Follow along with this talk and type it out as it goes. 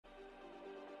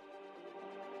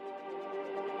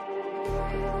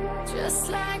Just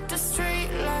like the street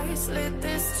lights lit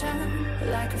this town,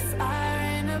 like a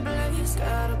fire in a blaze,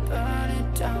 gotta burn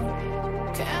it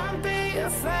down. Can't be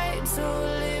afraid to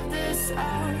leave this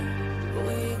out.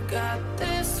 We got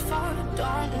this far,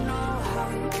 don't know how.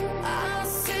 I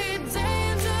see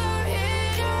danger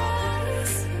in your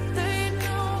eyes. They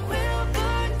know we'll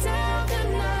burn down the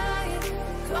night.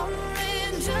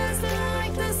 Coming just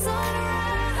like the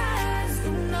sunrise.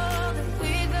 You know that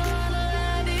we gonna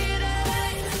let it out.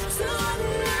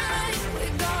 Tonight, we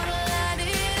gonna let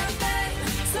it out.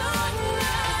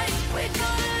 Tonight, we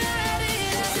gonna let it out.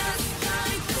 Just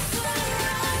like the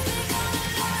sunrise, we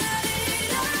gonna let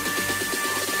it out.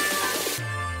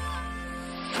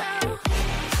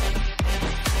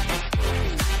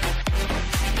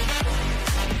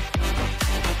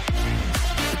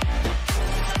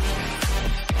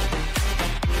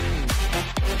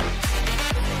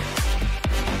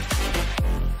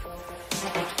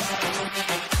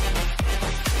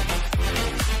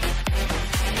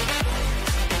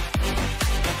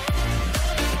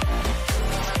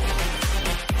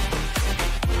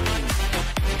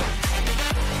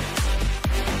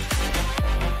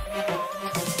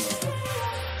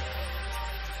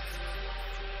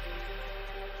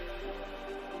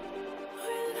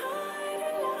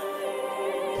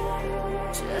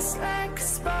 Just like a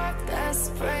spark that's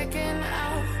breaking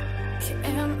out.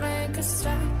 Can't make a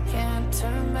stop, can't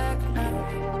turn back now.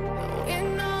 We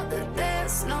know that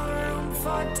there's no room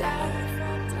for doubt.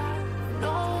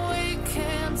 No, we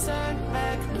can't turn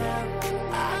back now.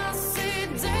 I see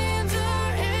danger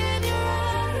in your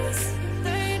eyes.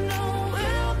 They know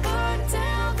we'll burn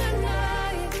down the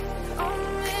night.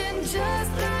 Coming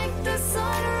just like the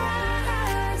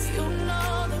sunrise. You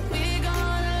know that we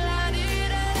gonna light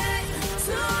it up.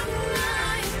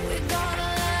 Tonight, we gonna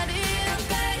let it up.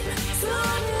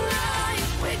 Tonight,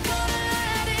 we gonna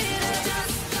let it up.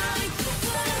 Just like the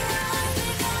sunrise, we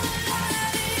gonna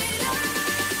let it up.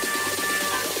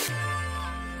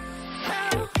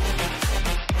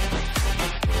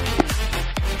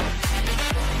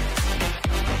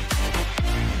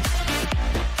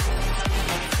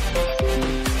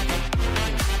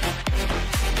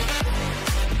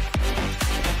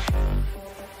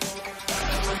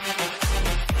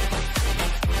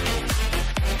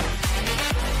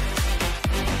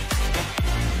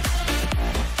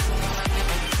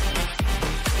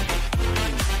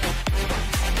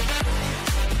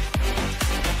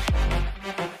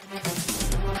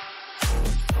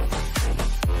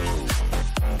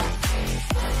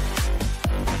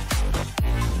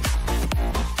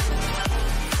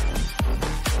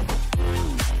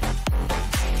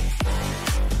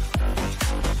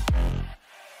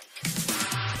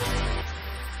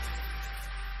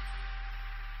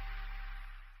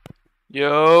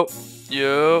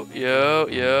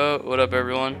 Yo, what up,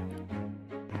 everyone?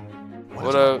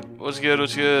 What up? What's good?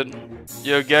 What's good?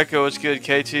 Yo, Gecko, what's good?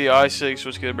 KT, I6,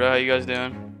 what's good, bro? How you guys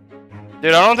doing?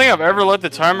 Dude, I don't think I've ever let the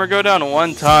timer go down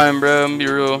one time, bro. I'm gonna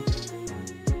be real.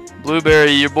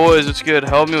 Blueberry, your boys, what's good?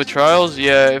 Help me with trials?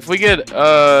 Yeah, if we get,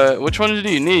 which ones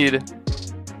do you need?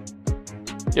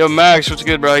 Yo, Max, what's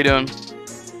good, bro? How you doing?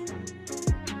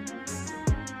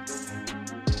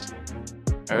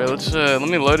 Alright, let's let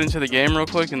me load into the game real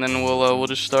quick, and then we'll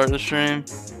just start the stream.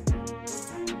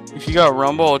 If you got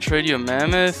Rumble, I'll trade you a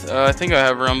Mammoth. I think I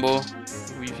have Rumble.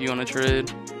 If you want to trade.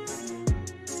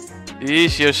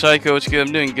 Beast, yo, Psycho, what's good?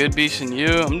 I'm doing good, Beast, and you?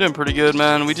 I'm doing pretty good,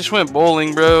 man. We just went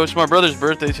bowling, bro. It's my brother's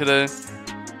birthday today. It's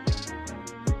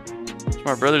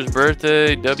my brother's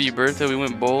birthday, W birthday. We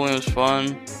went bowling. It was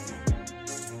fun.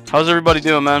 How's everybody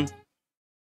doing, man?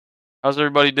 How's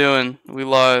everybody doing? We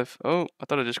live. Oh, I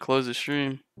thought I just closed the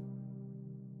stream.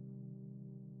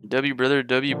 W brother,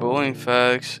 W bowling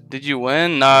facts. Did you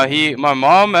win? Nah, my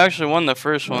mom actually won the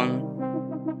first one.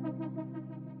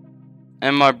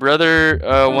 And my brother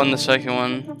won the second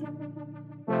one.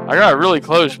 I got really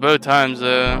close both times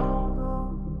though.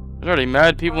 There's already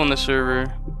mad people in the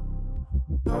server.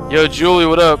 Yo, Julie,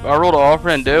 what up? I rolled an offer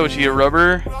and dead. Would you get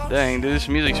rubber? Dang, dude, this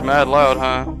music's mad loud,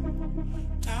 huh?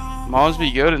 Moms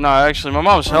be good? Nah, actually, my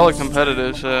mom's hella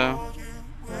competitive, so.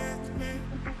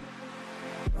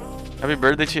 Happy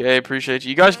birthday to you. Hey, appreciate you.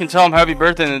 You guys can tell him happy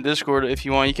birthday in the Discord if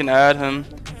you want. You can add him.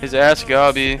 His ass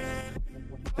Gabi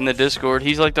in the Discord.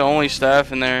 He's like the only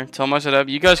staff in there. Tell him I said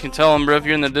happy. You guys can tell him, bro, if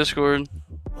you're in the Discord.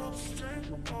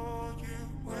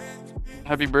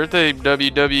 Happy birthday,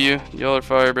 WW. Y'all are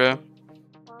fire, bro.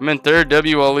 I'm in third.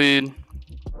 W, I'll lead.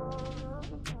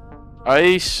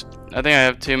 Ice. I think I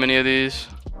have too many of these.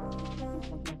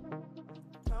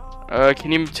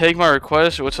 Can you take my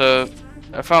request? What's up?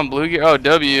 I found blue gear. Oh,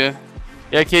 W.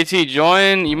 Yeah, KT,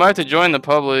 join. You might have to join the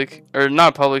public. Or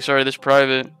not public, sorry, this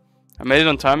private. I made it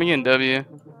on time again, W.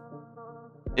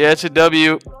 Yeah, it's a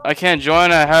W. I can't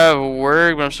join. I have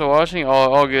work, but I'm still watching.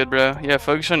 All good, bro. Yeah,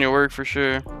 focus on your work for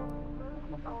sure.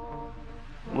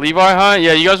 Levi hunt?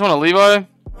 Yeah, you guys want a Levi?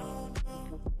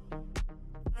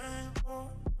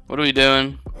 What are we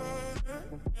doing?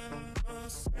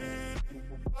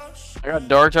 I got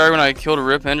dark tire when I killed a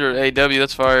rip ender at AW.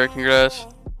 That's fire. Congrats.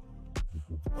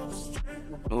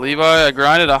 Levi, I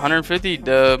grinded 150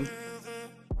 dub.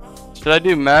 Should I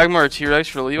do magma or T-Rex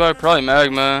for Levi? Probably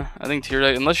magma. I think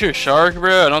T-Rex. Unless you're a shark,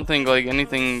 bro, I don't think like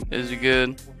anything is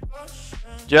good.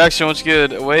 Jackson, what's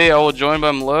good? Wait, I will join, but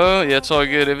I'm low. Yeah, it's all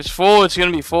good. If it's full, it's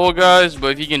gonna be full, guys.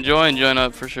 But if you can join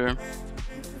up for sure.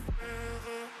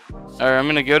 Alright, I'm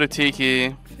gonna go to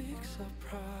Tiki.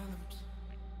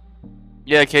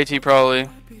 Yeah, KT probably.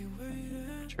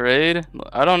 Trade?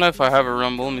 I don't know if I have a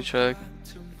rumble. Let me check.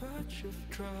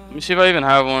 Let me see if I even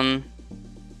have one.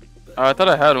 Oh, I thought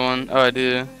I had one. Oh, I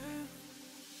do.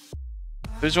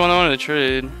 Who's the one that wanted to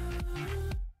trade?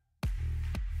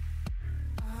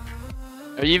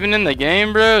 Are you even in the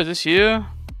game, bro? Is this you?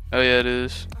 Oh, yeah, it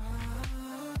is.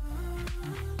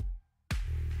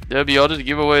 W, I'll just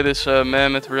give away this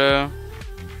mammoth, bro.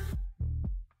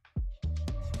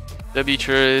 W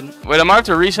trade. Wait, I might have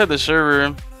to reset the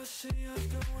server.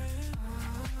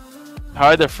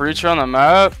 Hide the fruits around the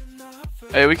map.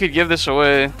 Hey, we could give this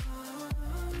away.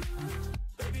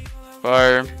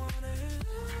 Fire.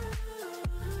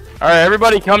 Alright,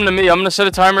 everybody come to me. I'm gonna set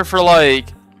a timer for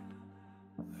like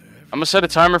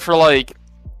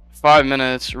 5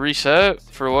 minutes. Reset?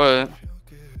 For what?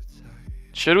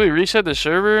 Should we reset the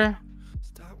server?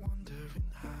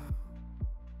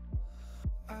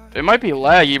 It might be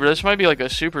laggy, but this might be like a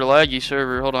super laggy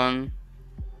server. Hold on.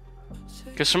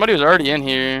 Because somebody was already in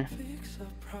here.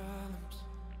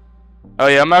 Oh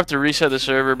yeah, I'm gonna have to reset the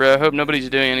server, bro. I hope nobody's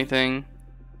doing anything.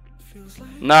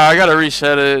 Nah, I gotta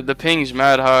reset it. The ping's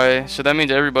mad high, so that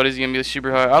means everybody's gonna be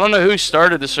super high. I don't know who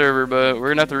started the server, but we're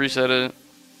gonna have to reset it.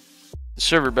 The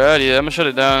server bad, yeah. I'm gonna shut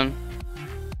it down.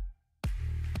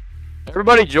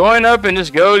 Everybody join up and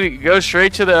just go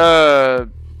straight to the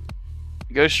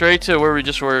go straight to where we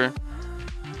just were.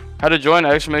 How to join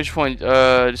exclamation point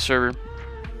server.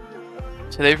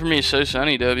 Today for me is so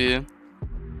sunny, W.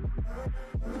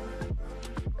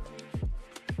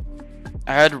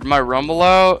 I had my rumble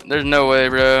out. There's no way,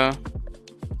 bro.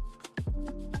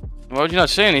 Why would you not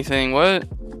say anything? What?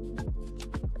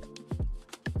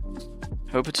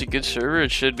 Hope it's a good server.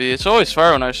 It should be. It's always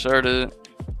fire when I start it.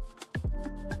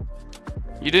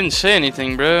 You didn't say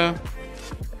anything, bro.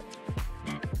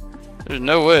 There's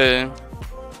no way.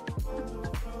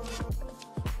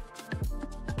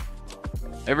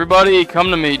 Everybody come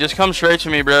to me. Just come straight to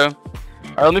me, bro.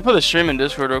 Alright, let me put the stream in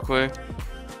Discord real quick.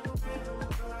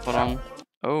 Hold on.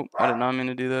 Oh, I did not mean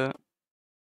to do that.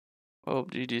 Oh,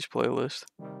 GG's playlist.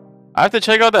 I have to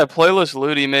check out that playlist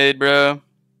Ludi made, bro.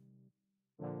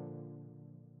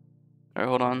 Alright,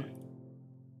 hold on.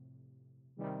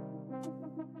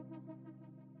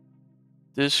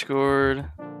 Discord.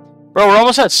 Bro, we're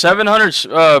almost at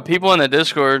 700 people in the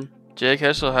Discord. Jake,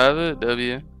 I still have it?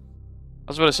 W. I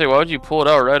was about to say, why would you pull it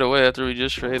out right away after we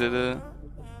just traded it?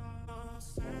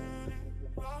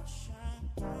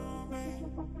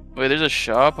 Wait, there's a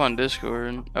shop on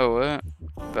Discord. Oh, what?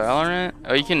 Valorant?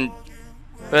 Oh, you can...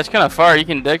 That's kind of fire. You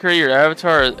can decorate your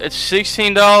avatar. It's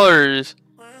 $16.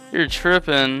 You're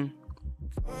tripping.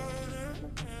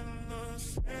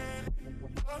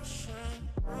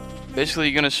 Basically,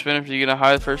 you're gonna spin if you're gonna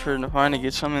hide the first person to find to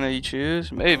get something that you choose?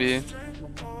 Maybe.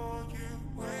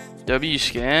 W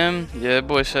scam? Yeah,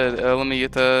 boy said, let me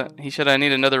get that. He said I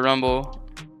need another rumble.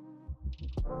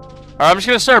 Alright, I'm just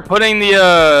gonna start putting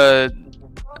the,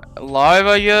 live,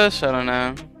 I guess? I don't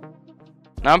know.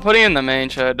 Now I'm putting in the main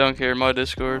chat. Don't care. My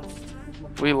Discord.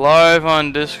 We live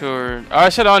on Discord. I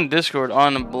said on Discord.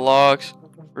 On Blox.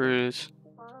 Bruce.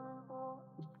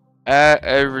 At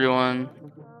everyone.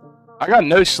 I got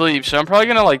no sleep, so I'm probably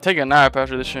gonna like take a nap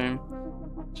after the stream.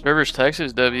 Servers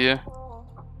Texas W.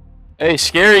 Hey,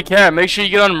 Scary Cat, make sure you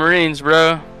get on Marines,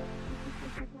 bro.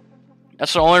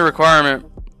 That's the only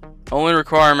requirement. Only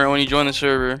requirement when you join the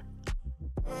server.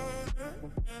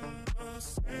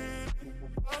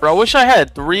 Bro, I wish I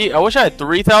had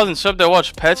 3,000 subs that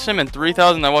watch Pet Sim and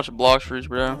 3,000 that watch Blox Fruits,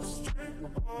 bro.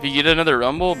 If you get another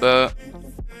rumble, but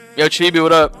yo, Chibi,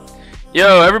 what up?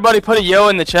 Yo, everybody put a yo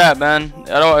in the chat, man.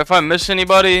 If I miss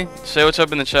anybody, say what's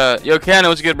up in the chat. Yo, Cannon,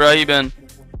 what's good, bro? How you been?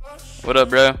 What up,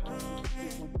 bro?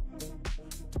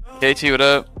 KT, what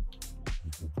up?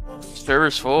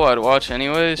 Server's full. I'd watch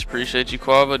anyways. Appreciate you,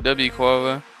 Quava. W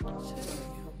Quava.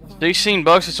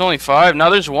 $16. It's only 5.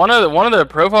 Now there's one of the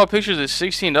profile pictures is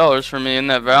 $16 for me in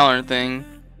that Valorant thing.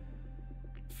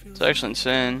 It's actually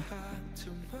insane.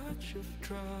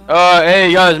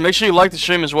 Hey guys, make sure you like the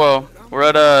stream as well. We're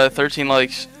at 13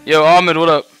 likes. Yo, Ahmed, what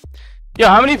up? Yo,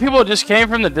 how many people just came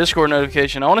from the Discord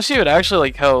notification? I want to see if it actually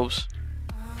like helps.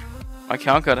 My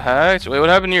account got hacked. Wait, what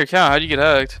happened to your account? How'd you get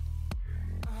hacked?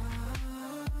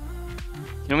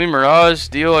 Can we Mirage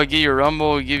deal? I get you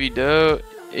Rumble, I give you dough.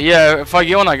 Yeah, if I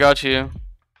get one, I got you.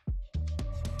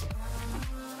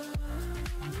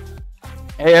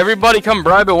 Hey, everybody, come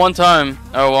bribe at one time.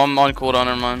 Oh, well, I'm on cooldown.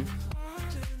 Never mind.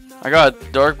 I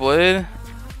got Dark Blade.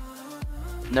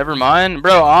 Never mind,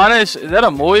 bro. Honest, is that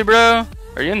a Moy, bro?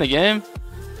 Are you in the game?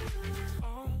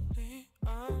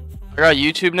 I got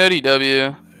YouTube no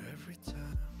DW.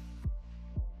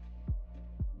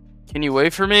 Can you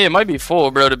wait for me? It might be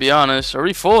full, bro, to be honest. Are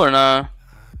we full or not?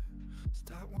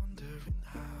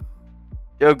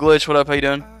 Yo, Glitch, what up? How you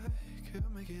doing?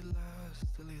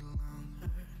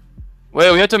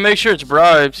 Wait, we have to make sure it's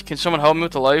bribed. Can someone help me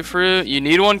with the light fruit? You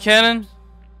need one cannon?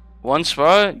 One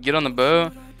spot? Get on the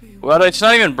boat? Well, it's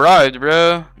not even bribed,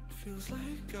 bro.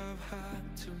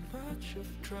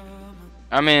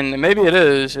 I mean, maybe it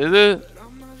is. Is it?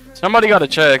 Somebody got to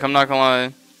check. I'm not gonna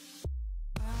lie.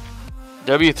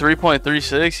 W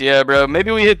 3.36? Yeah, bro. Maybe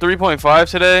we hit 3.5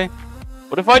 today.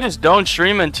 What if I just don't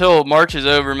stream until March is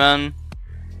over, man?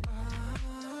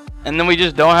 And then we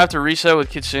just don't have to reset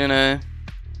with Kitsune.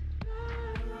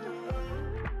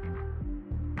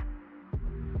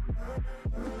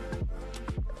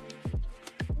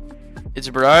 It's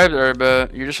bribed, or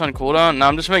but you're just on cooldown? No,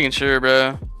 I'm just making sure,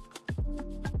 bro.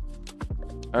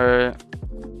 Alright.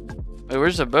 Wait,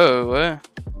 where's the boat?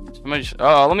 What? Somebody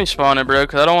oh, let me spawn it, bro,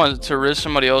 because I don't want to risk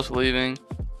somebody else leaving.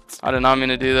 I did not mean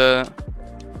to do that.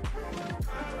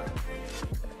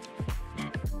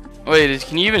 Wait,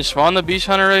 can you even spawn the Beast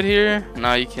Hunter right here?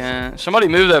 No, you can't. Somebody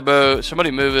move that boat.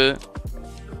 Somebody move it.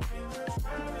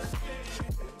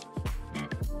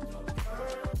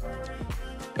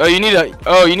 Oh, you need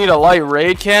a light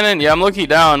raid cannon? Yeah, I'm looking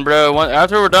down, bro.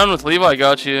 After we're done with Levi, I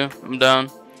got you. I'm down.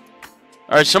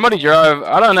 All right, somebody drive.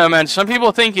 I don't know, man. Some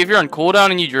people think if you're on cooldown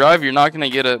and you drive, you're not gonna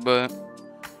get it, but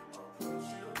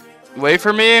wait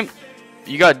for me.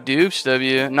 You got dupes,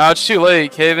 W. No, it's too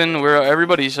late, Kevin. We're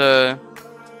everybody's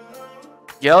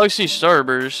Galaxy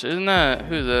Starburst. Isn't that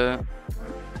who's that?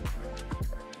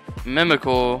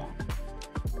 Mimical.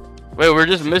 Wait, we're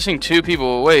just missing 2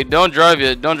 people. Wait, don't drive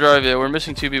yet. Don't drive yet. We're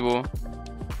missing 2 people.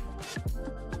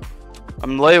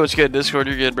 I'm late. What's good? Discord,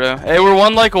 you're good, bro. Hey, we're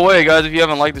 1 like away, guys. If you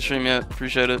haven't liked the stream yet,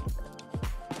 appreciate it.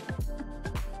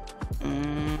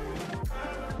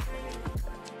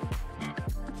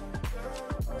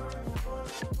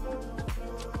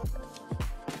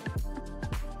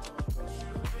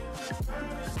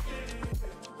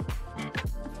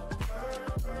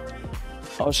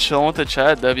 I was chilling with the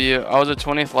chat, W. I was a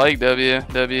 20th like, W.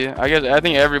 I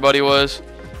think everybody was.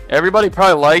 Everybody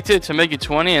probably liked it to make it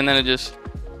 20, and then it just...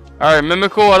 Alright,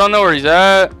 Mimical, I don't know where he's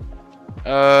at.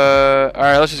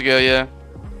 Alright, let's just go, yeah.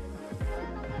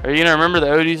 Are you gonna remember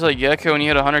the ODs like Gecko when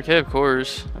you hit 100k? Of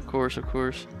course. Of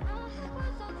course.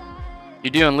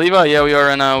 You doing Levi? Yeah, we are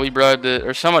right now. We bribed it.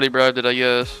 Or somebody bribed it, I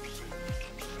guess.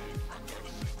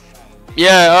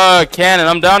 Yeah, Cannon,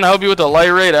 I'm down to help you with the light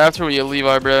raid after we get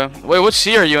Levi, bro. Wait, what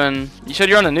C are you in? You said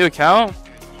you're on a new account?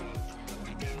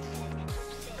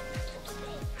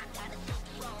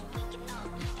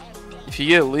 If you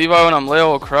get Levi when I'm late,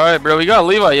 I'll cry. Bro, we got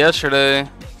Levi yesterday.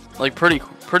 Like, pretty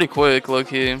quick,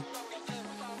 low-key.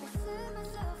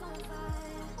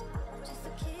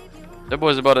 That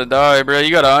boy's about to die, bro.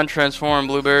 You gotta untransform,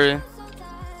 Blueberry.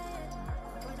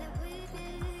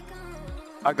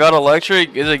 I got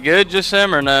electric. Is it good, just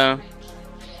him, or no?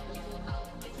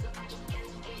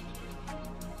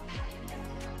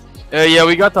 Yeah,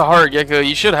 we got the heart, Gecko.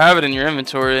 You should have it in your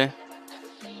inventory.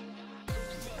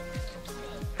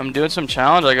 I'm doing some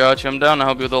challenge. I got you. I'm down to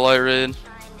help you with the light raid.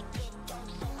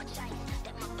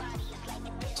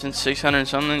 Since 600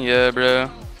 something, yeah, bro.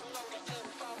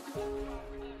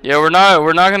 Yeah, we're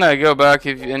not gonna go back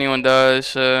if anyone dies.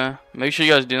 So make sure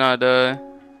you guys do not die.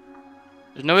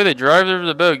 There's no way they drive over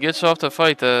the boat, gets off to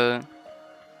fight that.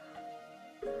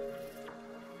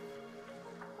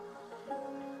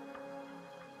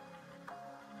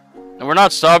 And we're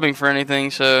not stopping for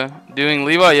anything, so doing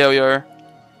Levi, yeah we are.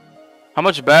 How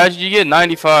much badge did you get?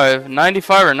 95.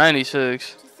 95 or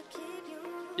 96?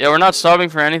 Yeah, we're not stopping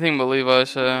for anything but Levi,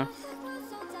 so.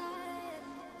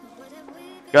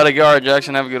 Gotta go, alright,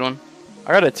 Jackson, have a good one.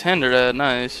 I got a tender ad,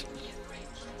 nice.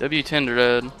 W tender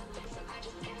ad.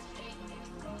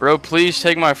 Bro, please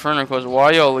take my friend request.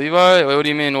 Why, yo, Levi? Wait, what do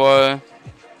you mean, why?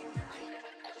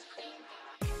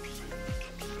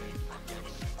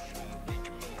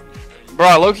 Bro,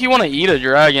 I low-key want to eat a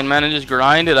dragon, man, and just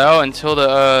grind it out until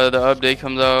the update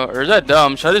comes out. Or is that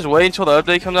dumb? Should I just wait until the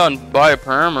update comes out and buy a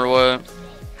perm, or what?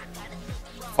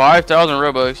 5,000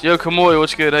 Robux. Yo, Kamui,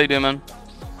 what's good? How you doing, man?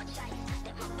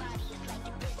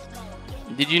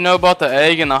 Did you know about the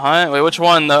egg in the hunt? Wait, which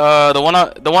one? The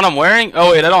one I'm wearing?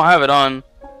 Oh wait, I don't have it on.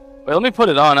 Wait, let me put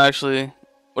it on actually.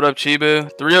 What up, Chibu?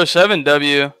 307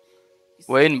 W.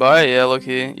 Wait and buy it, yeah,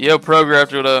 low-key. Yo,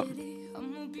 Prografter, what up?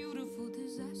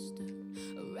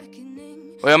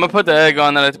 Wait, I'm gonna put the egg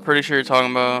on that I'm pretty sure you're talking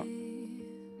about.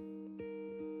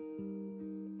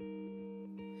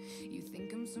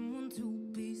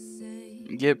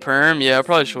 Get perm? Yeah, I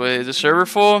probably should wait. Is the server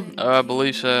full? I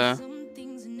believe so.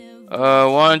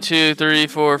 1, 2, 3,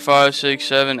 4, 5, 6,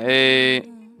 7, 8,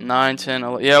 9, 10,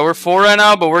 11. Yeah, we're full right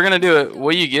now, but we're gonna do it.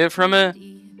 What you get from it?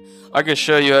 I can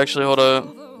show you actually. Hold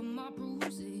up.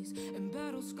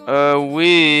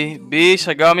 Beast,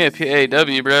 I got me a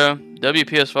W, bro.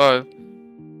 WPS5.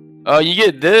 You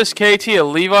get this KT, a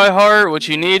Levi heart, which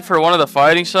you need for one of the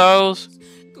fighting styles.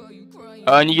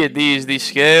 And you get these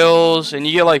scales, and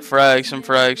you get like frags, some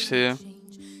frags too.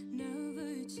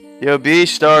 Yo, B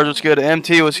stars, what's good?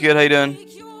 MT, what's good? How you doing?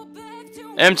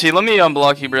 MT, let me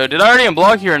unblock you, bro. Did I already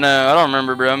unblock you or no? I don't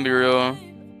remember, bro. I'm gonna be real.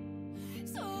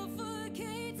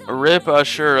 Rip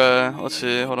Ashura. Let's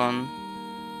see. Hold on.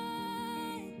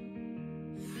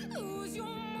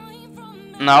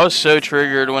 No, I was so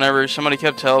triggered whenever somebody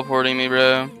kept teleporting me,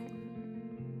 bro.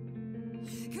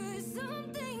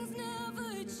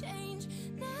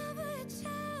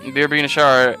 Beer being a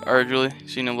shower. Alright, Julie.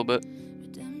 See you in a little bit.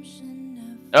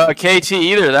 KT,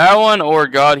 either that one or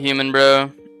God Human,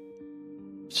 bro.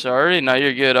 Sorry, no,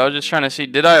 you're good. I was just trying to see.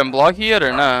 Did I unblock you yet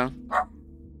or no?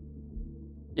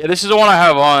 Yeah, this is the one I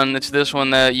have on. It's this one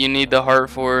that you need the heart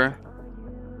for.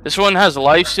 This one has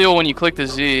lifesteal when you click the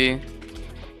Z.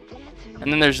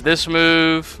 And then there's this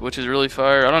move, which is really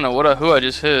fire. I don't know who I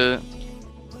just hit.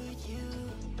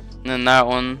 And then that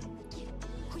one.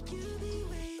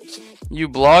 You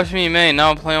blocked me, man. Now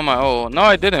I'm playing on my ult. No,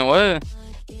 I didn't. What?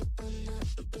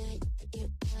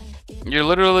 You're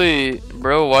literally...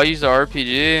 Bro, why use the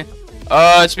RPG?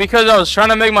 It's because I was trying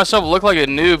to make myself look like a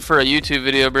noob for a YouTube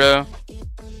video, bro.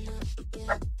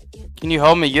 Can you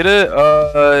help me get it?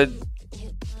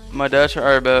 My dash...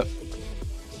 Alright, bet.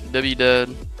 W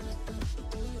dead.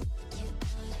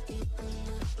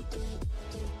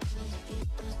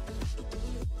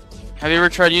 Have you ever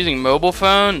tried using mobile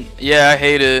phone? Yeah, I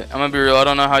hate it. I'm gonna be real. I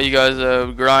don't know how you guys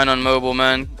grind on mobile,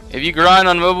 man. If you grind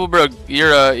on mobile, bro,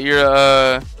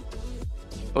 you're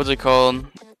what's it called?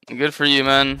 Good for you,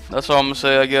 man. That's all I'm gonna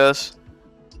say, I guess.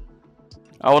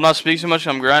 I will not speak so much.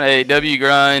 I'm grinding. Hey, W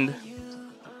grind.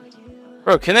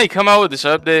 Bro, can they come out with this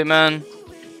update, man?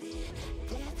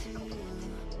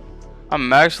 I'm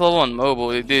max level on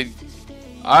mobile, dude.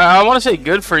 I want to say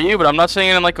good for you, but I'm not saying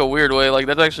it in like a weird way. Like,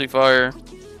 that's actually fire.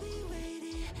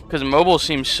 Because mobile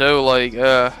seems so like,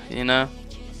 you know.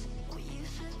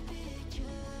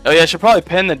 Oh yeah, I should probably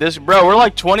pin the disc. Bro, we're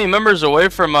like 20 members away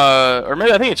from, or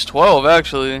maybe I think it's 12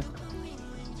 actually.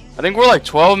 I think we're like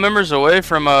 12 members away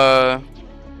from,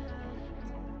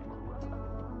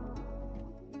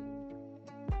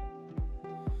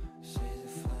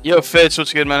 Yo, Fitz,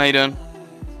 what's good, man? How you doing?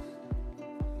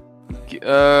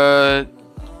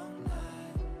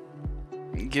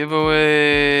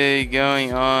 Giveaway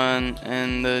going on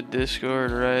in the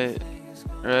Discord, right.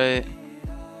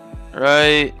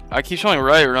 I keep showing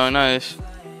right, really nice.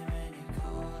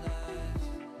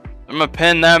 I'm gonna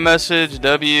pin that message.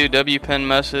 W pin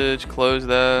message. Close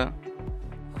that.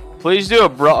 Please do a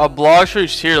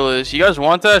Blox tier list. You guys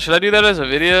want that? Should I do that as a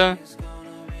video?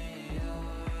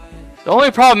 The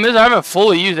only problem is I haven't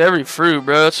fully used every fruit,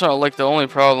 bro. That's not like the only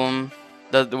problem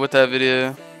with that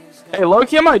video. Hey,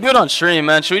 low-key, I might do it on stream,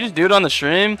 man. Should we just do it on the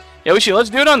stream? Yeah, we should. Let's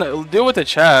do it with the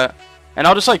chat, and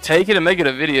I'll just like take it and make it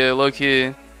a video,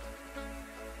 low-key.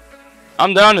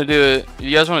 I'm down to do it. If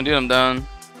you guys want to do it, I'm down.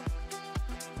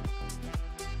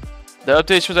 The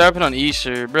update's supposed to happen on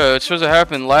Easter, bro. It's supposed to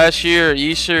happen last year,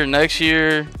 Easter, next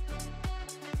year,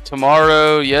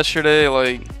 tomorrow, yesterday,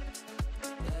 like.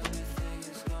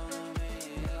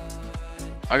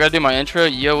 I gotta do my intro.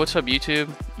 Yo, what's up, YouTube?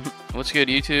 What's good,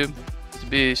 YouTube? It's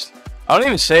Beast. I don't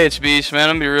even say it's Beast, man.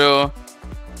 I'm gonna be real.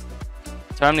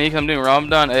 Time to eat. I'm doing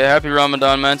Ramadan. Hey, happy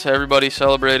Ramadan, man, to everybody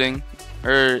celebrating.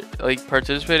 Or, like,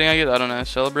 participating, I guess. I don't know.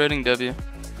 Celebrating W.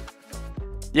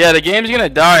 Yeah, the game's gonna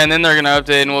die, and then they're gonna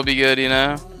update, and we'll be good, you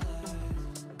know?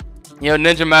 Yo,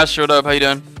 Ninja Master, what up? How you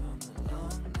doing?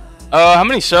 How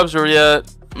many subs are we at?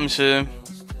 Let me see.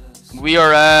 We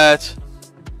are at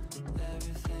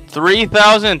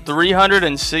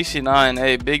 3,369.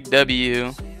 Hey, big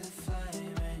W.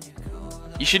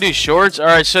 You should do shorts.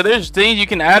 Alright, so there's things you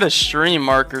can add a stream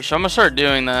marker. So I'm gonna start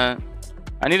doing that.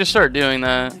 I need to start doing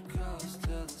that.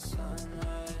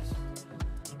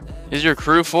 Is your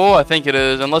crew full? I think it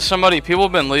is. Unless people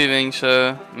have been leaving,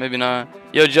 so maybe not.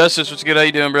 Yo, Justice, what's good? How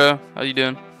you doing, bro? How you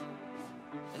doing?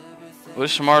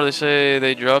 What's tomorrow? They say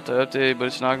they dropped the update, but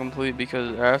it's not complete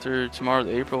because after tomorrow,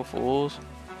 the April Fools.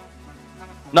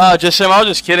 Nah, just Sam, I was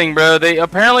just kidding, bro. They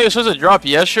apparently it was supposed to drop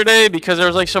yesterday because there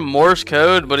was like some Morse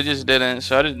code, but it just didn't.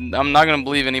 So I'm not gonna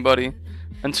believe anybody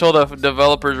until the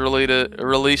developers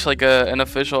release like an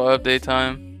official update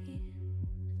time.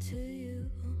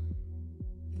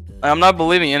 I'm not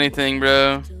believing anything,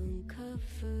 bro.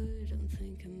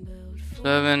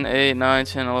 7, 8, 9,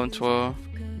 10, 11, 12.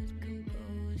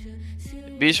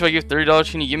 Beach, if I give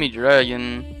 $30, can you give me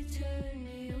Dragon?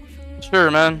 Sure,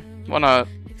 man. Why not?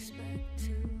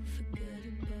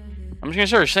 I'm just gonna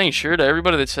start saying sure to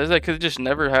everybody that says that because it just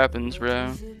never happens,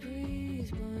 bro.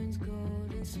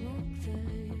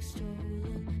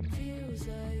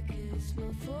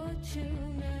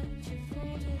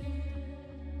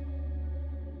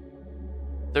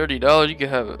 $30, you could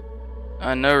have it.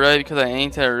 I know, right? Because I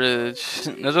ain't that rich.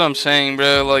 That's what I'm saying,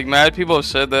 bro. Like, mad people have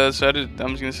said that, so I'm just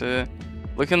gonna say it.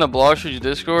 Look in the Blox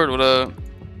Discord. What up?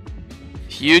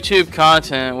 YouTube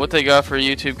content. What they got for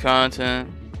YouTube content?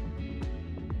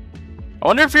 I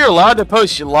wonder if you're allowed to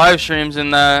post your live streams in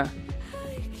that.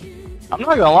 I'm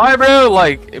not gonna lie, bro.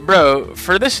 Like, bro,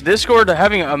 for this Discord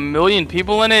having 1 million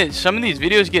people in it, some of these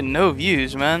videos get no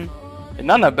views, man. And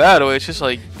not in a bad way. It's just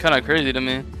like kind of crazy to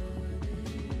me.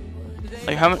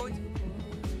 Like how many?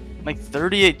 Like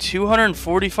 38,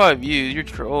 245 views. You're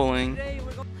trolling.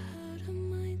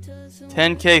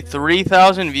 10K,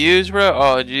 3,000 views, bro.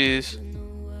 Oh, jeez.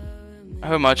 I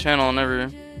hope my channel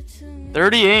never.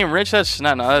 30 ain't rich. That's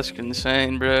not. No, that's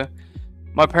insane, bro.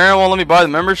 My parent won't let me buy the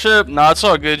membership. Nah, it's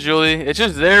all good, Julie. It's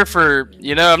just there for,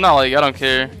 you know. I'm not like I don't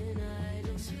care.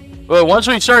 But once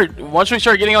we start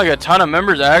getting like a ton of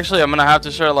members, actually, I'm gonna have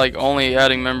to start like only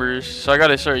adding members. So I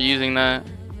gotta start using that.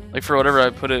 Like for whatever I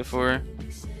put it for.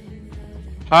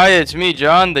 Hi, it's me,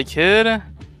 John the kid.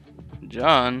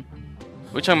 John,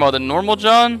 we talking about the normal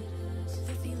John?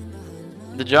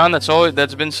 The John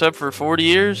that's been sub for 40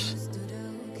 years?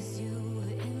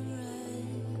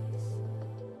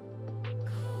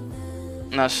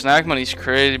 Nah, snack money's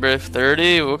crazy, bro.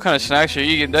 30? What kind of snacks are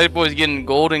you getting? That boy's getting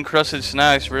gold encrusted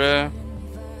snacks, bro.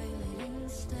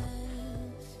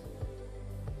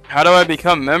 How do I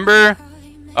become member?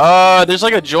 There's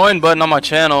like a join button on my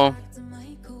channel.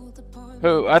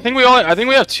 Who? I think we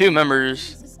have 2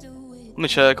 members. Let me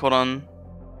check. Hold on.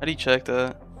 How do you check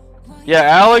that? Yeah,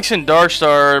 Alex and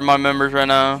Darkstar are my members right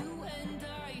now.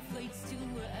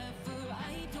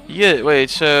 Yeah. Wait.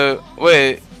 So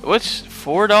wait. What's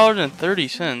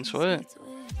 $4.30? What?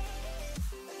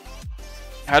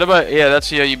 How do I? Yeah,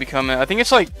 that's how you become it. I think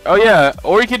it's like. Oh yeah.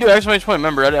 Or you can do exclamation point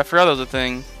member. I forgot that was a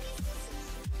thing.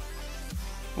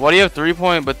 Why do you have 3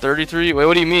 point but 33? Wait,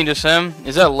 what do you mean, just Sam?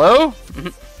 Is that low?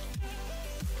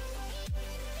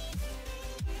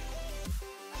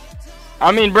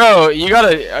 I mean, bro, you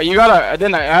gotta.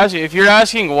 Then I ask you if you're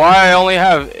asking why I only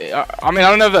have. I mean, I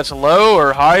don't know if that's low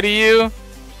or high to you,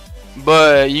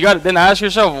 but you gotta then ask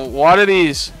yourself, why do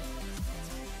these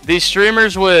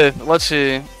streamers with? Let's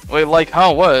see. Wait, like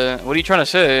how? What? What are you trying to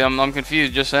say? I'm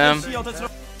confused, just Sam.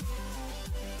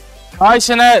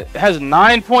 Kaisenet has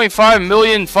 9.5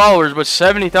 million followers but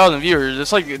 70,000 viewers.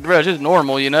 It's like, bro, it's just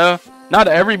normal, you know? Not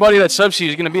everybody that subs to you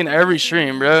is gonna be in every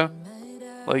stream, bro.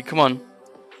 Like, come on.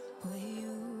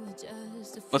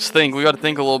 Let's think. We gotta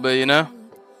think a little bit, you know?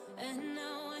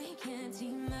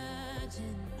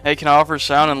 Hey, can I offer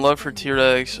sound and love for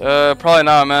T-Rex? Probably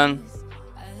not, man.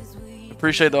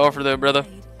 Appreciate the offer though, brother.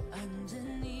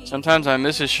 Sometimes I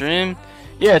miss a stream.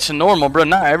 Yeah, it's normal, bro.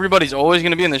 Not everybody's always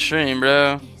gonna be in the stream,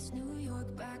 bro.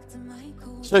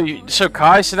 So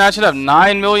Kai Sinat should have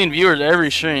 9 million viewers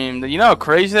every stream. You know how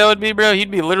crazy that would be, bro?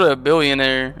 He'd be literally a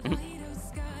billionaire.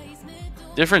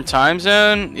 Different time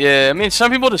zone? Yeah, I mean, some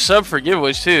people just sub for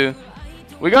giveaways too.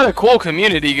 We got a cool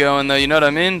community going though, you know what I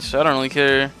mean? So I don't really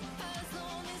care.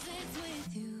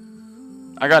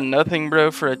 I got nothing,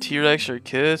 bro, for a T-Rex or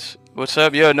kiss. What's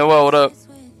up? Yo, Noel, what up?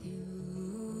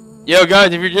 Yo,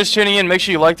 guys, if you're just tuning in, make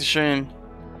sure you like the stream.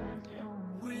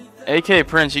 AK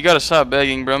Prince, you gotta stop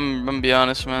begging, bro. I'm gonna be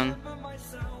honest, man.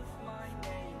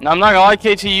 No, I'm not gonna lie,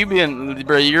 KT, you being,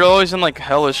 bro, you're always in like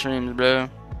hella streams, bro.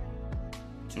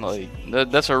 Like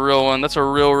that's a real one. That's a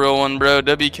real one, bro.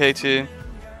 WKT.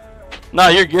 Nah,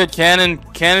 you're good, Cannon.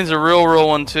 Cannon's a real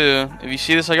one too. If you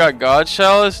see this, I got God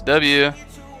Chalice. W.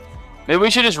 Maybe we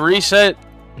should just reset.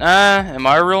 Am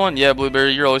I a real one? Yeah,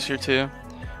 Blueberry, you're always here too.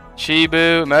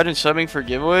 Chibu, imagine subbing for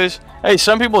giveaways. Hey,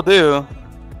 some people do.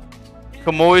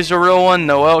 Kamoy's a real one.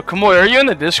 Noel. Kamoy, are you in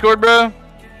the Discord, bro?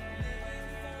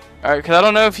 Alright, because I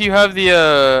don't know if you have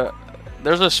the,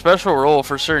 there's a special role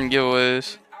for certain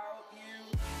giveaways.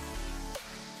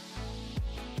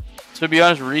 To be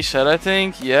honest, reset, I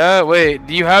think. Yeah, wait,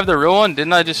 do you have the real one?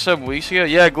 Didn't I just sub weeks ago?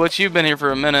 Yeah, Glitch, you've been here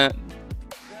for a minute.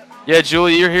 Yeah,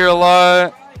 Julie, you're here a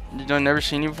lot. I've never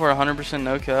seen you before, 100%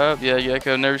 no cap. Yeah,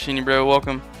 Gecko, never seen you, bro.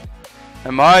 Welcome.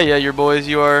 Am I? Yeah, your boys,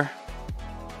 you are.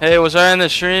 Hey, was I in the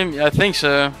stream? I think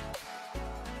so.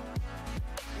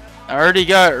 I already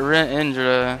got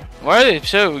Indra. Why did it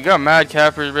show? We got Mad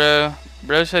Cappers, bro.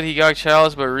 Bro said he got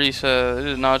Chalice, but reset. It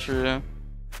is not true.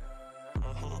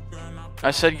 I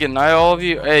said good night, all of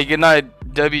you. Hey, good night,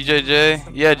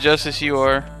 WJJ. Yeah, Justice, you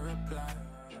are.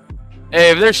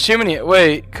 Hey, if there's too many,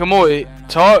 wait, Kamoy,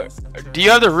 talk. Do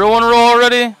you have the real one roll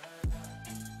already?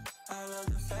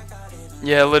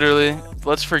 Yeah, literally.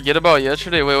 Let's forget about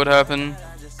yesterday. Wait, what happened?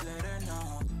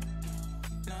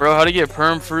 Bro, how to get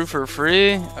perm fruit for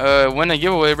free? Win a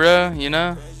giveaway, bro. You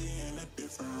know.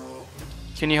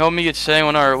 Can you help me get saying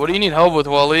one hour? What do you need help with,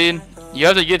 Waleed? You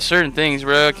have to get certain things,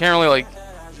 bro. I can't really like.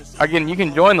 Again, you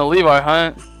can join the Levi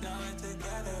hunt.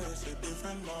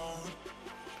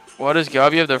 Why does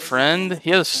Gabi have the friend? He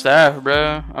has staff,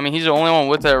 bro. I mean, he's the only one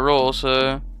with that role,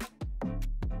 so.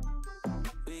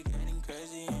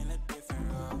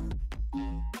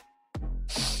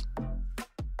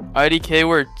 IDK,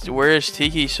 where is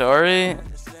Tiki? Sorry.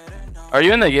 Are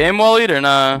you in the game, Waleed, or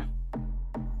nah?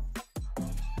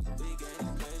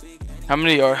 How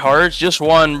many are hearts? Just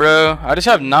one, bro. I just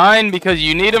have 9 because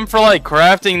you need them for like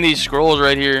crafting these scrolls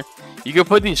right here. You can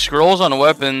put these scrolls on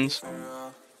weapons.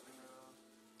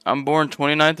 I'm born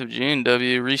 29th of June.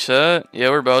 W. Reset? Yeah,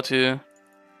 we're about to.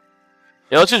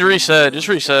 Yeah, let's just reset. Just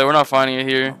reset. We're not finding it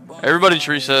here. Everybody just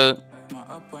reset.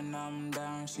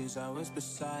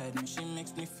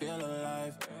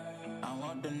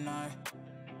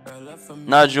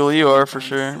 Not Julie, you are for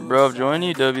sure. Bro, I've joined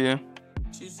you. W.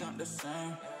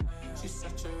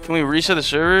 Can we reset the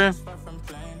server?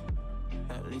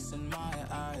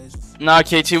 Nah,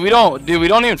 KT, we don't, dude, we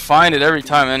don't even find it every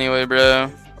time anyway,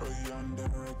 bro.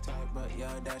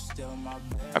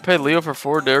 I paid Leo for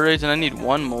 4 dough raids and I need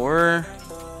 1 more.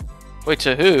 Wait,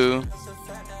 to who?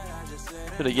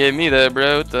 Could have gave me that,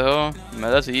 bro. What the hell?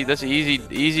 Man, that's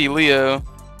easy Leo.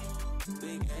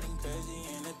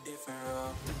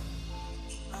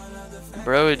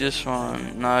 Bro, it just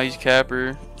spawned. Nah, he's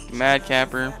capper. Mad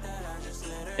capper.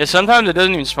 Yeah, sometimes it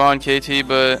doesn't even spawn, KT,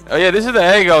 but oh yeah, this is the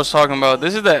egg I was talking about.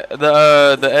 This is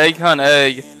the egg hunt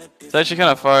egg. It's actually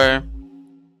kind of fire.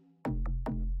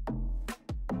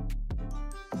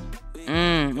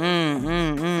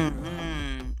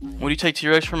 Would you take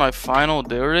T-Rex for my final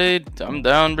dough raid? I'm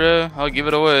down, bro. I'll give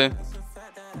it away.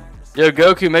 Yo,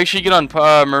 Goku, make sure you get on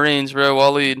Marines, bro.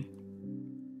 Waleed.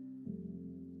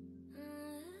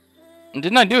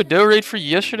 Didn't I do a dough raid for you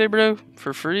yesterday, bro?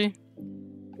 For free?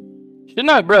 Shouldn't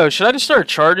I, bro? Should I just start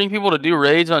charging people to do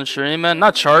raids on stream, man?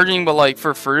 Not charging, but like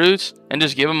for fruits and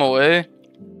just give them away.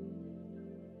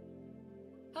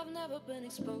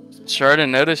 Sorry, I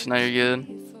didn't notice. Now you're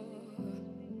good.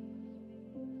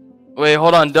 Wait,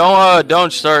 hold on.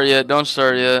 Don't start yet. Don't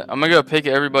start yet. I'm gonna go pick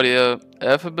everybody up.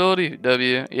 F ability?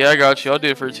 W. Yeah, I got you. I'll do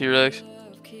it for a T-Rex.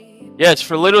 Yeah, it's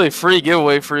for literally free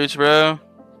giveaway fruits, bro.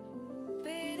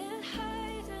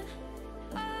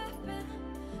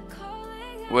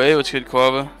 Wait, what's good,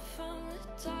 Quava?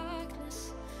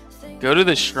 Go to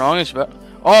the strongest.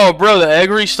 Oh, bro, the egg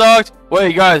restocked.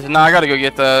 Wait, guys, nah, I gotta go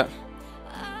get that.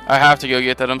 I have to go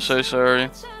get that. I'm so sorry.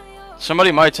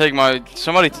 Somebody might take my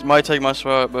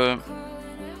spot, but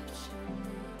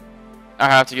I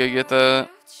have to go get that.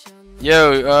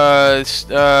 Yo,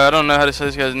 I don't know how to say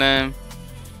this guy's name.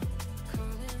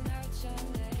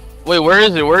 Wait, where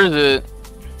is it? Where is it?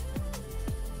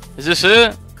 Is this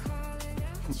it?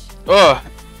 Oh.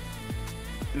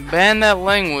 Ban that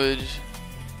language.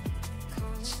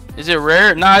 Is it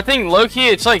rare? Nah, I think low-key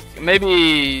it's like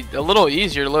maybe a little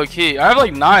easier low-key. I have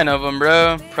like 9 of them,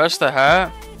 bro. Press the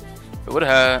hat. What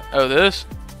hat? Oh, this?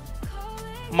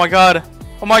 Oh my god.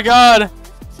 Oh my god.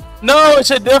 No,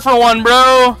 it's a different one,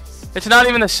 bro. It's not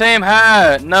even the same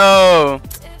hat. No.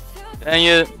 Dang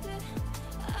it.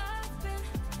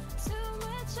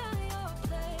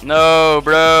 No,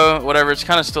 bro. Whatever. It's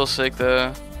kind of still sick,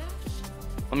 though.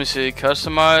 Let me see.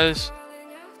 Customize.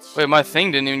 Wait, my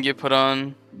thing didn't even get put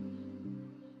on.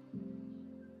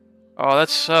 Oh, that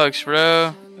sucks,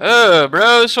 bro.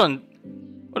 Bro, this one.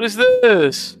 What is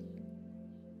this?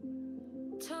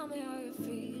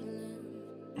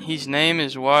 His name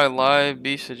is Why Live,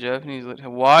 Beast of Japanese.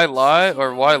 Why Lie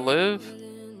or Why Live?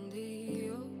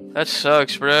 That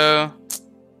sucks, bro.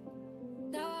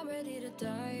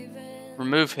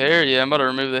 Remove hair? Yeah, I'm about to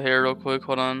remove the hair real quick.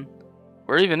 Hold on.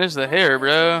 Where even is the hair,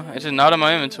 bro? It's just not in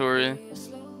my inventory.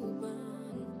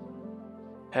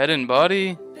 Head and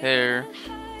body? Hair.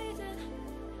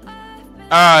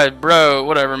 Alright, bro.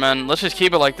 Whatever, man. Let's just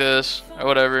keep it like this. Or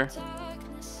whatever.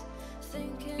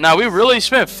 Now, we really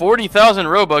spent 40,000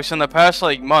 Robux in the past,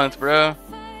 like, month, bro.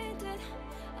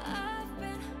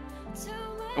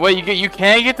 Wait, you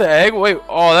can't get the egg? Wait,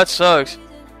 oh, that sucks.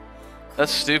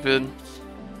 That's stupid.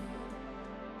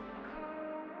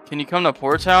 Can you come to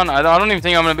Port Town? I don't even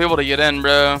think I'm gonna be able to get in,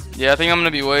 bro. Yeah, I think I'm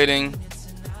gonna be waiting.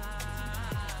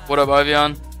 What up,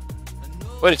 Ivion?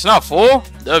 Wait, it's not full?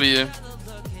 W.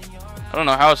 I don't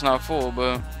know how it's not full,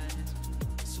 but...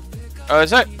 is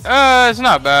that... it's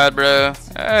not bad, bro.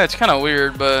 It's kind of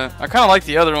weird, but I kind of like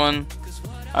the other one.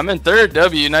 I'm in 3rd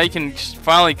W. Now you can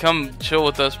finally come chill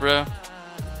with us, bro.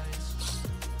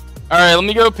 Alright, let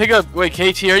me go pick up... Wait,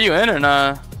 KT, are you in or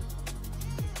not?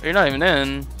 You're not even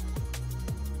in.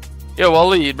 Yo, I'll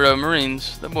lead, bro.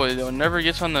 Marines. That boy never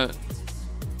gets on the...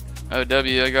 Oh,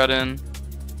 W, I got in.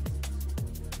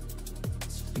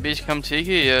 Beach, come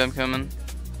Tiki? Yeah, I'm coming.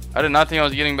 I did not think I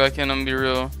was getting back in, I'm gonna be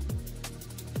real.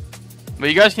 But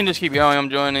you guys can just keep going, I'm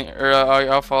joining, or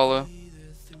I'll follow.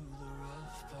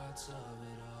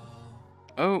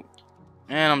 Oh,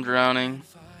 and I'm drowning.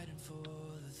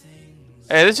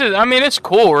 Hey, this is, I mean, it's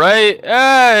cool, right?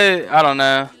 I don't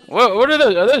know. What are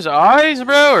those eyes,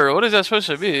 bro? Or what is that supposed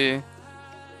to be?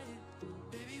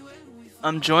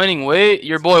 I'm joining, wait.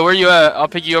 Your boy, where you at? I'll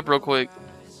pick you up real quick.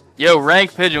 Yo,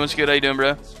 Rank Pigeon, what's good? How you doing,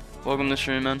 bro? Welcome to the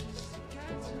stream, man.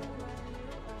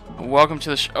 Welcome to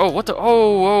the oh, what the?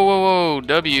 Oh, whoa, whoa, whoa.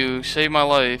 W, save my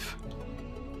life.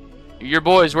 Your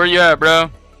boys, where you at, bro?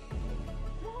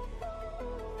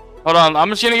 Hold on, I'm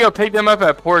just gonna go pick them up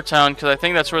at Port Town, because I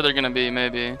think that's where they're gonna be,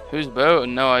 maybe. Whose boat?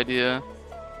 No idea.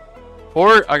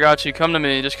 Port, I got you. Come to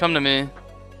me. Just come to me.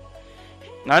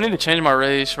 Now I need to change my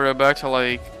race for back to,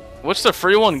 like... What's the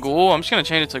free one? Ghoul? I'm just gonna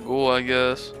change it to Ghoul, I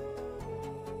guess.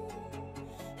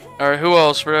 Alright, who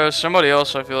else, bro? Somebody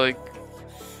else, I feel like.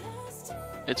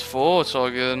 It's full? It's all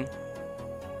good.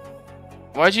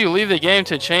 Why'd you leave the game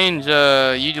to change?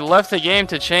 You left the game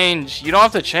to change. You don't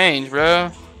have to change,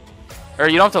 bro. Or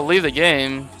you don't have to leave the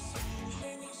game.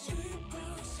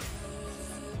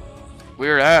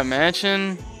 We're at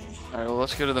mansion. Alright, well,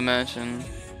 let's go to the mansion.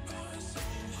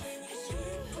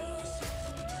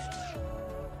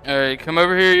 Alright, come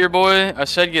over here, your boy. I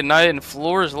said goodnight and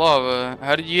floor is lava.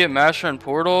 How did you get master and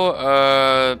portal?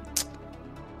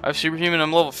 I have superhuman.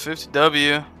 I'm level 50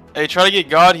 W. Hey, try to get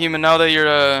god human now that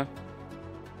you're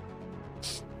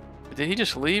Did he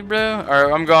just leave, bro?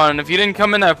 Alright, I'm gone. If you didn't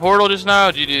come in that portal just now,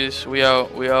 GG's. We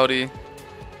out. We outie.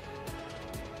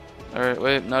 Alright,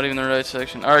 wait. Not even the right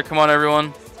section. Alright, come on,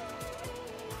 everyone.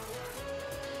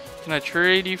 Can I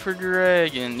trade you for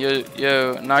dragon? Yo.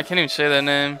 No, I can't even say that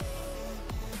name.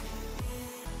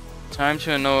 Time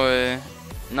to annoy.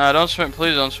 Nah, don't spam.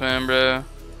 Please don't spam, bro.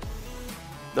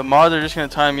 The mods are just gonna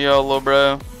time you out, little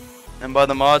bro. And by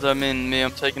the mods, I mean me.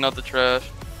 I'm taking out the trash.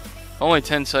 Only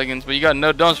 10 seconds, but you got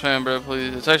no. Don't spam, bro,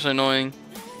 please. It's actually annoying.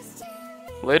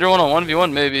 Later on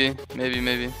 1v1, maybe.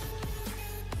 Maybe.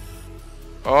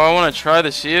 Oh, I want to try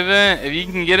the sea event. If you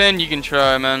can get in, you can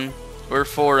try, man. We're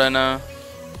full right now.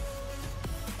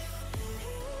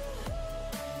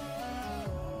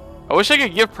 I wish I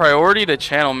could give priority to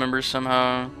channel members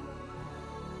somehow.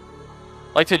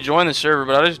 Like to join the server,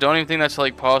 but I just don't even think that's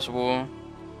like possible.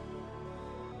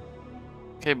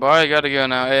 Okay, bye. I gotta go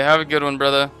now. Hey, have a good one,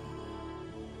 brother.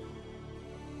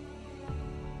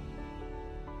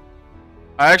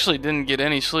 I actually didn't get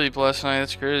any sleep last night.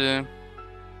 That's crazy.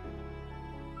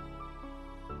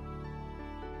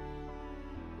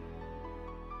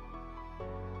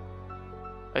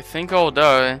 I think I'll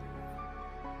die.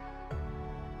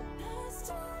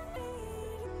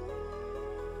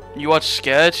 You watch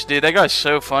Sketch? Dude, that guy's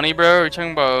so funny, bro. Are you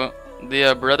talking about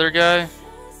the brother guy?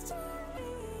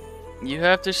 You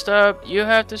have to stop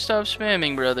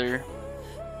spamming, brother.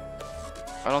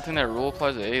 I don't think that rule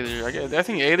applies to Aether. I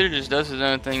think Aether just does his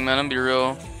own thing, man. I'm be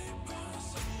real.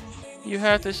 You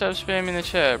have to stop spamming the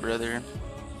chat, brother.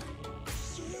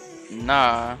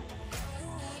 Nah.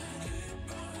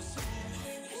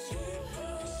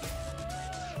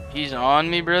 He's on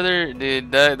me, brother.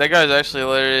 Dude, that guy's actually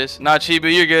hilarious. Nah,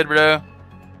 Chibu, you're good, bro.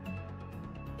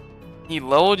 He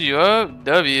lowered you up?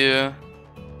 W.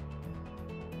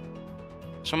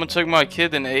 Someone took my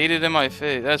kid and ate it in my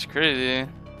face. That's crazy.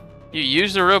 You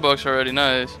used the Robux already.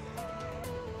 Nice.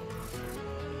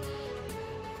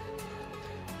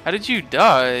 How did you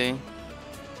die?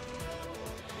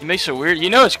 He makes it weird. You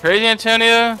know it's crazy,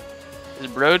 Antonio? Is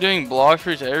bro doing Blox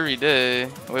Fruits every day?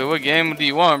 Wait, what game do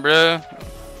you want, bro?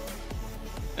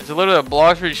 It's literally a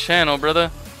Blox Fruits channel, brother.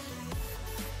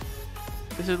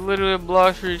 This is literally a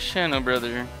Blox Fruits channel,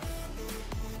 brother.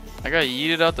 I got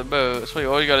yeeted out the boat. That's why you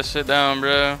always gotta sit down,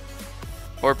 bro.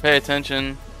 Or pay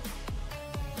attention.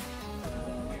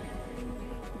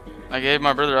 I gave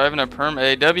my brother Ivan a perm.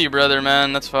 Hey, W, brother,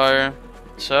 man. That's fire.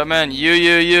 What's up, man?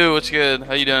 You. What's good?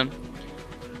 How you doing?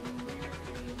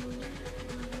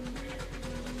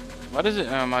 Why does it?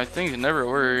 My things never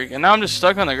work. And now I'm just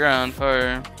stuck on the ground.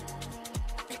 Fire.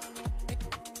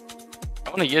 I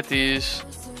want to get these.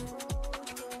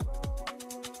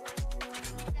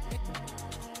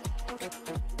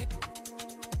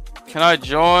 Can I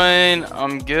join?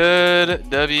 I'm good.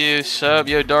 W, sub.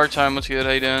 Yo, Dark Time, what's good?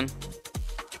 How you doing?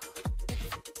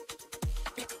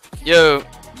 Yo,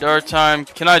 Dark Time.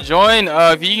 Can I join?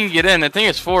 If you can get in. I think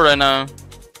it's 4 right now.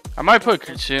 I might put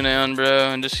Kitsune on, bro,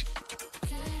 and just...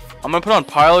 I'm gonna put on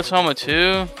Pilot's Helmet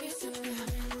too.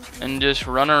 And just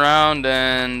run around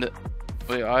and...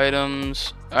 Wait,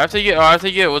 items. I have to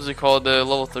get, what's it called? The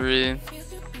level 3.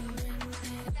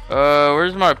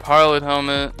 Where's my Pilot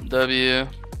Helmet? W.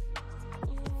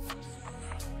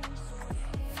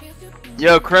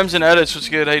 Yo, Crimson Edits, what's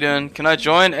good? How you doing? Can I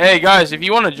join? Hey, guys, if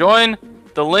you want to join,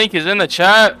 the link is in the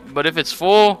chat. But if it's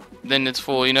full, then it's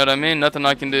full. You know what I mean? Nothing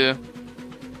I can do.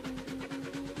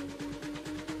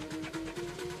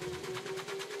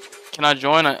 Can I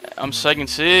join? I'm Second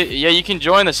C. Yeah, you can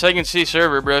join the Second C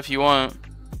server, bro, if you want.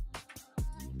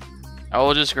 I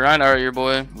will just grind out your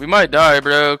boy. We might die,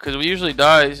 bro, because we usually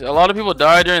die. A lot of people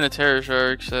die during the Terror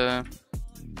Shark, so...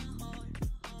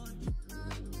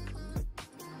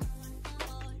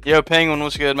 Yo, Penguin,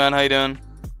 what's good, man? How you doing?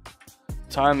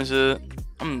 What time is it?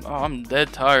 I'm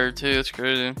dead tired too. It's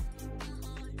crazy.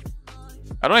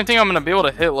 I don't even think I'm gonna be able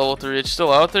to hit level 3. It's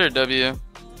still out there, W.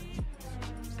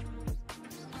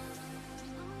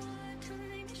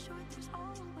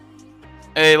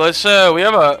 Hey, let's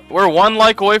we're 1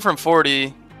 like away from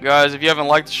 40, guys. If you haven't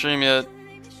liked the stream yet,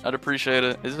 I'd appreciate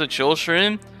it. Is it a chill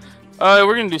stream?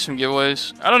 We're gonna do some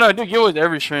giveaways. I don't know. I do giveaways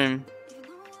every stream.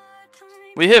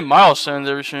 We hit milestones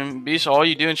every stream. Beast, all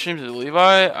you do in streams is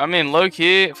Levi. I mean, low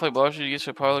key, I feel like Blox, you get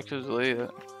to Pilot because of late.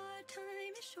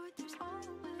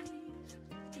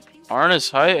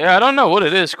 Arnis height? Yeah, I don't know what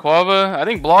it is, Quava. I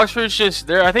think Bloxford's just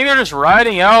there. I think they're just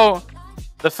riding out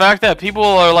the fact that people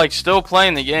are like still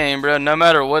playing the game, bro, no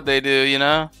matter what they do, you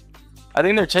know? I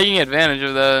think they're taking advantage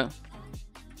of that.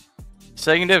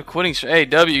 Second div quitting. Hey,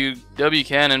 W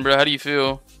Cannon, bro, how do you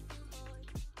feel?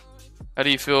 How do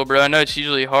you feel, bro? I know it's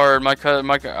usually hard. I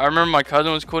remember my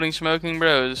cousin was quitting smoking,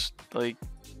 bro. It was like,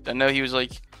 I know he was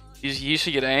like, he used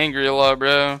to get angry a lot,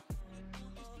 bro.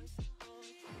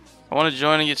 I want to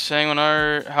join and get sang on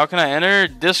our... How can I enter?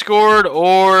 Discord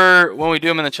or when we do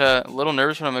them in the chat? A little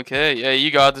nervous, but I'm okay. Yeah,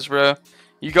 you got this, bro.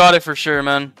 You got it for sure,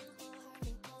 man.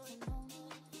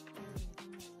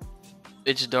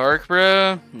 It's dark,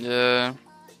 bro. Yeah.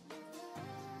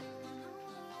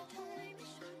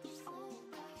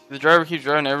 The driver keeps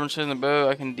driving. Everyone sitting in the boat.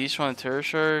 I can despawn the Terror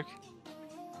Shark.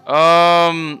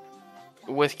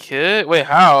 With Kit? Wait,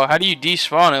 how? How do you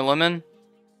despawn it, Lemon?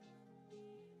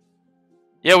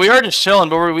 Yeah, we are just chilling,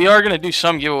 but we are gonna do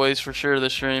some giveaways for sure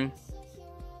this stream.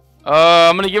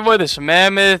 I'm gonna give away this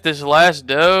mammoth, this last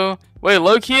doe. Wait,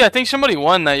 low key, I think somebody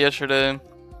won that yesterday.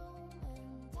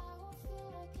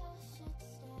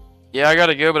 Yeah, I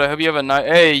gotta go, but I hope you have a night.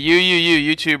 Hey,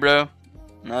 you too, bro.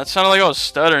 No, that sounded like I was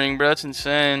stuttering, bro. That's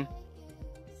insane.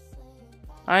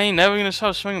 I ain't never gonna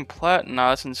stop swinging plat. Nah,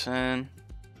 that's insane.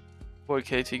 Boy,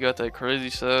 KT got that crazy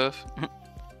stuff.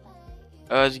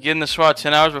 Is you getting the SWAT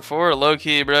 10 hours before? Low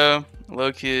key, bro.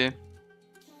 Low key.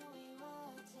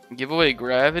 Give away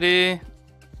gravity.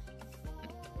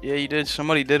 Yeah, you did.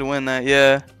 Somebody did win that.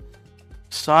 Yeah.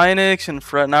 Cynix and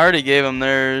Fret. And I already gave them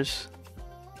theirs.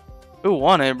 Who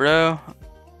won it, bro?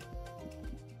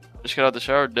 Just got out the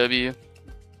shower. W.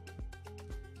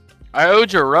 I owe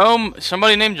Jerome.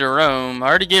 Somebody named Jerome. I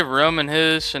already gave Roman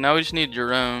his, so now we just need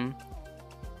Jerome.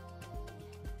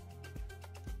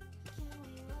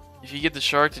 If you get the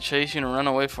shark to chase you and run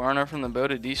away far enough from the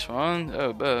boat, it despawn?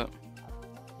 Oh, bet.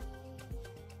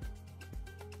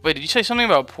 Wait, did you say something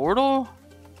about Portal?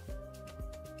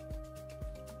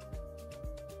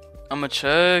 I'ma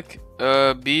check.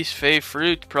 Beast, Fae,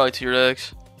 Fruit, probably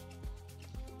T-Rex.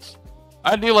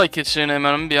 I do like Kitsune, man.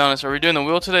 I'm gonna be honest. Are we doing the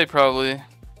wheel today? Probably.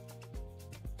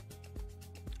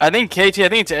 I think KT. I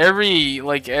think it's every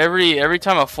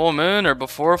time a full moon or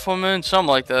before a full moon, something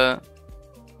like that.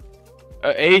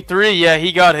 A3, yeah,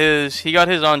 he got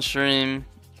his on stream.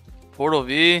 Portal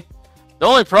V. The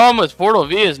only problem with Portal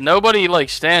V is nobody like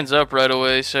stands up right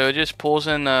away, so it just pulls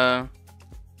in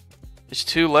it's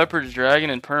 2 leopards, dragon,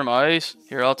 and perm ice.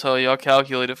 Here, I'll tell you. I'll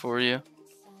calculate it for you.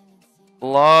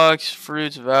 Blox,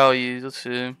 fruits, values. Let's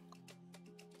see.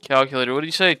 Calculator. What did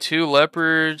you say? 2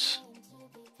 leopards.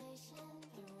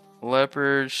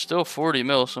 Leopards. Still 40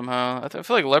 mil somehow. I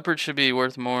feel like leopards should be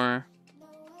worth more.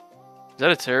 Is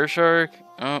that a terror shark?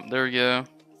 Oh, there we go.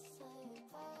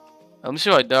 Let me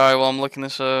see if I die while I'm looking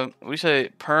this up. What do you say?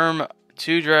 Perm,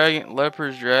 2 dragon,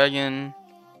 leopards, dragon.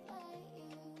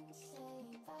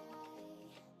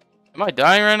 Am I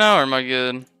dying right now or am I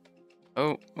good?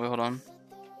 Oh, wait, hold on.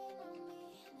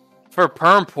 For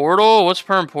perm portal? What's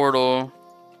perm portal?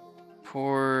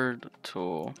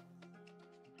 Portal.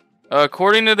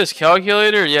 According to this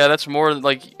calculator, yeah, that's more,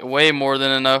 like, way more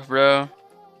than enough, bro.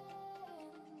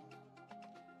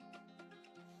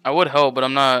 I would help, but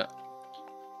I'm not.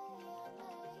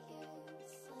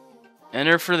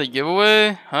 Enter for the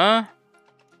giveaway? Huh?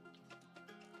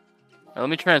 Alright, let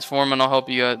me transform and I'll help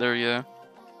you guys. There we go.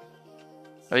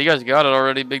 Oh, you guys got it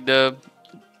already, Big Dub.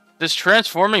 Does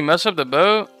transforming mess up the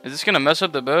boat? Is this gonna mess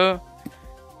up the boat?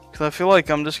 Because I feel like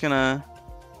I'm just gonna...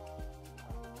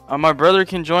 my brother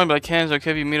can join, but I can't. Is it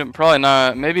okay if you meet him? Probably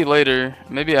not. Maybe later.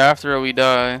 Maybe after we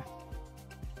die.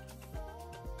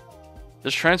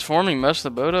 Does transforming mess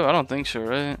the boat up? I don't think so,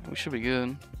 right? We should be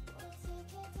good.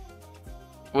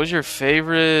 What's your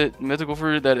favorite mythical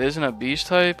fruit that isn't a beast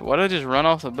type? Why did I just run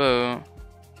off the boat?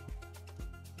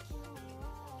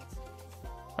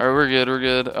 Alright, we're good, we're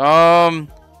good.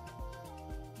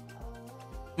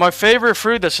 My favorite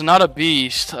fruit that's not a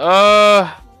beast.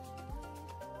 Let's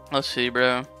see,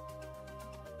 bro.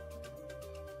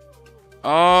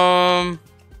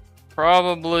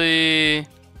 Probably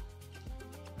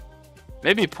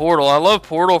maybe Portal. I love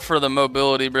Portal for the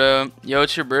mobility, bro. Yo,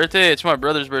 it's your birthday? It's my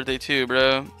brother's birthday too,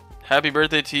 bro. Happy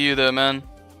birthday to you though, man.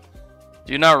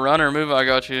 Do not run or move. I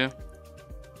got you.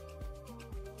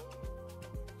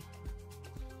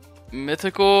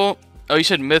 Mythical. Oh, you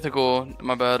said mythical.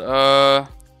 My bad. I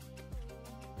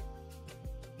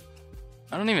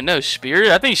don't even know. Spirit?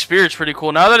 I think Spirit's pretty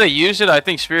cool. Now that I use it, I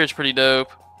think Spirit's pretty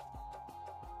dope.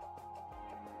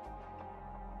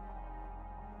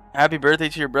 Happy birthday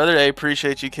to your brother. I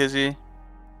appreciate you, Kizzy.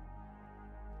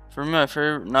 For me, my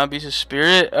favorite not beast is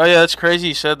Spirit. Oh yeah, that's crazy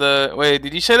you said that. Wait,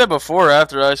 did you say that before or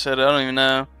after I said it? I don't even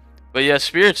know. But yeah,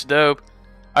 Spirit's dope.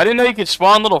 I didn't know you could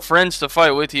spawn little friends to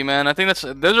fight with you, man. I think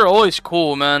those are always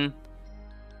cool, man.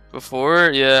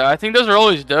 Before, yeah, I think those are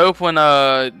always dope when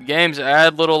games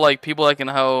add little like people that can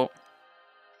help.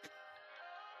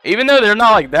 Even though they're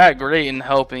not like that great in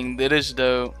helping, it is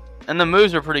dope. And the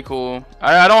moves are pretty cool.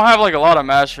 I don't have like a lot of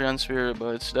mastery on Spirit,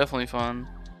 but it's definitely fun.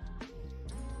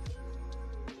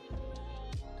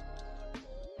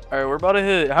 Alright, we're about to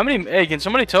hit. How many? Hey, can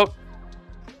somebody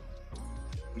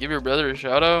give your brother a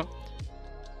shout out?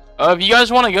 If you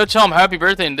guys want to go tell him happy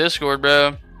birthday in Discord,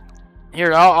 bro.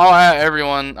 Here, I'll add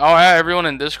everyone. I'll add everyone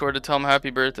in Discord to tell him happy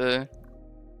birthday.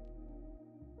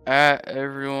 At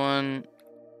everyone.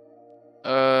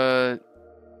 Tell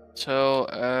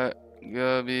at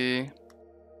Gubby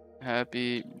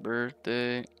happy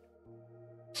birthday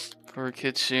for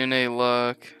Kitsune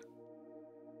Luck.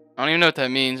 I don't even know what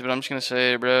that means, but I'm just gonna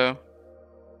say it, bro.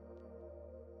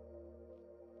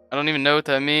 I don't even know what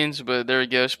that means, but there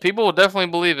it goes. People will definitely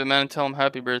believe it, man, and tell him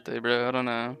happy birthday, bro. I don't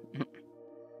know.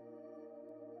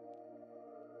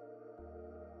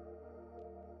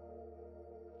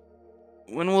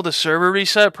 When will the server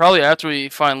reset? Probably after we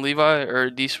find Levi or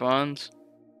despawns.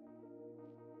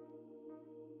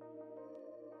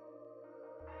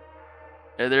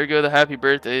 Yeah, there go the happy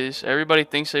birthdays. Everybody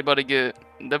thinks they about to get...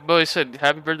 That boy said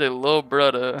happy birthday, little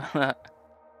brother.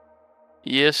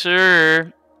 Yes,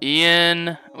 sir.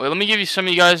 Ian. Wait, let me give you some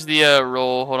of you guys the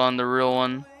role. Hold on, the real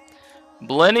one.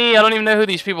 Blenny, I don't even know who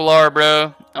these people are,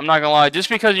 bro. I'm not gonna lie. Just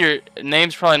because your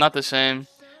name's probably not the same.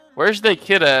 Where's the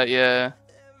kid at? Yeah.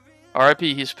 RIP,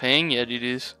 he's paying? Yeah,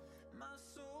 GG's.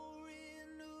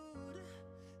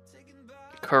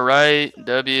 Karite,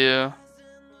 W.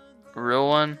 Real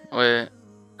one? Wait.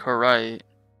 Karite.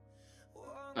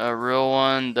 Real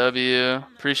one, W.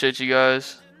 Appreciate you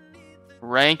guys.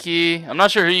 Ranky. I'm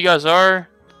not sure who you guys are.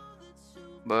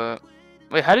 But.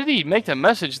 Wait, how did he make the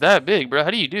message that big, bro?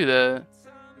 How do you do that?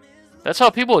 That's how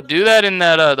people do that in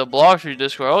that the Blox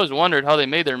Discord. I always wondered how they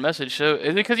made their message. So,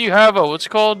 is it because you have a, what's it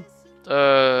called?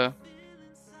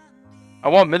 I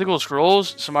want mythical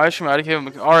scrolls, some ice cream.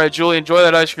 Alright, Julie, enjoy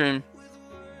that ice cream.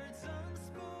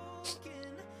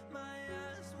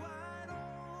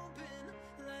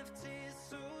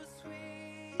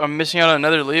 I'm missing out on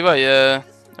another Levi? Yeah.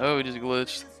 Oh, we just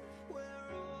glitched.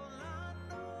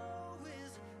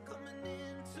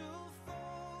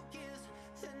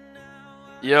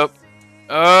 Yep.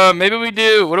 Maybe we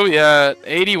do. What are we at?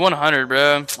 80, 100,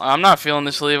 bro. I'm not feeling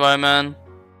this Levi, man.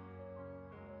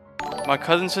 My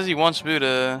cousin says he wants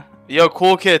Buddha. Yo,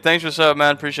 cool kid. Thanks for sub,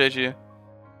 man. Appreciate you.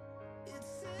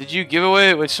 Did you give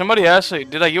away? Wait, somebody asked, like,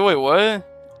 did I give away what?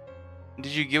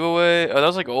 Did you give away? Oh, that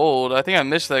was like old. I think I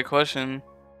missed that question.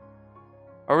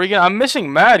 Are we gonna? I'm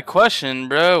missing mad question,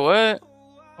 bro. What?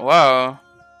 Wow.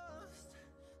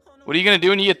 What are you gonna do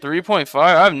when you get 3.5?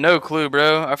 I have no clue,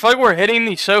 bro. I feel like we're hitting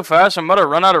these so fast, I'm about to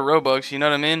run out of Robux. You know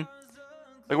what I mean?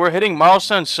 Like, we're hitting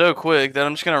milestones so quick that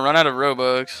I'm just gonna run out of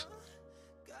Robux.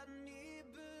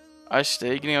 I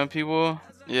staking on people?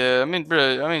 Yeah, I mean,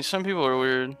 bro. I mean, some people are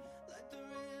weird.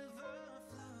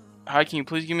 Hi, can you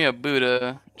please give me a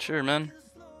Buddha? Sure, man.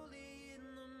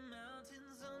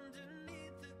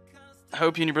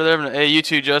 Hope you and your brother having a... Hey, you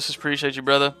too, Justice. Appreciate you,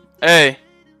 brother. Hey.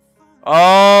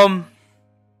 I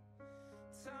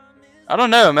don't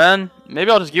know, man.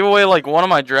 Maybe I'll just give away, like, one of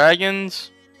my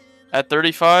dragons at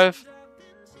 35.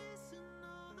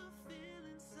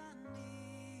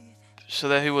 So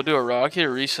that he will do a rocket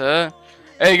reset.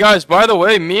 Hey, guys, by the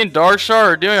way, me and Darkstar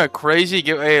are doing a crazy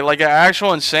giveaway, like an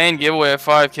actual insane giveaway at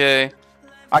 5K.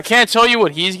 I can't tell you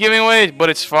what he's giving away, but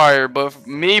it's fire. But for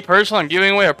me, personally, I'm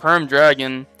giving away a perm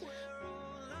dragon.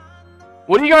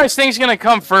 What do you guys think is going to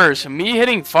come first? Me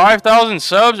hitting 5,000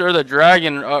 subs or the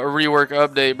dragon rework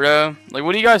update, bro? Like,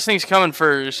 what do you guys think is coming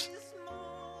first?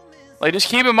 Like, just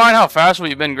keep in mind how fast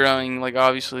we've been growing, like,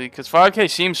 obviously. Because 5K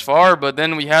seems far, but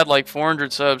then we had, like,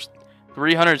 400 subs,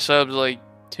 300 subs, like,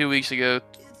 2 weeks ago,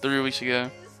 3 weeks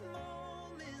ago.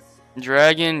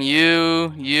 Dragon,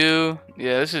 you.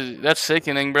 Yeah, that's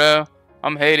sickening, bro.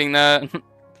 I'm hating that.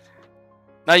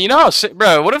 Now, you know how sick,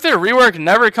 bro, what if their rework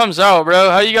never comes out, bro?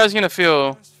 How you guys gonna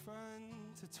feel?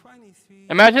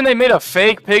 Imagine they made a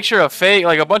fake picture of fake,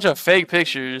 like a bunch of fake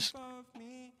pictures.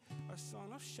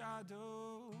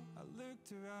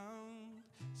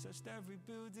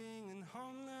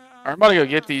 I'm about to go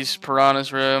get these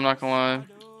piranhas, bro. I'm not gonna lie.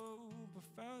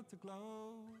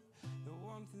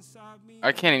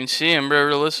 I can't even see them, bro,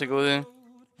 realistically.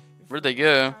 Where'd they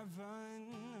go?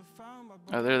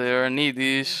 Oh, there they are. I need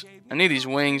these. I need these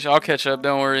wings. I'll catch up,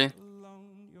 don't worry.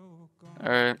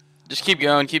 Alright. Just keep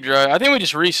going, keep driving. I think we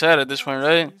just reset at this point,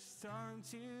 right?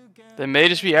 They may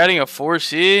just be adding a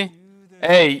 4C.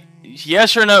 Hey,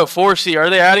 yes or no, 4C. Are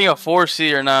they adding a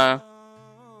 4C or not?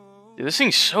 Dude, this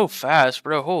thing's so fast,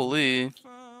 bro. Holy.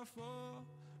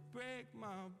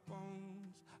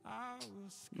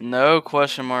 No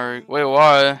question mark. Wait,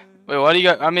 why? Wait, why do you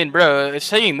got... I mean, bro, it's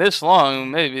taking this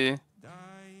long, maybe.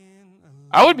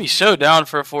 I would be so down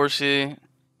for a 4C.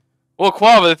 Well,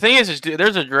 Quava, the thing is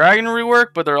there's a dragon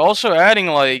rework, but they're also adding,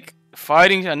 like,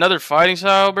 another fighting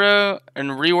style, bro.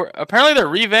 And rework. Apparently, they're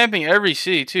revamping every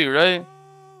C, too, right?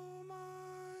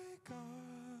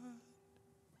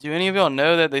 Do any of y'all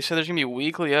know that they said there's going to be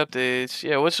weekly updates?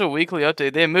 Yeah, what's a weekly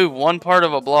update? They move one part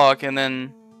of a block, and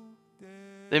then...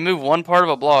 They move one part of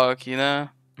a block, you know?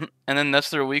 And then that's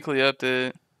their weekly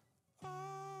update.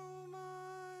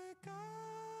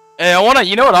 Hey, I wanna,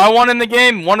 you know what I want in the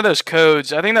game? One of those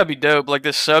codes. I think that'd be dope. Like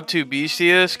this sub 2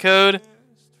 Bestius code.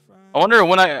 I wonder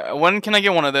when can I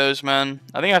get one of those, man?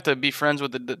 I think I have to be friends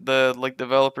with the like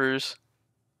developers.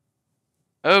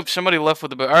 Oh, somebody left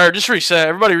with the boat. Alright, just reset.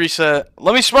 Everybody reset.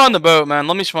 Let me spawn the boat, man.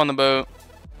 Let me spawn the boat.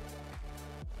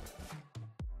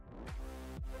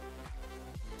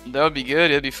 That would be good.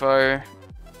 It'd be fire.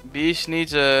 Beast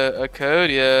needs a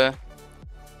code, yeah.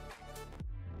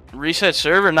 Reset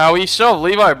server? Now we still have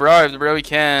Levi bribed, bro. We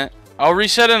can't. I'll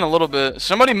reset in a little bit.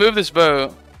 Somebody move this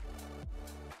boat.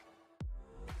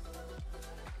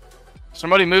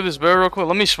 Somebody move this boat real quick.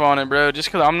 Let me spawn it, bro. Just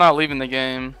because I'm not leaving the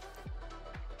game.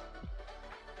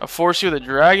 A 4C with a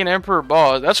dragon emperor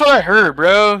boss. That's what I heard,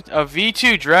 bro. A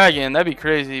V2 dragon. That'd be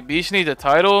crazy. Beast needs a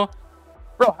title.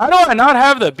 Bro, how do I not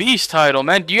have the beast title,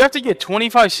 man? Do you have to get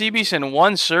 25 sea beasts in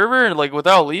one server, like,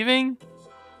 without leaving?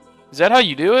 Is that how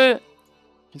you do it?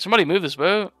 Can somebody move this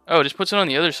boat? Oh, it just puts it on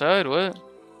the other side. What?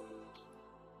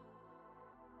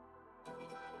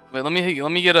 Wait, let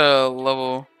me get a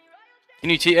level.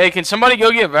 Hey, can somebody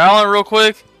go get Valent real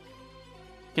quick?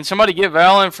 Can somebody get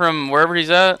Valent from wherever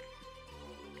he's at?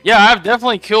 Yeah, I've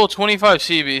definitely killed 25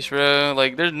 sea beasts, bro.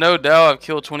 Like, there's no doubt I've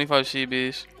killed 25 sea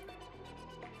beasts.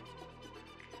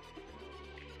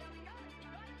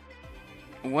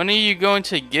 When are you going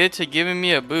to get to giving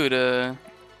me a Buddha?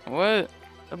 What?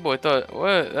 That boy thought,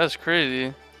 what? That's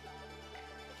crazy.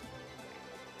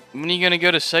 When are you gonna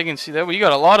go to second seed? That you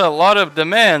got a lot of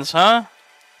demands, huh?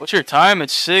 What's your time?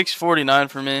 It's 6:49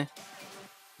 for me.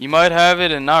 You might have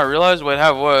it and not realize. Wait,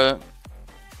 have what?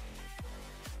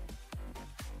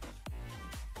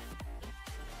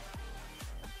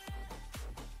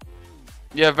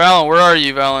 Yeah, Valent, where are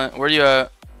you, Valent? Where you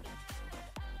at?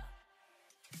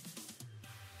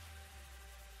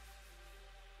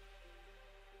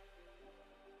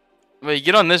 Wait,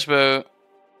 get on this boat.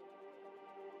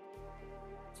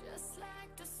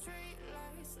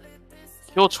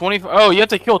 Kill 25. Oh, you have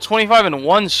to kill 25 in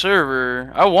one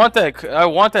server. I want that. I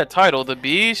want that title, the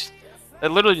Beast.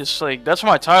 That literally just like that's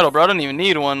my title, bro. I don't even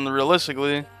need one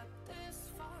realistically.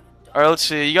 All right, let's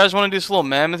see. You guys want to do this little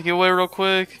mammoth giveaway real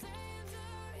quick?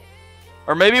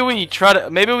 Or maybe we try to.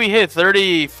 Maybe we hit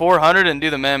 3,400 and do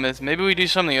the mammoth. Maybe we do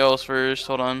something else first.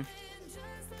 Hold on.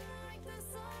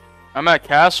 I'm at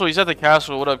castle. He's at the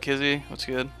castle. What up, Kizzy? What's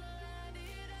good?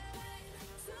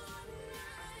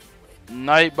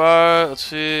 Nightbot, let's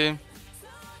see.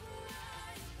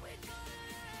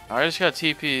 I just got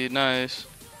TP, nice.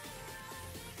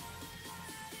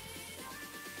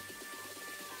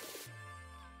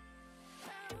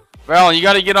 Valen, you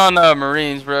gotta get on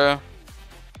Marines, bro.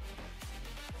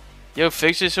 Yo,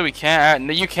 fix it so we can't add.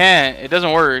 No, you can't. It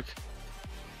doesn't work.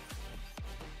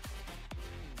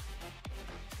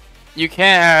 You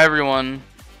can't add everyone.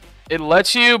 It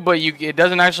lets you, but it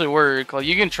doesn't actually work. Like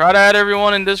you can try to add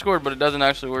everyone in Discord, but it doesn't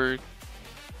actually work.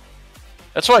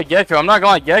 That's why Gecko. I'm not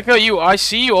gonna lie, Gecko. I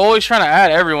see you always trying to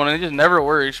add everyone, and it just never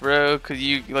works, bro. Cause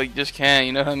you like just can't.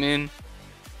 You know what I mean?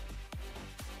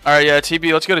 All right, yeah,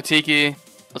 TB. Let's go to Tiki.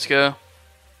 Let's go.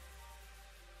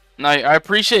 Now I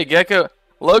appreciate Gecko.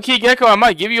 Low key Gecko. I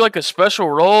might give you like a special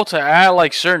role to add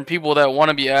like certain people that want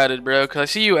to be added, bro. Cause I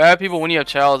see you add people when you have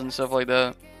challenges and stuff like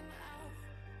that.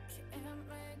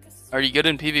 Are you good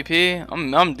in PvP?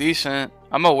 I'm decent.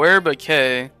 I'm aware, but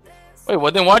K. Wait,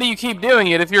 well then why do you keep doing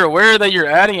it if you're aware that you're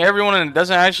adding everyone and it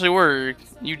doesn't actually work?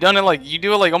 You do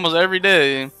it like almost every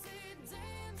day.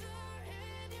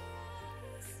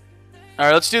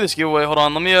 Alright, let's do this giveaway. Hold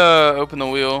on, let me open the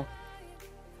wheel.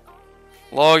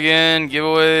 Log in,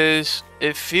 giveaways.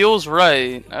 It feels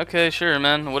right. Okay, sure,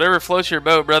 man. Whatever floats your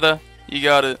boat, brother. You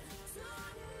got it.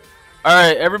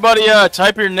 Alright, everybody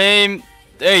type your name.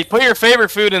 Hey, put your favorite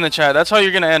food in the chat. That's how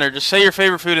you're going to enter. Just say your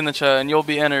favorite food in the chat and you'll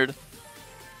be entered.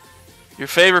 Your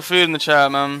favorite food in the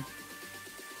chat, man.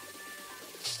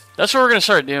 That's what we're going to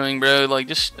start doing, bro. Like,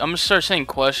 I'm going to start saying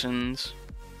questions.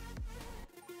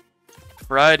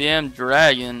 Fried yam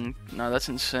dragon. No, that's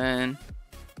insane.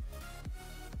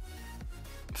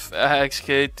 Facts,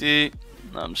 KT.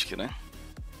 No, I'm just kidding.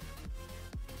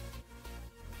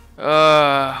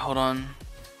 Hold on.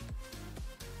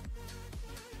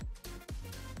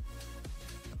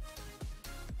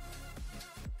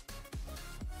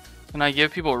 Can I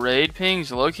give people raid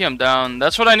pings? Low-key, I'm down.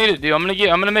 That's what I need to do. I'm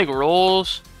gonna make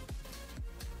rolls.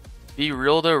 Be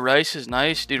real though, rice is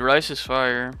nice. Dude, rice is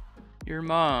fire. Your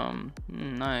mom.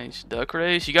 Nice. Duck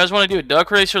race? You guys want to do a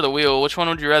duck race or the wheel? Which one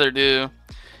would you rather do?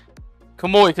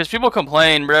 Come on, because people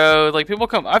complain, bro. Like,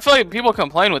 I feel like people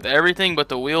complain with everything, but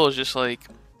the wheel is just like...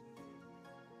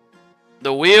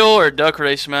 The wheel or duck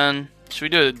race, man? Should we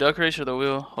do a duck race or the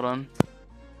wheel? Hold on.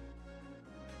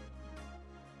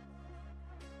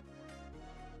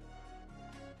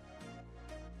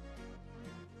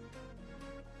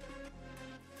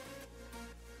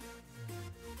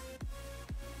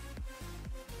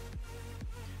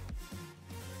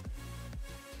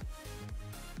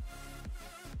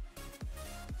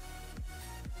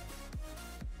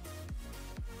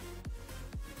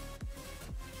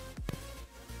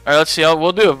 Alright, let's see.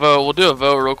 We'll do a vote. We'll do a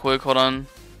vote real quick. Hold on.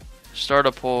 Start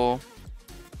a poll.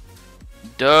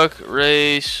 Duck,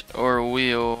 race, or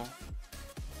wheel?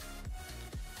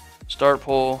 Start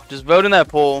poll. Just vote in that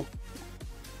poll.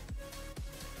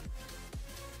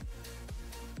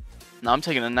 No, I'm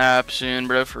taking a nap soon,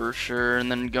 bro, for sure.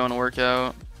 And then going to work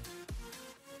out.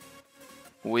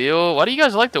 Wheel? Why do you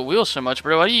guys like the wheel so much,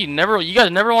 bro? Why do you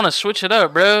guys never want to switch it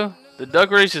up, bro? The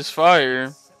duck race is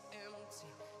fire.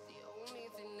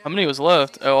 How many was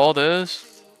left? Oh, all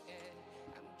this?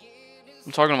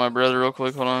 I'm talking to my brother real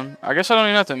quick. Hold on. I guess I don't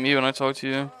even have to mute when I talk to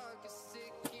you.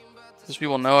 Because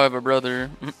people know I have a brother.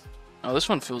 Oh, this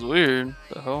one feels weird.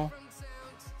 What the hell?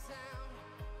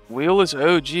 Wheel is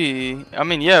OG. I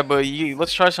mean, yeah, but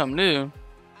let's try something new.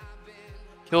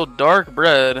 Kill Dark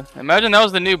Bread. Imagine that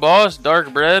was the new boss,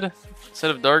 Dark Bread,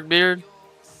 instead of Dark Beard.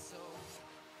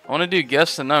 I want to do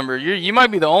guess the number. You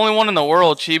might be the only one in the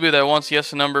world, Chibu, that wants guess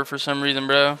the number for some reason,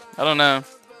 bro. I don't know.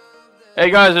 Hey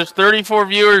guys, there's 34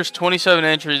 viewers, 27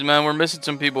 entries, man. We're missing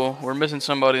some people. We're missing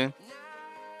somebody.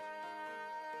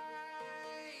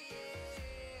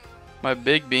 My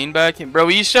big beanbag? Bro,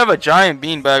 we used to have a giant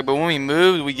beanbag, but when we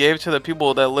moved, we gave it to the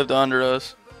people that lived under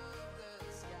us.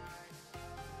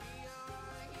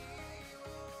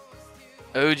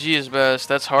 OG is best.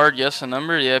 That's hard. Guess a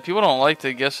number? Yeah, people don't like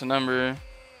to guess a number.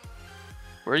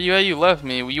 Where are you at? You left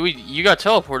me. You got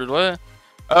teleported. What?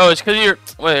 Oh, it's because you're...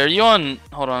 Wait, are you on...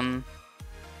 Hold on.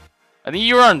 I think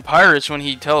you were on Pirates when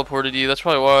he teleported you. That's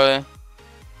probably why.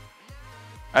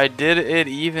 I did it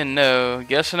even no.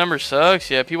 Guess a number sucks?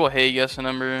 Yeah, people hate guess a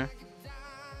number.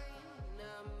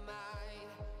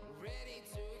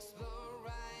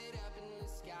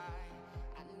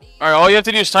 Alright, all you have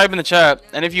to do is type in the chat.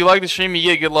 And if you like the stream, you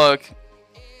get good luck.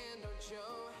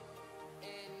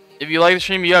 If you like the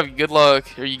stream, you have good luck.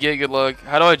 Or you get good luck.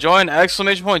 How do I join?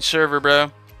 Exclamation point server,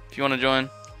 bro. If you want to join.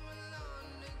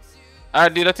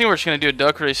 Alright, dude, I think we're just going to do a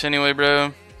duck race anyway,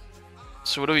 bro.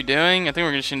 So what are we doing? I think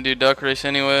we're just going to do duck race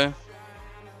anyway.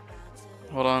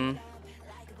 Hold on.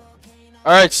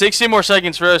 Alright, 60 more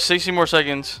seconds, bro. 60 more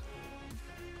seconds.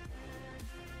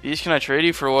 Beast, can I trade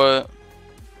you for what?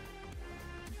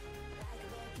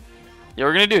 Yeah,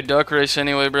 we're going to do a duck race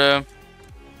anyway, bro.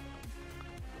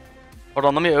 Hold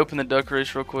on, let me open the duck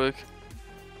race real quick.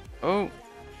 Oh,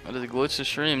 that is a glitch to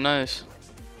stream. Nice.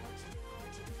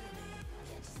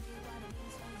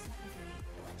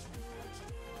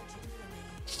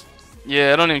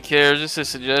 Yeah, I don't even care. Just a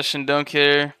suggestion. Don't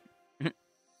care.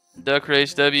 Duck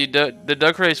race W. The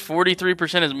duck race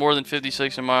 43% is more than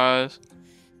 56 in my eyes.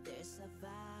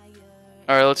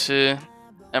 Alright, let's see.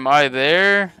 Am I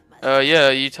there? Yeah,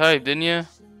 you typed, didn't you?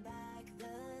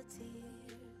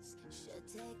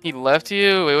 He left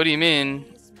you? Wait, what do you mean?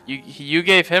 You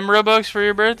gave him Robux for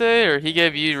your birthday, or he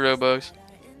gave you Robux?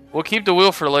 We'll keep the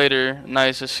wheel for later.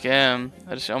 Nice, a scam.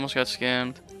 I just almost got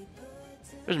scammed.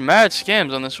 There's mad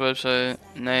scams on this website.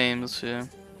 Name, let's see.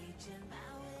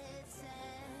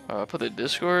 I put the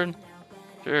Discord?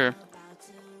 Sure.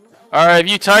 Alright,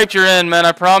 if you typed, you're in, man.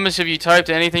 I promise if you typed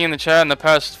anything in the chat in the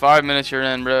past 5 minutes, you're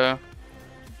in, bro.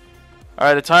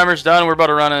 Alright, the timer's done. We're about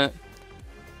to run it.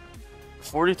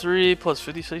 43 plus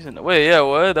 56. Wait, yeah,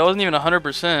 what? That wasn't even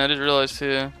 100%. I just realized,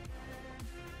 too.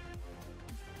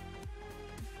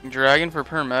 Dragon for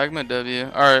per magma W.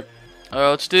 Alright.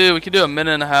 Let's do... We can do a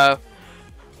minute and a half.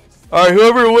 Alright,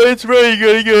 whoever wins, bro, you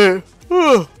gotta get...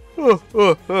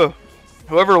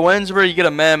 Whoever wins, bro, you get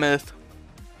a mammoth.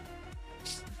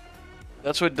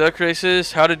 That's what duck race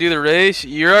is. How to do the race.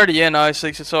 You're already in,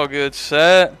 I6. It's all good.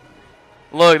 Set.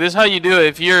 Look, this is how you do it.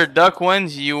 If your duck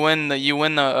wins, you win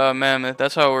the mammoth.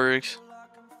 That's how it works.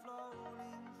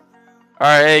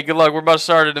 Alright, hey, good luck. We're about to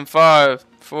start it in 5,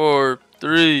 4,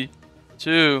 3,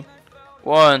 2,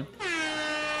 1.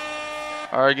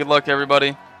 Alright, good luck,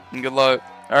 everybody. And good luck.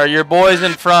 Alright, your boy's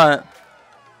in front.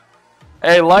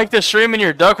 Hey, like the stream and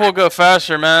your duck will go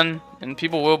faster, man. And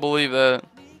people will believe that.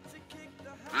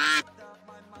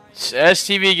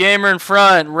 STV Gamer in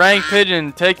front. Rank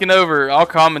Pigeon taking over. I'll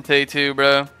commentate too,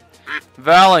 bro.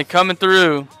 Valent coming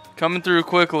through. Coming through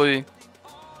quickly.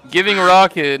 Giving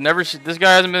Rocket. This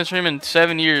guy hasn't been streaming in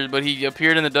 7 years, but he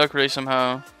appeared in the duck race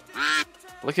somehow.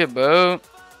 Look at Bo.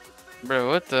 Bro,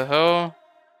 what the hell?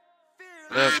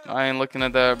 Yep, I ain't looking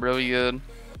at that, bro. You good.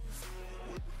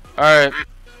 Alright.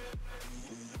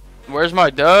 Where's my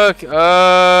duck?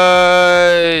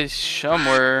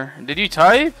 Somewhere. Did you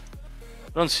type?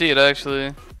 I don't see it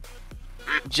actually.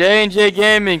 J&J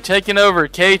Gaming taking over.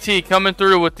 KT coming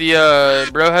through with the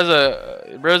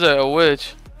bro's a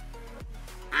witch.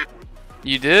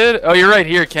 You did? Oh, you're right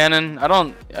here, Cannon.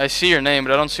 I see your name,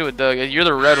 but I don't see what duck. You're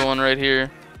the red one right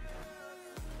here.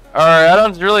 Alright, I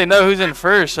don't really know who's in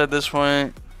first at this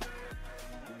point.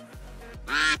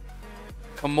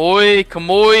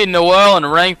 Kamoy, Noel,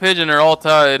 and Rank Pigeon are all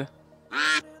tied.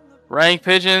 Rank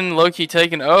Pigeon, Loki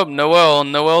taking up.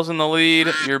 Noel's in the lead.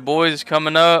 Your boys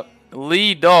coming up.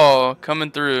 Lee Daw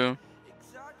coming through.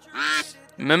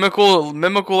 Mimical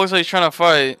looks like he's trying to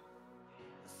fight.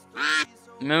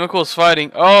 Mimical's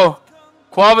fighting. Oh,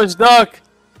 Quava's duck.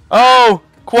 Oh,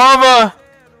 Quava.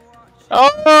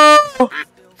 Oh,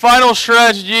 final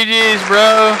stretch. GG's,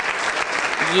 bro.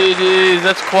 GG's.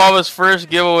 That's Quava's first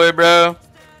giveaway, bro.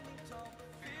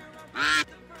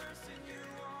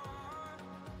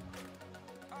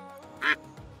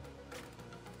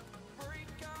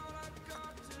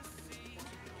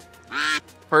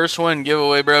 First win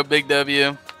giveaway, bro. Big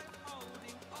W.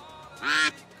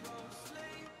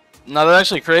 No, that's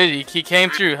actually crazy. He came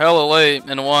through hella late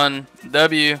and won.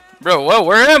 W. Bro, what?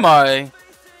 Where am I?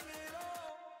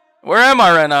 Where am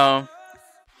I right now?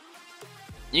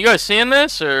 You guys seeing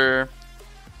this or?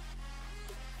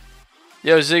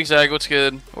 Yo, Zigzag, what's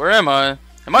good? Where am I?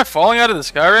 Am I falling out of the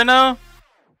sky right now?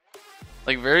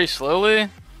 Like very slowly?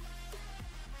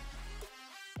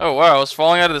 Oh wow, I was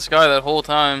falling out of the sky that whole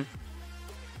time.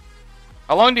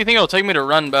 How long do you think it'll take me to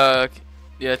run back?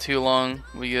 Yeah, too long.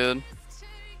 We good.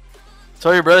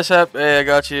 Tell your brother Sap. Hey, I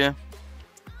got you.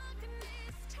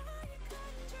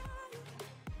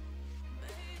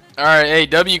 Alright, hey,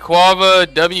 W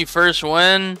Quava, W first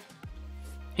win.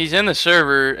 He's in the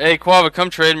server. Hey, Quava, come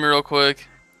trade me real quick.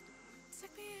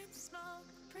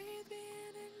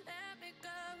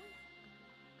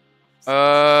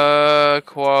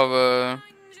 Quava.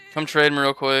 Come trade me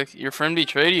real quick. Your friend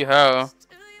betrayed you? How?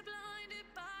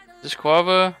 This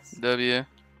Quava? W.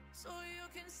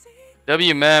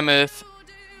 W Mammoth.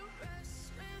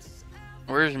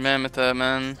 Where's Mammoth at,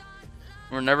 man?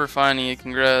 We're never finding it.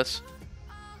 Congrats.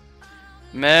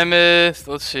 Mammoth.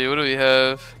 Let's see. What do we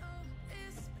have?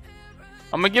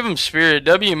 I'm gonna give him Spirit.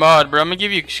 W mod, bro. I'm gonna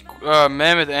give you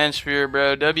Mammoth and Spirit,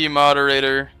 bro. W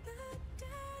moderator.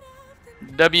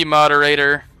 W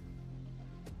moderator.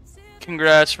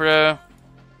 Congrats, bro.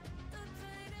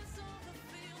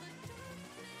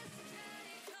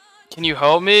 Can you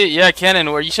help me? Yeah,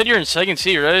 Cannon. Where you said you're in second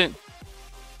seat, right?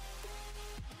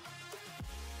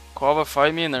 Quava,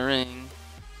 fight me in the ring.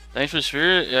 Thanks for the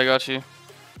Spirit. Yeah, I got you.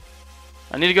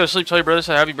 I need to go to sleep. Tell your brother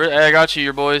say happy birthday. Hey, I got you,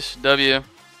 your boys. W.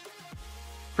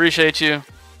 Appreciate you.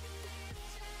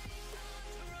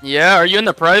 Yeah, are you in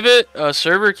the private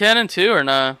server, Cannon, too, or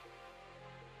not?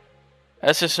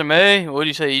 SSMA? What do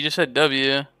you say? You just said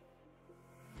W.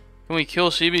 Can we kill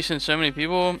CB since so many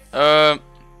people? I'm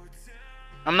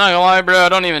not gonna lie, bro. I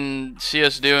don't even see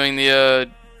us doing the,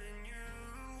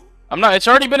 it's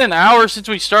already been an hour since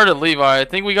we started Levi. I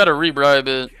think we gotta rebribe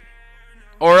it.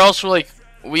 Or else, like,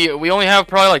 we only have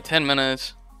probably like 10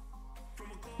 minutes.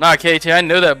 Nah, KT, I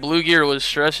know that blue gear was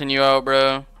stressing you out,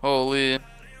 bro. Holy.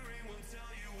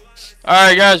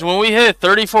 Alright, guys, when we hit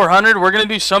 3,400, we're gonna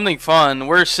do something fun.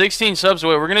 We're 16 subs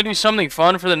away. We're gonna do something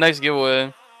fun for the next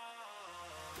giveaway.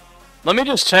 Let me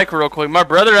just check real quick. My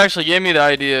brother actually gave me the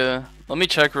idea. Let me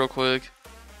check real quick.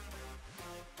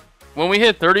 When we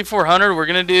hit 3,400,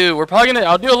 we're probably gonna,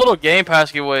 I'll do a little Game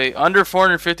Pass giveaway. Under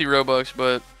 450 Robux,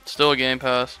 but still a Game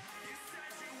Pass.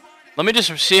 Let me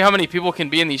just see how many people can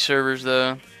be in these servers,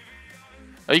 though.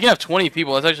 Oh, you can have 20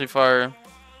 people. That's actually fire.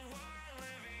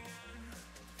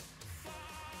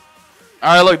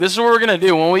 Alright, look, this is what we're going to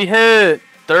do. When we hit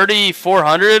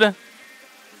 3,400,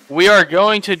 we are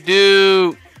going to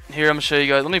do... Here, I'm going to show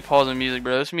you guys. Let me pause the music,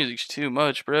 bro. This music's too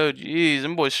much, bro. Jeez,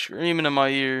 them boys screaming in my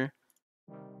ear.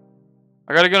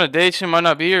 I got to go on a date soon. Might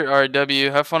not be here. Alright,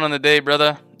 W. Have fun on the date,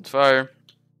 brother. It's fire.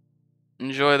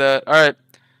 Enjoy that. Alright.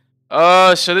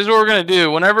 So this is what we're going to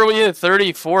do. Whenever we hit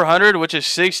 3,400, which is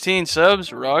 16 subs,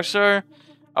 Rockstar.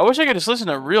 I wish I could just listen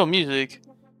to real music.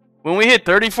 When we hit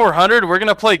 3,400, we're going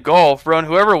to play golf, bro. And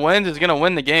whoever wins is going to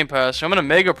win the Game Pass. So I'm going to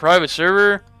make a private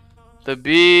server. The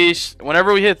Beast.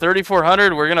 Whenever we hit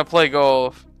 3,400, we're going to play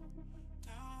golf.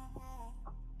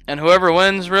 And whoever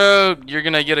wins, bro, you're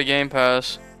going to get a Game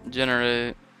Pass.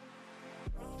 Generate.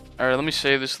 Alright, let me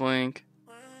save this link.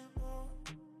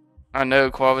 I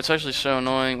know, Quab. It's actually so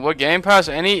annoying. What Game Pass?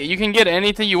 You can get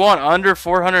anything you want under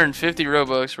 450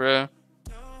 Robux, bro.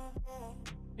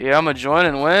 Yeah, I'm gonna join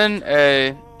and win.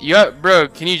 Hey, bro,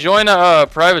 can you join a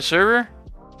private server?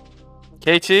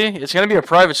 KT? It's gonna be a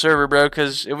private server, bro,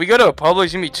 because if we go to a public,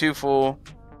 it's gonna be too full.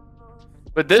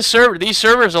 But these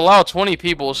servers allow 20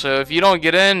 people, so if you don't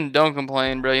get in, don't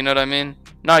complain, bro. You know what I mean?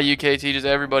 Not you, KT, just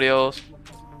everybody else.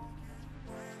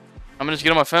 I'm gonna just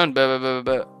get on my phone. Bet.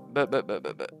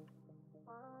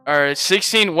 Alright,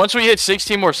 16. Once we hit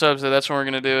 16 more subs, though, that's when we're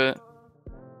gonna do it.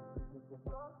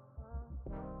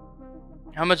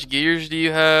 How much gears do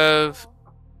you have?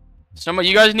 If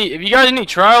you guys need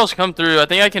trials, come through. I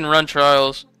think I can run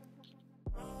trials.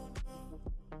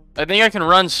 I think I can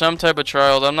run some type of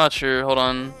trials. I'm not sure. Hold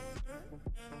on.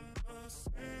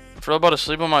 I'm about to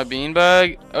sleep on my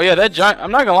beanbag. Oh yeah, that giant.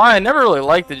 I'm not gonna lie. I never really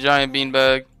liked the giant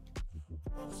beanbag.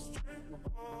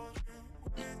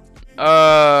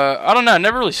 I don't know. I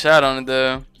never really sat on it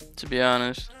though, to be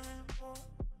honest.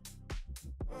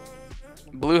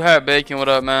 Blue Hat Bacon, what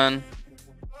up, man?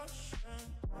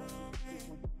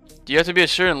 Do you have to be a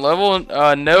certain level?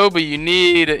 No, but you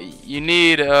need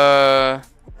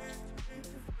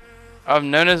I'm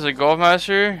known as a golf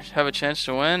master. Have a chance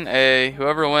to win. Hey,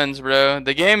 whoever wins, bro.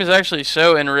 The game is actually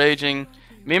so enraging.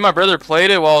 Me and my brother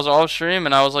played it while I was off stream,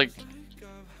 and I was like,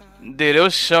 dude,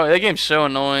 that game's so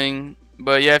annoying.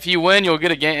 But yeah, if you win, you'll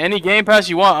get any Game Pass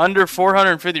you want under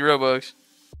 450 Robux.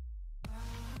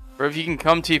 Or if you can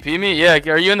come TP me. Yeah,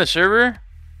 are you in the server?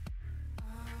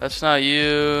 That's not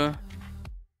you.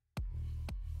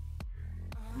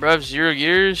 Bro, I have 0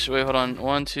 gears. Wait, hold on.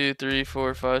 1, 2, 3,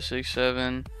 4, 5, 6,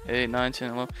 7, 8, 9,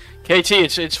 10, 11. KT,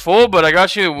 it's full, but I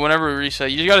got you whenever we reset.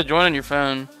 You just gotta join on your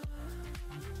phone.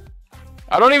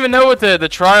 I don't even know what the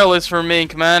trial is for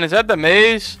Mink, man. Is that the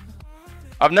maze?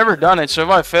 I've never done it, so if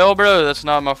I fail, bro, that's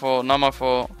not my fault. Not my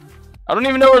fault. I don't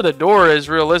even know where the door is,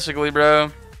 realistically,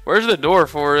 bro. Where's the door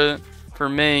for it? For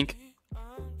Mink.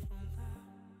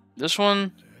 This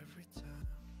one?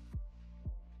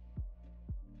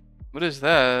 What is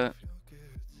that?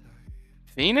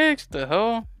 Phoenix? The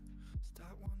hell?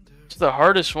 It's the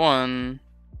hardest one.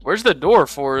 Where's the door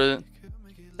for it?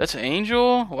 That's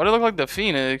Angel? Why do it look like the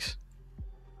Phoenix?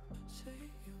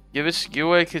 Give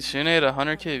away Kitsune at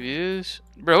 100k views?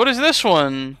 Bro, what is this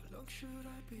one?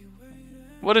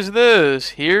 What is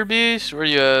this? Here, Beast? Where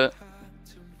you at?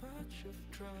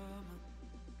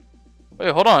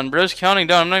 Wait, hold on. Bro's counting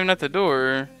down. I'm not even at the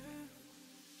door.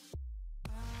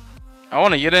 I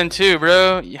want to get in too,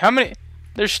 bro. How many?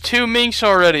 There's 2 minks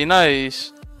already.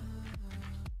 Nice.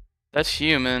 That's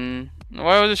human.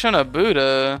 Why was it showing a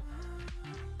Buddha?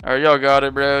 Alright, y'all got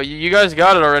it, bro. You guys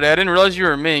got it already. I didn't realize you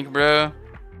were a mink, bro.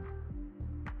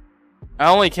 I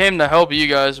only came to help you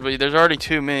guys, but there's already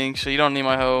 2 minks, so you don't need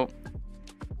my help.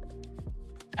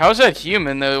 How's that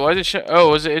human, though? Why is it show?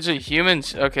 Oh, it's a human?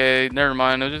 Okay, never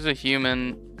mind. It was just a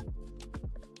human.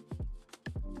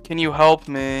 Can you help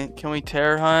me? Can we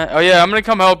terror hunt? Oh, yeah, I'm gonna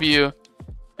come help you.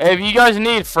 Hey, if you guys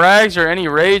need frags or any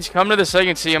raids, come to the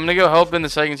second sea. I'm gonna go help in the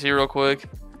second sea real quick.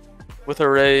 With a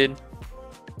raid.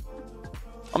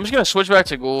 I'm just gonna switch back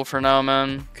to ghoul for now,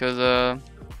 man. Because, I'm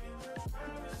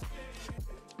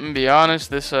gonna be honest,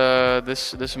 this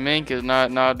mink is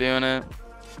not doing it.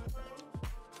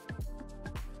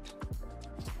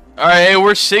 Alright, hey,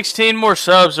 we're 16 more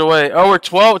subs away. Oh, we're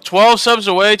 12 subs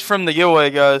away from the giveaway,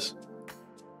 guys.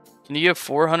 Can you give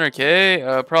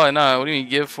 400k? Probably not. What do you mean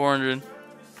give 400?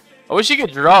 I wish you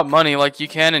could drop money like you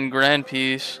can in Grand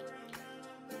Peace.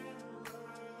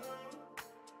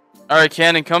 Alright,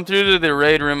 Cannon, come through to the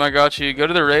raid room. I got you. Go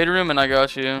to the raid room and I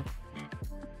got you.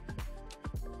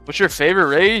 What's your favorite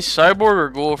raid? Cyborg or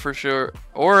Ghoul for sure?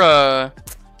 Or, I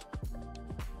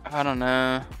don't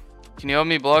know. Can you help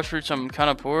me Blox fruits? I'm kind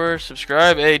of poor.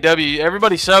 Subscribe. Hey, W.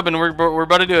 Everybody sub and we're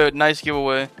about to do a nice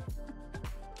giveaway.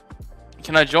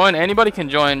 Can I join? Anybody can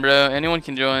join, bro. Anyone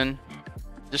can join.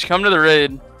 Just come to the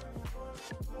raid.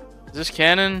 Is this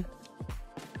Cannon?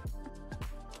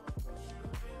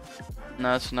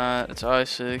 No, it's not. It's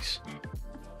I6.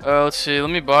 Let's see.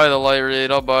 Let me buy the light raid.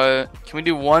 I'll buy it. Can we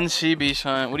do 1 sea beast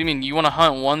hunt? What do you mean? You want to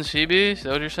hunt 1 sea beast? Is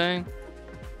that what you're saying?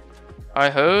 I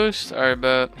host? Alright,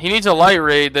 bet. He needs a light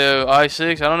raid, though.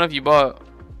 I6. I don't know if you bought.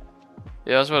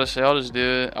 Yeah, I was about to say. I'll just do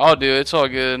it. I'll do it. It's all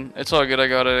good. It's all good. I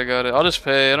got it. I'll just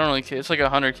pay. I don't really care. It's like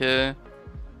 100k.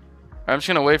 I'm just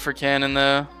going to wait for Cannon,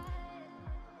 though.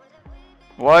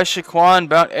 Why Shaquan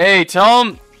bounty? Hey, tell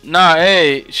him. Nah,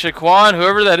 hey, Shaquan,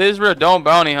 whoever that is, bro, don't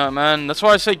bounty hunt, man. That's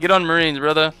why I say get on Marines,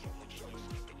 brother.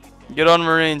 Get on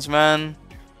Marines, man.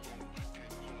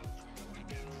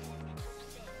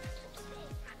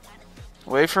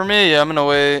 Wait for me? Yeah, I'm gonna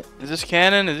wait. Is this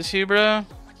Cannon? Is this you, bro?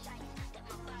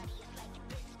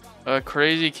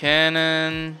 Crazy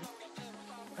Cannon.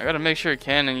 I gotta make sure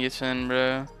Cannon gets in,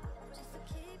 bro.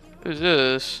 Who's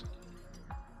this?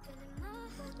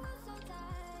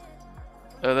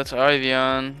 Oh, that's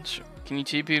Ivion. Can you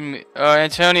TP me?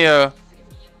 Antonio.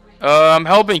 I'm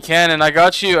helping Cannon. I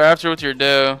got you after with your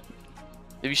dough.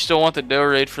 If you still want the dough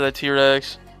raid for that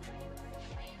T-Rex.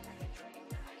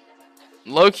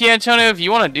 Low-key, Antonio, if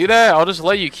you want to do that, I'll just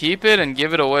let you keep it and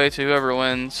give it away to whoever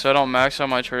wins, so I don't max out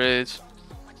my trades.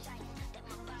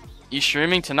 You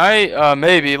streaming tonight?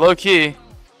 Maybe. Low-key.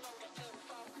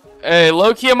 Hey,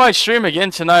 low-key, I might stream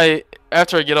again tonight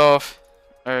after I get off.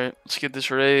 Alright, let's get this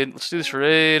raid. Let's do this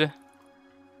raid.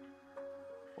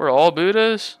 We're all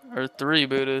Buddhas? Or 3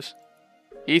 Buddhas?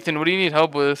 Ethan, what do you need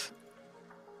help with?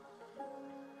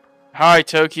 Hi,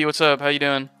 Toki. What's up? How you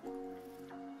doing?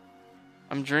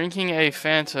 I'm drinking a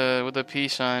Fanta with a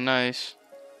peace sign. Nice.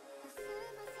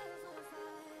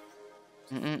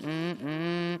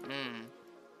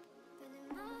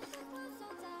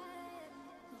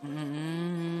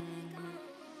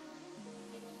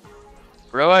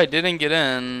 Bro, I didn't get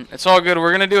in. It's all good.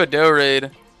 We're gonna do a dough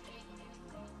raid.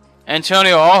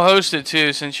 Antonio, I'll host it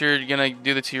too since you're gonna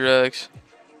do the T-Rex.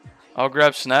 I'll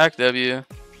grab snack W.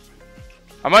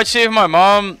 I might see if my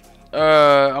mom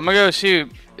I'm gonna go see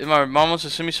if my mom wants to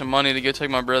send me some money to go take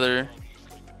my brother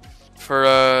for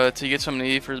to get something to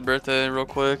eat for his birthday real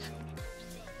quick.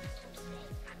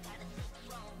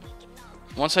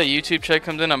 Once that YouTube check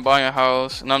comes in, I'm buying a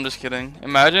house. No, I'm just kidding.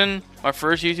 Imagine my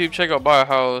first YouTube check, I'll buy a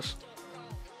house.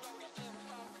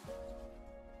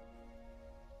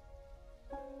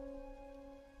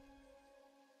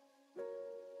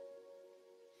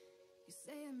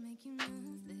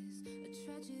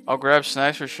 I'll grab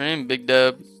snacks for stream. Big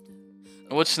dub.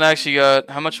 What snacks you got?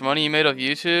 How much money you made off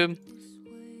YouTube?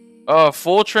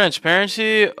 Full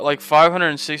transparency, like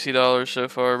 $560 so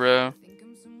far, bro.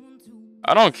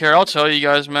 I don't care. I'll tell you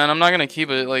guys, man. I'm not gonna keep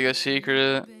it like a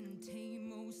secret.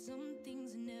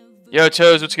 Yo,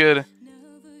 Toes, what's good?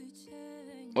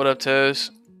 What up,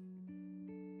 Toes?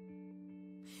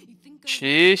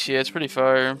 Sheesh, yeah, it's pretty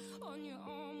fire.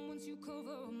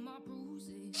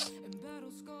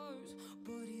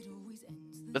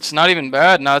 That's not even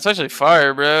bad. No, it's actually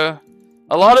fire, bro.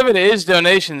 A lot of it is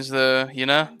donations, though, you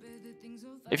know?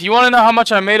 If you want to know how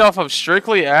much I made off of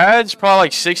strictly ads, probably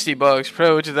like $60,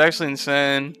 bro, which is actually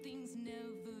insane.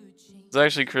 It's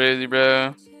actually crazy,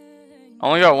 bro. I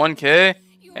only got 1K.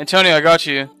 Antonio, I got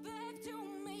you.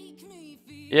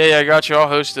 Yeah, I got you. I'll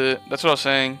host it. That's what I was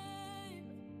saying.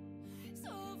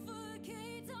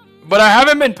 But I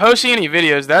haven't been posting any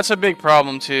videos. That's a big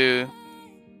problem, too.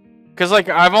 Because, like,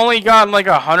 I've only gotten, like,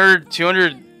 100,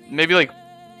 200, maybe, like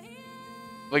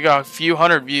a few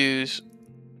hundred views.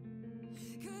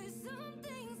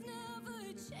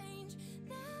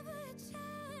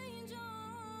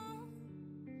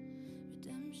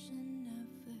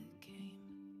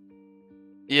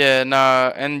 Yeah,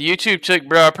 nah, and YouTube took,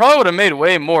 bro, I probably would have made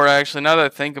way more, actually, now that I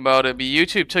think about it, but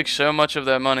YouTube took so much of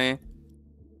that money.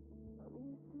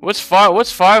 What's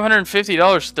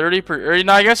 $550? 30 per, or,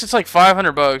 no, I guess it's like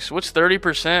 $500. What's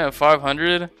 30% of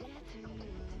 500?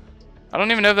 I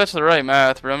don't even know if that's the right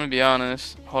math, but I'm gonna be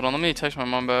honest. Hold on, let me text my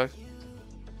mom back.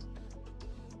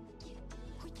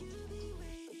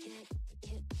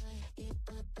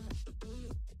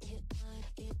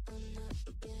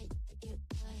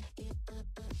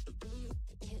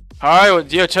 Hi,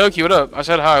 yo, Toki, what up? I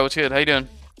said hi, what's good? How you doing?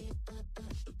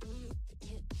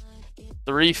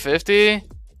 350?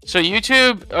 So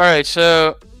YouTube, alright,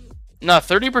 so, no,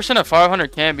 30% of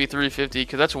 500 can't be 350,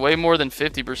 because that's way more than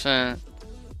 50%.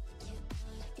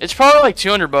 It's probably like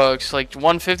 $200, like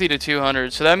 150 to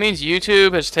 200. So that means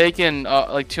YouTube has taken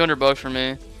like $200 from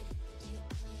me.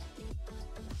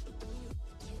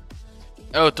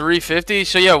 Oh, 350?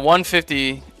 So yeah,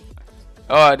 150.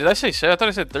 Oh, did I say so? I thought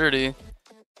I said 30.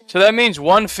 So that means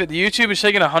 150. YouTube is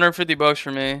taking $150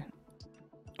 from me,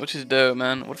 which is dope,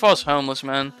 man. What if I was homeless,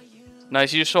 man?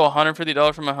 Nice, you just stole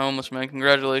 $150 from a homeless man.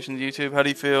 Congratulations, YouTube. How do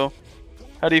you feel?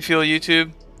 How do you feel,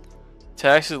 YouTube?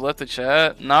 Taxes left the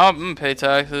chat? No, I'm gonna pay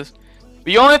taxes.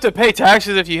 But you only have to pay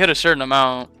taxes if you hit a certain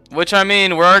amount. Which, I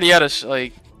mean, we're already at a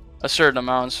certain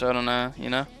amount, so I don't know, you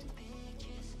know?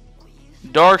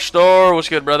 Dark Star, what's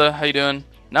good, brother? How you doing?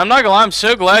 Now, I'm not gonna lie, I'm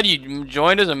so glad you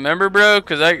joined as a member, bro,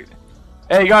 because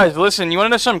hey, guys, listen, you wanna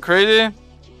know something crazy?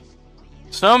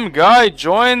 Some guy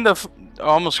joined the...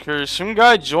 almost cursed. Some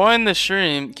guy joined the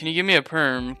stream. Can you give me a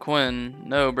perm? Quinn.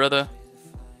 No, brother.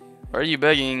 Why are you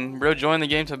begging? Bro, join the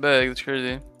game to beg. That's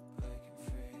crazy.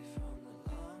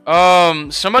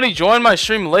 Somebody joined my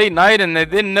stream late night and they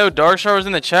didn't know Darkstar was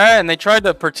in the chat and they tried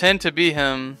to pretend to be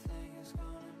him.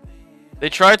 They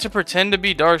tried to pretend to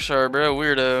be Darkstar, bro.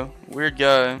 Weirdo. Weird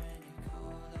guy.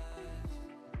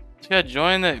 This guy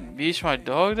joined that beach my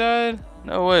dog died?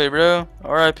 No way, bro.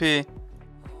 R.I.P.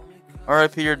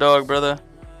 R.I.P. your dog, brother.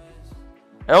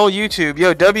 L YouTube.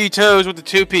 Yo, W Toes with the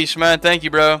 2-piece, man. Thank you,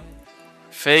 bro.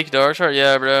 Fake Darkstar?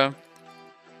 Yeah, bro.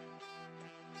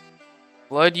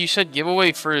 Blood, you said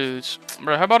giveaway fruits.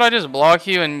 Bro, how about I just block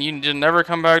you and you just never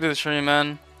come back to the stream,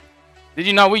 man? Did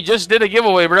you not? We just did a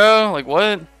giveaway, bro. Like,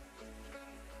 what?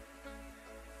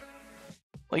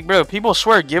 Like, bro, people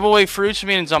swear giveaway fruits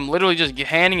means I'm literally just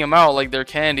handing them out like they're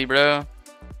candy, bro.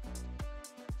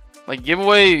 Like,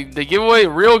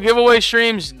 real giveaway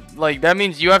streams, like, that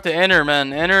means you have to enter,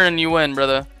 man. Enter and you win,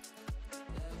 brother.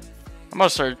 I'm gonna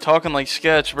start talking like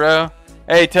sketch, bro.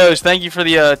 Hey, Toes, thank you for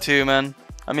the 2, man.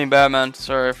 I mean, Batman.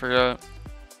 Sorry, I forgot.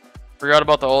 Forgot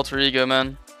about the alter ego,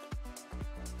 man.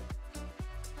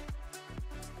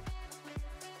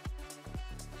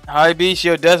 Hi, Beast.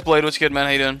 Yo, Deathblade, what's good, man?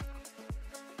 How you doing?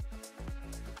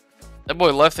 That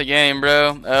boy left the game,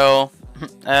 bro.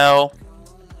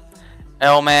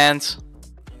 L, mans.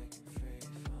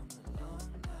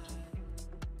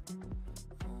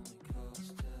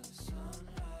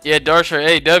 Yeah, Darkstar,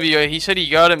 hey, W, he said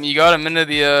you got him into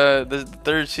the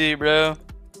third seat, bro.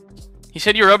 He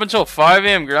said you were up until 5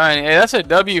 AM grinding. Hey, that's a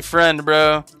W friend,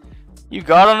 bro. You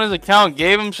got on his account,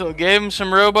 gave him some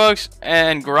Robux,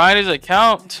 and grind his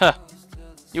account.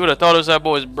 You would have thought it was that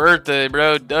boy's birthday,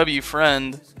 bro. W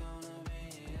friend.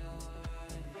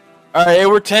 All right, hey,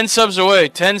 we're 10 subs away.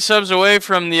 10 subs away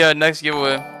from the next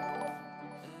giveaway.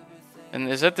 And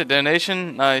is that the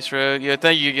donation? Nice, bro. Yeah,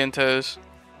 thank you again, Toes.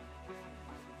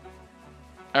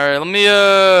 Alright, let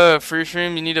me free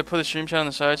stream. You need to put the stream chat on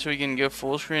the side so we can go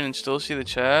full screen and still see the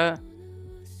chat.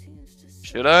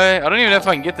 Should I? I don't even know if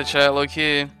I can get the chat, low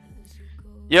key.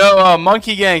 Yo,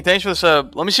 Monkey Gang, thanks for the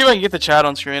sub. Let me see if I can get the chat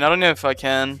on screen. I don't know if I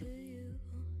can.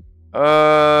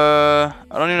 I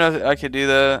don't even know if I could do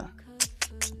that.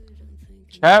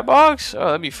 Chat box? Oh,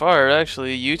 that'd be fire,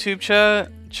 actually. YouTube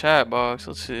chat? Chat box,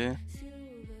 let's see.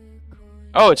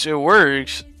 Oh, it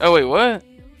works. Oh, wait, what?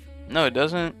 No, it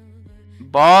doesn't.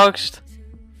 Boxed.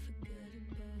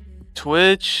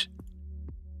 Twitch.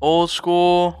 Old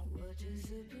school.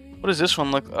 What does this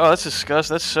one look? Oh, that's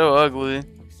disgusting. That's so ugly.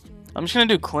 I'm just gonna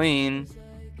do clean.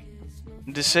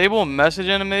 Disable message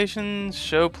animations.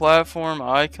 Show platform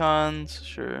icons.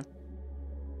 Sure.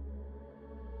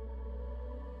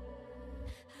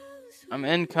 I'm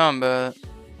in combat.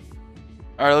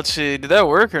 Alright, let's see. Did that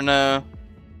work or no?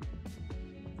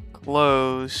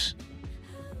 Close.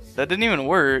 That didn't even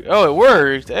work. Oh, it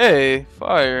worked. Hey,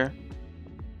 fire.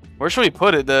 Where should we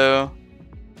put it though?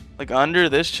 Like under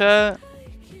this chat?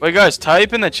 Wait, guys,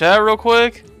 type in the chat real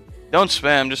quick. Don't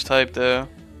spam, just type though.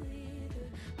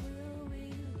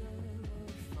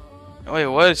 Wait,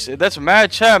 what? That's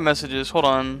mad chat messages. Hold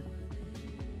on.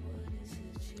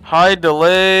 Hide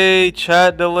delay,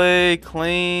 chat delay,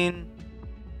 clean.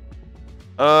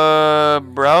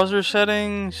 Browser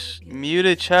settings,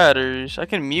 muted chatters. I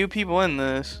can mute people in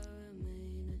this.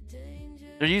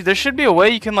 There should be a way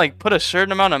you can like put a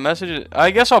certain amount of messages.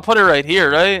 I guess I'll put it right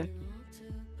here, right?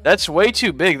 That's way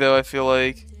too big though, I feel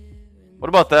like. What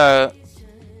about that?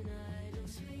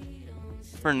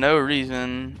 For no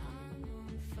reason.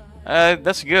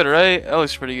 That's good, right? That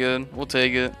looks pretty good. We'll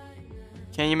take it.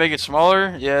 Can you make it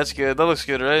smaller? Yeah, that's good. That looks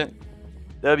good, right?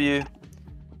 W.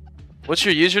 What's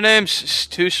your username?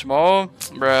 Too small?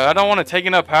 Bro, I don't want to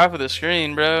take up half of the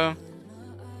screen, bro.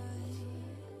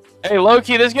 Hey,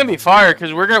 low-key, this is gonna be fire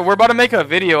because we're about to make a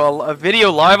video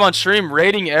live on stream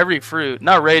rating every fruit.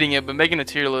 Not rating it, but making a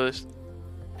tier list.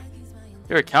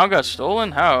 Your account got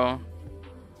stolen? How?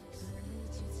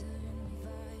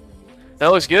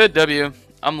 That looks good, W.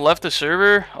 I'm left the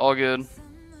server. All good.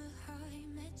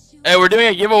 Hey, we're doing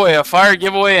a giveaway, a fire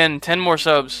giveaway, and 10 more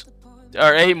subs.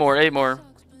 Or 8 more, 8 more.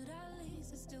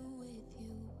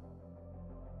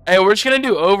 Hey, we're just gonna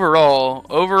do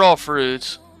overall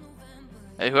fruits.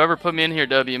 Hey, whoever put me in here,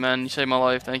 W, man, you saved my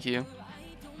life. Thank you.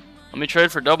 Let me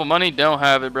trade for double money. Don't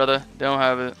have it, brother. Don't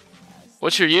have it.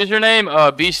 What's your username?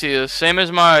 Bestius. Same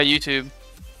as my YouTube.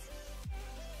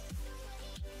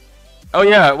 Oh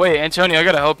yeah, wait, Antonio, I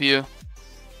gotta help you.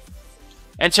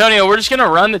 Antonio, we're just gonna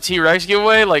run the T-Rex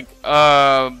giveaway like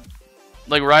right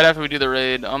after we do the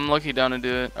raid. I'm lucky down to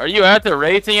do it. Are you at the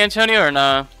raid thing, Antonio, or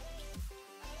nah?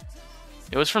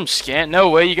 It was from scam. No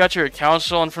way, you got your account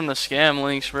stolen from the scam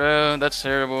links, bro. That's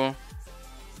terrible.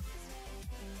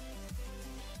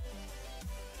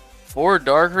 4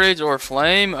 dark raids or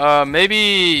flame?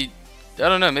 Maybe, I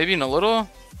don't know, maybe in a little?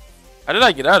 How did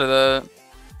I get out of that?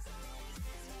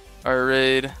 Our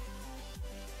raid.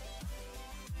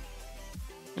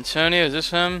 Antonio, is this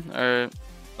him? Alright.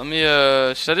 Let me,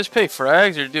 should I just pay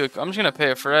frags or do it? I'm just gonna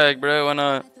pay a frag, bro. Why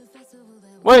not?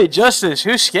 Wait, Justice,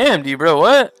 who scammed you, bro?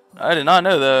 What? I did not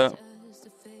know that.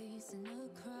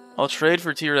 I'll trade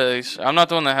for T-Rex. I'm not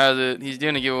the one that has it. He's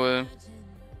doing a giveaway.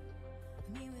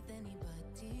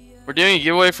 We're doing a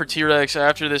giveaway for T-Rex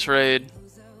after this raid.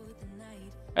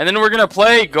 And then we're gonna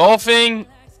play golfing.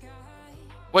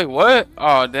 Wait, what?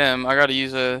 Oh, damn. I gotta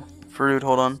use a fruit.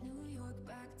 Hold on.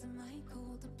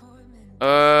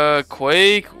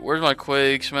 Quake? Where's my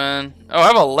Quakes, man? Oh, I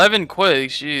have 11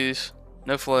 Quakes. Jeez.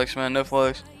 No flex, man. No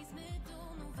flex.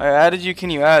 I added you. Can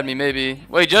you add me, maybe?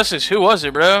 Wait, Justice, who was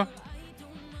it, bro?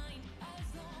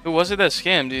 Who was it that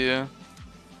scammed you?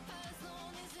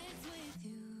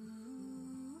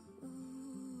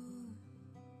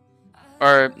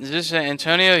 Alright, is this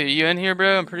Antonio? Are you in here,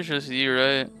 bro? I'm pretty sure this is you,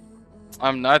 right?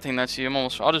 I think that's you.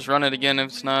 I'll just run it again if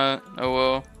it's not. Oh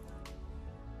well.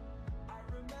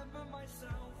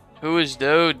 Who is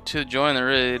Dode to join the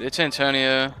raid? It's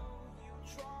Antonio.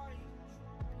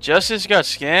 Justice got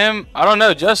scammed? I don't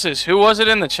know, Justice. Who was it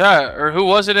in the chat? Or who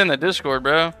was it in the Discord,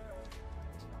 bro?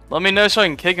 Let me know so I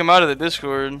can kick him out of the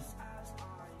Discord.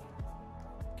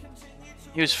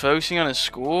 He was focusing on his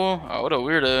school? Oh, what a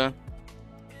weirdo.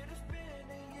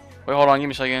 Wait, hold on. Give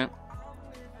me a second.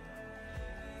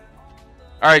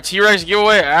 Alright, T-Rex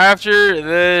giveaway after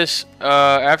this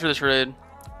raid.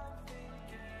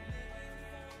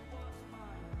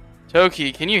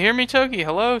 Toki, can you hear me, Toki?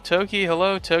 Hello? Toki,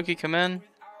 hello? Toki, come in.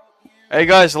 Hey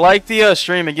guys, like the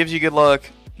stream, it gives you good luck.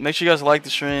 Make sure you guys like the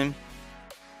stream.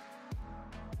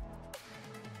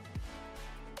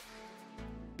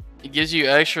 It gives you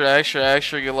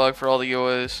extra good luck for all the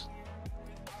giveaways.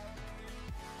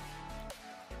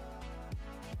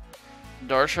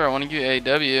 Darsher, I want to give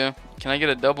you AW. Can I get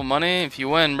a double money? If you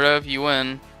win, bro, if you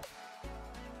win.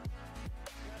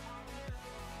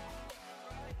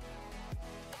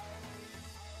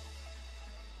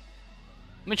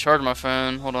 Let me charge my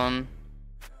phone. Hold on.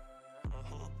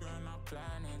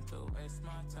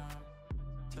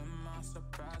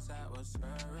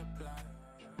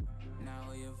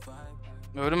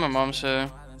 What did my mom say?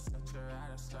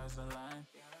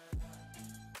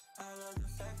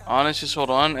 Honest, just hold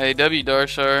on. AW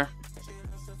Darsar.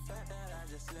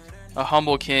 A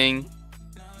humble king.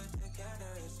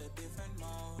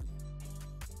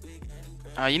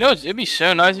 You know, it'd be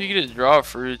so nice if you could just draw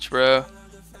fruits, bro.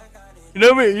 You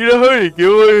know me. You know how many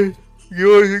giveaways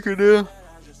you can do.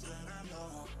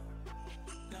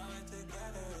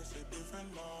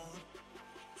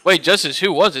 Wait, Justice,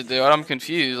 who was it, dude? I'm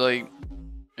confused. Like,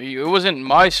 it wasn't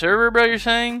my server, bro. You're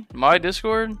saying my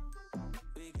Discord?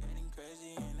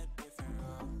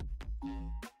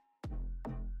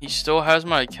 He still has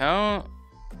my account?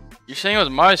 You're saying it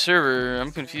was my server.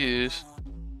 I'm confused.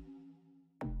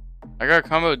 I got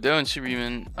combo dough and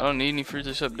superhuman. I don't need any fruits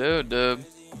except dough, dub.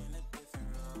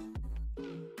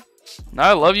 Now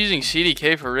I love using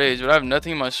CDK for raids, but I have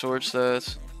nothing in my sword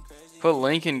stats. Put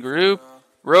link in group.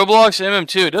 Roblox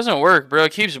MM2. It doesn't work, bro.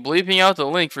 It keeps bleeping out the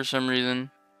link for some reason.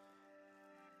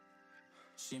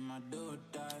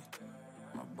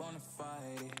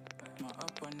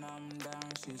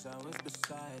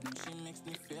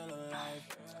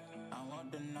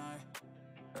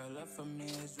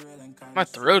 My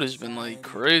throat has been like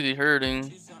crazy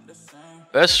hurting.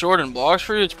 Best sword in Blox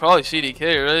for you? It's probably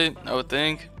CDK, right? I would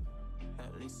think.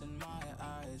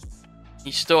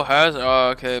 He still has.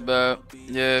 Oh, okay, but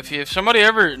yeah, if somebody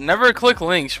ever never click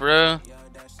links, bro.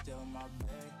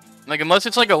 Like unless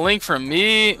it's like a link from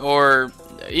me or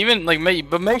even like me,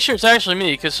 but make sure it's actually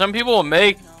me, because some people will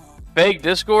make fake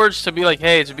Discords to be like,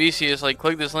 hey, it's BC. It's like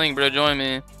click this link, bro, join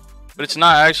me, but it's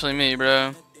not actually me,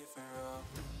 bro.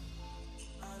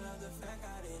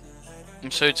 I'm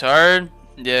so tired.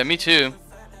 Yeah, me too.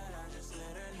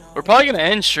 We're probably gonna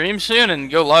end stream soon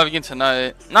and go live again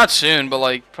tonight. Not soon, but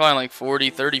like probably like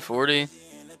 40.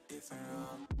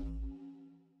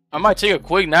 I might take a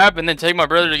quick nap and then take my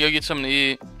brother to go get something to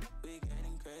eat.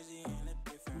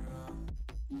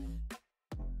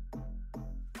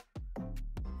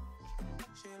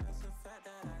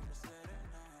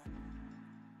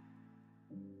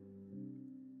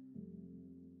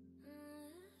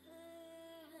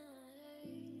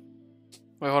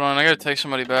 Wait, hold on. I gotta text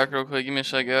somebody back real quick. Give me a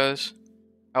sec, guys.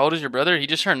 How old is your brother? He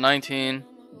just turned 19.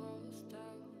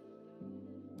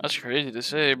 That's crazy to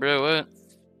say, bro. What?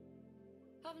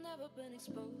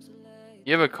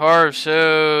 You have a car,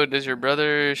 so does your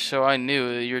brother, so I knew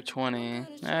it. You're 20.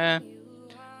 Eh.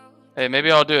 Hey,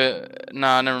 maybe I'll do it.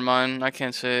 Nah, never mind. I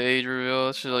can't say age reveal.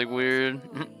 This is like weird.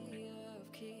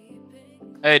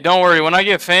 Hey, don't worry. When I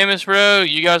get famous, bro,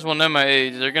 you guys will know my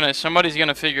age. Somebody's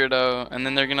gonna figure it out, and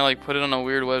then they're gonna like put it on a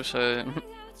weird website.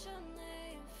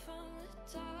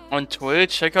 On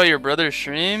Twitch, check out your brother's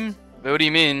stream. What do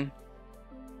you mean?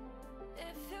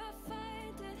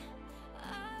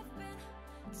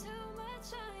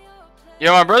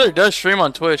 Yeah, my brother does stream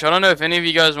on Twitch. I don't know if any of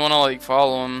you guys want to like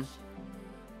follow him.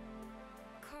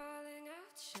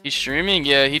 He's streaming?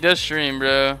 Yeah, he does stream,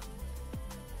 bro.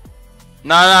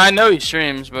 Nah, I know he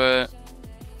streams, but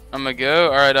I'm gonna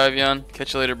go. Alright, Ivian.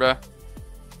 Catch you later, bro.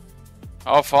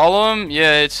 I'll follow him.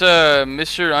 Yeah, it's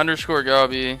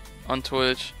Mr_Gobby on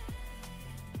Twitch.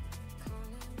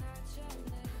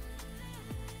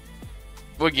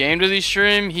 What game does he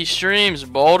stream? He streams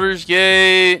Baldur's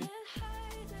Gate.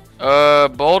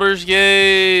 Baldur's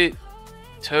Gate.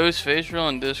 Toast Face Real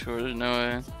and Discord. There's no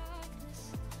way.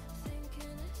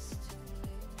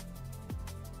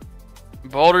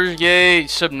 Baldur's Gate,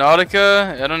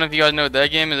 Subnautica. I don't know if you guys know what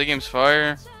that game is. That game's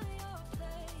fire.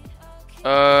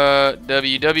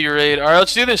 WW raid. Alright,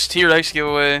 let's do this T-Rex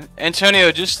giveaway.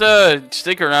 Antonio, just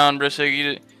stick around, bro, so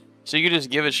you can just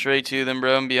give it straight to them,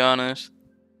 bro, and be honest.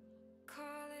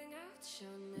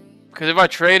 Because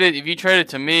if you trade it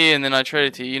to me and then I trade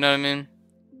it to you, you know what I mean?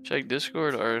 Check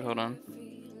Discord. Alright, hold on.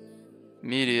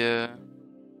 Media.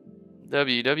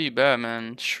 WW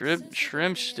Batman.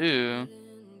 Shrimp Stew.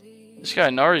 This guy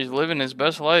Nari's living his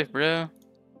best life, bro.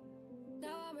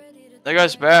 That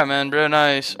guy's Batman, bro.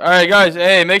 Nice. Alright, guys.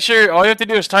 Hey, make sure all you have to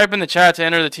do is type in the chat to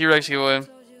enter the T-Rex giveaway.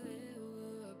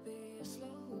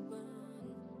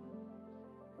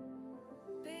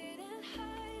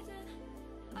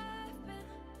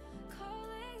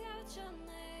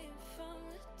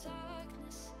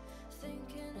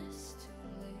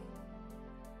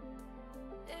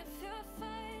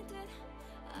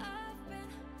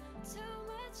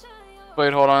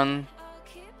 Wait, hold on.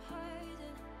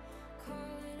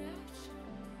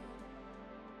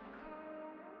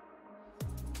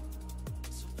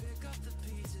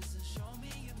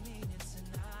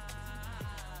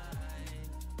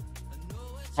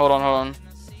 Hold on,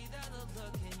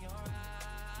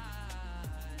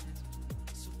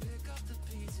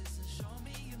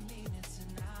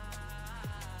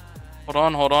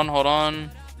 hold on. Hold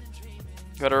on.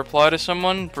 Gotta reply to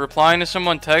someone. Replying to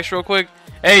someone, text real quick.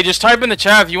 Hey, just type in the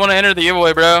chat if you want to enter the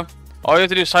giveaway, bro. All you have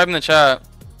to do is type in the chat.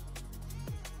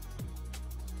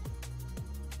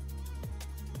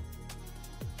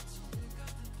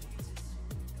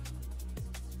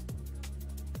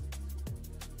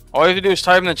 All you have to do is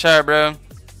type in the chat, bro.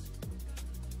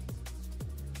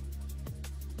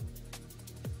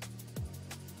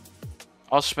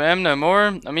 I'll spam no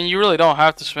more. I mean, you really don't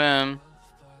have to spam.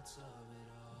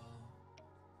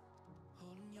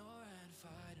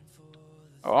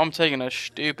 Oh, I'm taking a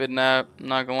stupid nap. I'm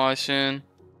not gonna lie soon.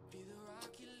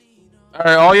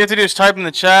 Alright, all you have to do is type in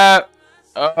the chat.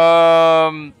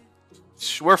 We're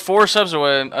 4 subs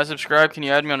away. I subscribe. Can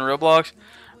you add me on Roblox?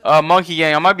 Monkey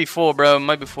Gang. I might be full, bro. I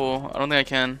might be full. I don't think I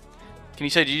can. Can you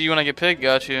say GG when I get picked?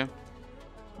 Got you.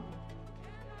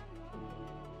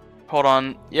 Hold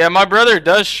on. Yeah, my brother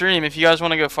does stream if you guys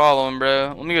want to go follow him,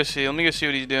 bro. Let me go see. Let me go see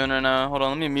what he's doing right now. Hold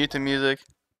on. Let me mute the music.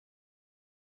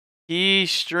 He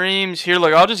streams here.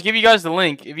 Look, I'll just give you guys the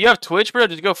link. If you have Twitch, bro,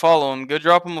 just go follow him. Go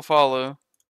drop him a follow.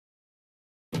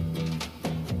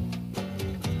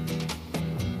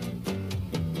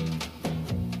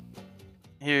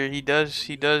 Here, he does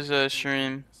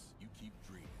stream.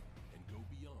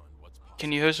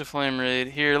 Can you host a flame raid?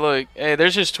 Here, look. Hey,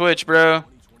 there's his Twitch, bro.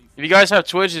 If you guys have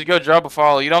Twitch, just go drop a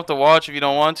follow. You don't have to watch if you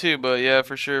don't want to, but yeah,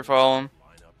 for sure, follow him.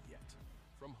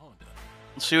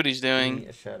 Let's see what he's doing.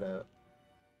 A shout out.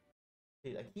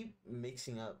 Dude, I keep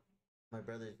mixing up my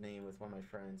brother's name with one of my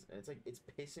friends, and it's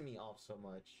pissing me off so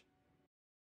much.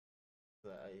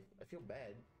 I feel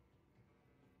bad.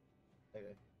 Okay.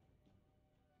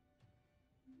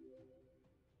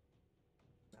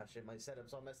 Ah shit, my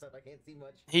setup's all messed up. I can't see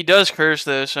much. He does curse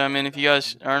though, so I mean, if you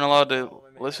guys aren't allowed to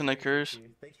listen to curse.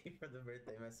 Thank you for the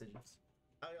birthday messages.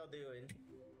 How y'all doing?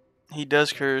 He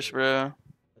does curse, bro.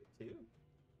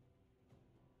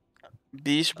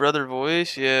 Beast Brother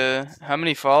Voice, yeah. How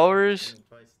many followers?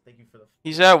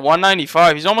 He's at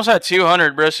 195. He's almost at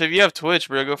 200, bro. So if you have Twitch,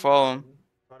 bro, go follow him.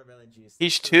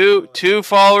 He's two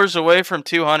followers away from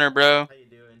 200, bro. How you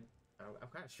doing? I'm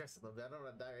kind of stressed a little bit. I don't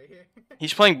want to die right here.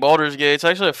 He's playing Baldur's Gate. It's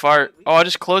actually a fire. Oh, I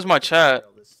just closed my chat.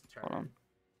 Hold on.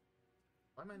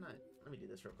 Why am I not? Let me do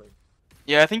this real quick.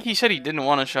 Yeah, I think he said he didn't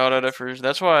want a shout out at first.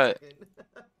 That's why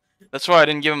I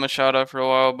didn't give him a shout out for a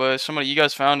while. But somebody, you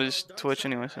guys found his Twitch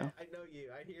anyway, so. I know you.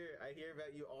 I hear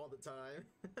about you all the time.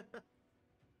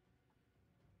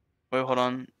 Wait, hold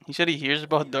on. He said he hears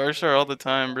about Darstar all the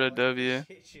time, bro. W.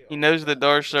 He knows the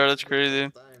Darstar. That's crazy.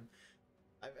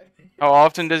 How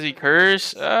often does he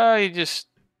curse? He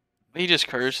just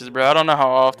curses, bro. I don't know how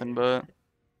often, but.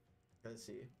 Let's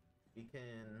see. You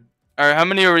can. All right, how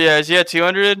many are we at? Is he at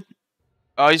 200?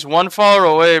 Oh, he's 1 follower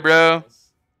away, bro.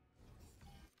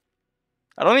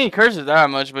 I don't think he curses that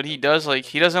much, but he does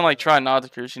he doesn't try not to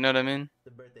curse. You know what I mean?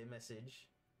 The birthday message.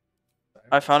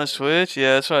 I found his Twitch.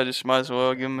 Yeah, that's why I just might as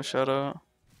well give him a shout out.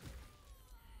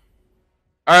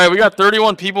 Alright, we got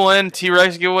 31 people in.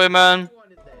 T-Rex giveaway, man.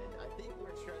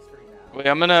 Wait,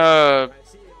 I'm gonna...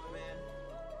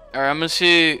 Alright, I'm gonna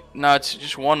see... Nah, it's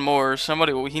just one more.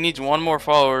 Somebody... He needs one more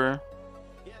follower.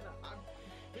 Yeah, no, I'm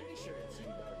pretty sure it's you,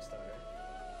 Darkstar.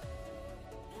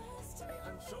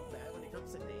 I'm so bad when it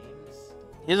comes to names.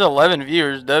 He has 11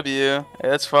 viewers. W. Hey,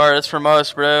 that's far. That's from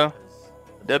us, bro.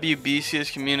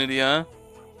 WBCS community, huh?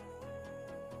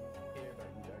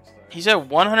 He's at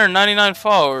 199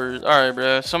 followers. Alright,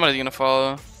 bro. Somebody's gonna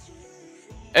follow.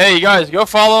 Hey, you guys, go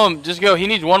follow him. Just go. He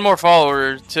needs one more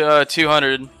follower to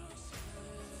 200.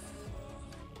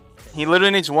 He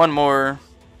literally needs one more.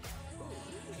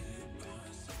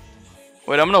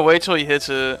 Wait, I'm gonna wait till he hits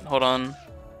it. Hold on.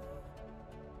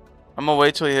 I'm gonna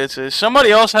wait till he hits it.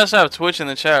 Somebody else has to have Twitch in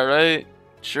the chat, right?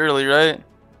 Surely, right?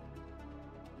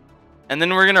 And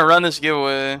then we're gonna run this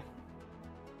giveaway.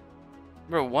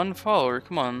 Bro, 1 follower.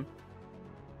 Come on.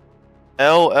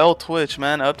 LL Twitch,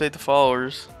 man. Update the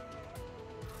followers.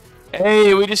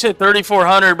 Hey, we just hit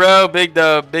 3,400, bro. Big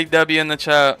dub. Big W in the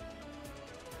chat.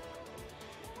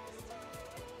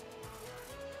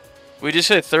 We just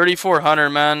hit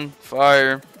 3,400, man.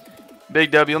 Fire.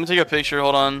 Big W. Let me take a picture.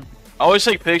 Hold on. I always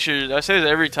take pictures. I say this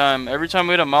every time. Every time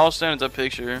we hit a milestone, it's a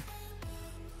picture.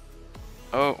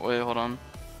 Oh, wait. Hold on.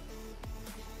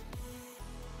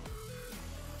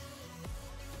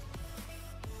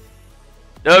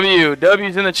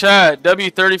 W's in the chat.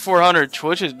 W3400.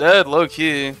 Twitch is dead, low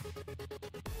key.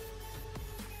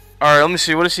 Alright, let me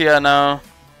see. What is he at now?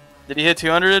 Did he hit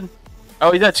 200?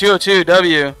 Oh, he's at 202.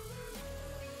 W.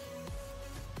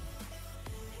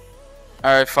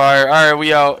 Alright, fire. Alright,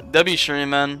 we out. W stream,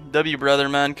 man. W brother,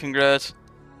 man. Congrats.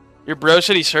 Your bro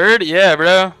said he's heard? Yeah,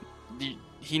 bro.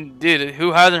 He did.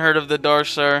 Who hasn't heard of the Dark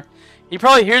Star? He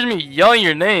probably hears me yelling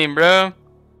your name, bro.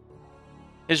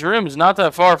 His room is not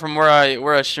that far from where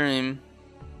I stream.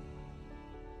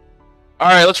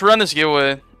 Alright, let's run this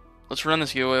giveaway.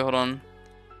 Hold on.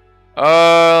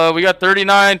 We got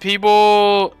 39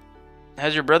 people.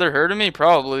 Has your brother heard of me?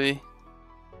 Probably.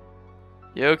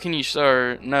 Yo, can you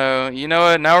start? No. You know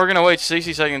what? Now we're gonna wait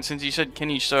 60 seconds since you said, can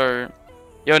you start?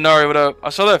 Yo, Nari, what up? I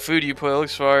saw that food you put. It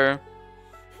looks fire.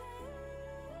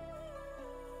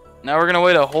 Now we're gonna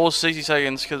wait a whole 60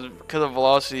 seconds because of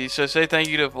velocity. So say thank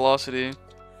you to velocity.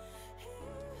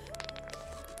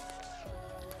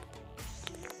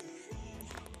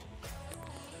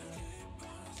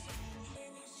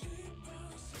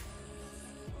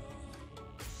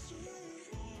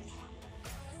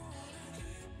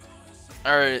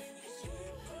 Alright.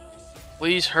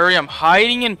 Please hurry, I'm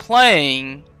hiding and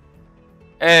playing.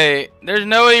 Hey, there's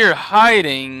no way you're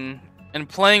hiding and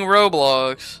playing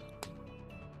Roblox.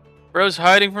 Bro's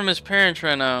hiding from his parents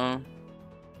right now.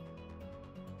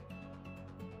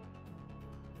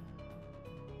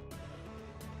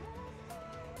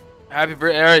 Happy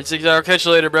birthday. Alright, 6 hour. Catch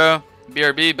you later, bro.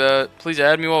 BRB, but please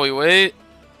add me while we wait.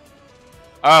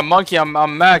 Monkey,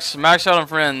 I'm max out on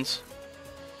friends.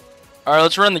 Alright,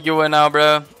 let's run the giveaway now,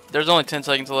 bro. There's only 10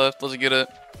 seconds left. Let's get it.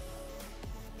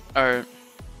 Alright.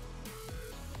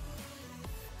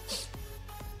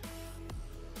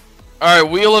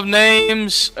 Alright, wheel of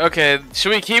names. Okay,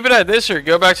 should we keep it at this or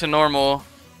go back to normal?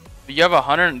 Do you have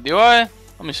 100? Do I?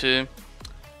 Let me see.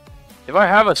 If I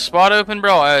have a spot open,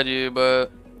 bro, I'll add you,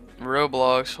 but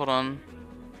Roblox, hold on.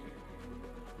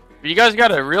 You guys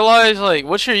gotta realize, like,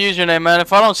 what's your username, man?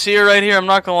 If I don't see it right here, I'm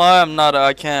not gonna lie,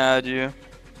 I can't add you.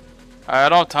 I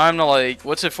don't have time to, like,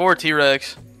 what's it for,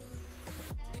 T-Rex?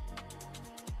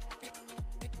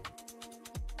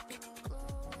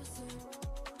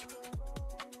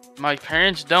 My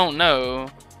parents don't know.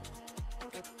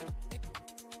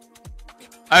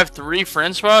 I have 3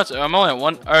 friend spots? I'm only at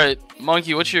 1. Alright,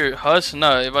 Monkey, what's your hus?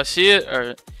 No, if I see it,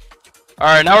 alright.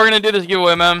 Alright, now we're gonna do this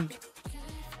giveaway, man.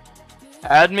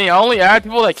 Add me. I only add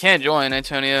people that can't join,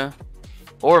 Antonia.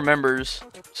 Or members.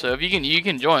 So if you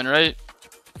can join, right?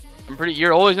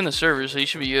 You're always in the server, so you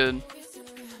should be good.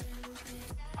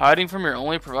 Hiding from your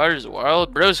only provider is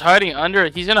wild. Bro's hiding under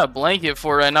it. He's in a blanket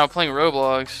for right now playing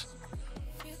Roblox.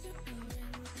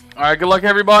 Alright, good luck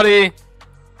everybody.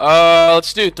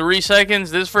 Let's do 3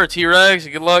 seconds. This is for a T-Rex.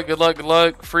 Good luck, good luck, good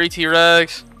luck. Free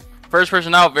T-Rex. First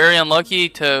person out, very unlucky.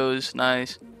 Toes.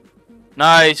 Nice.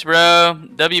 Nice, bro.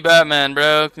 W Batman,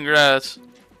 bro. Congrats.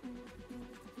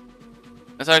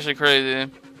 That's actually crazy.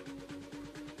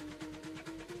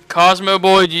 Cosmo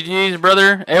Boy, GG's,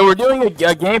 brother. Hey, we're doing a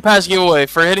Game Pass giveaway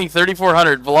for hitting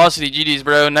 3,400. Velocity, GG's,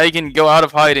 bro. Now you can go out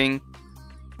of hiding.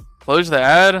 Close the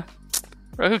ad?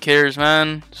 Bro, who cares,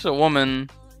 man? Just a woman.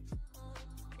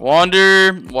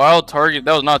 Wander, wild target.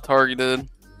 That was not targeted.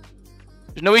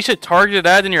 There's no way you should target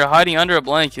that and you're hiding under a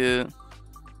blanket.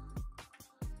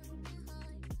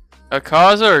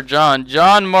 Akaza or John?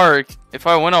 John Mark. If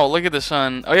I win, I'll look at the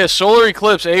sun. Oh, yeah, solar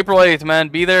eclipse, April 8th, man.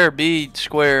 Be there or be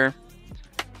square.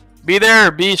 Be there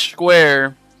or be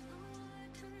square.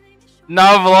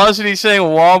 Now, Velocity saying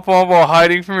womp womp while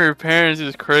hiding from your parents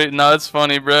is crazy. No, it's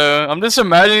funny, bro. I'm just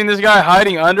imagining this guy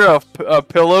hiding under a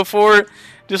pillow fort.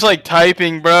 Just like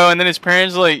typing, bro. And then his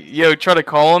parents like, yo, try to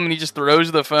call him and he just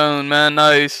throws the phone, man.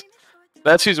 Nice.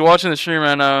 That's who's watching the stream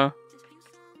right now.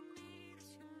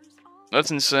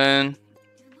 That's insane.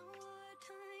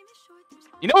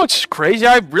 You know what's crazy?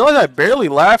 I realize I barely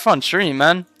laugh on stream,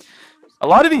 man. A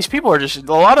lot of these people are just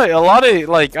a lot of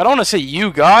like, I don't want to say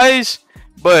you guys,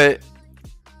 but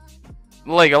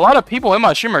like a lot of people in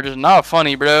my stream are just not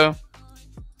funny, bro.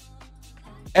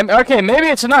 And okay, maybe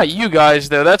it's not you guys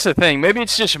though. That's the thing. Maybe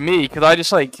it's just me because I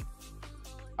just like,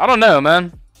 I don't know,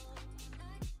 man.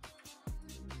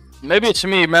 Maybe it's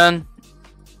me, man.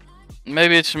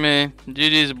 Maybe it's me.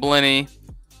 GG's Blenny.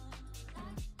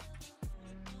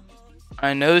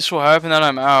 I know this will happen that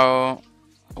I'm out.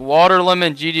 Water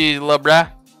lemon, GG, bruh.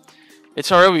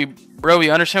 It's alright, bro. We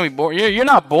understand we boring. You're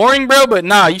not boring, bro. But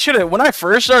nah, you should have. When I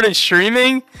first started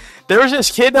streaming, there was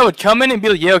this kid that would come in and be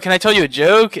like, "Yo, can I tell you a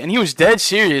joke?" And he was dead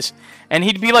serious. And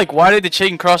he'd be like, "Why did the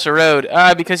chicken cross the road?"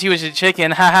 Because he was a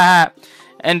chicken. Ha ha ha.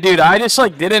 And dude, I just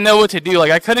like didn't know what to do.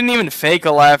 Like I couldn't even fake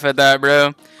a laugh at that,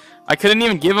 bro. I couldn't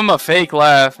even give him a fake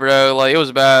laugh, bro. Like, it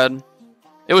was bad.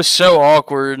 It was so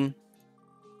awkward.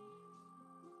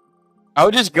 I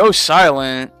would just go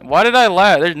silent. Why did I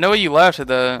laugh? There's no way you laughed at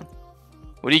that.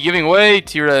 What are you giving away,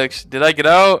 T-Rex? Did I get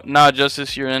out? Nah,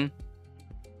 Justice, you're in.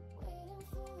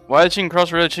 Why did Chicken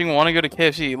Cross Red Chicken want to go to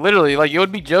KFC? Literally, like, it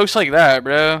would be jokes like that,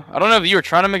 bro. I don't know if you were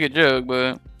trying to make a joke,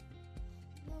 but...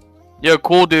 Yo,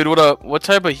 cool, dude. What up? What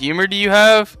type of humor do you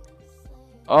have?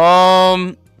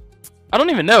 I don't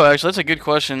even know, actually. That's a good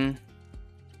question.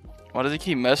 Why does he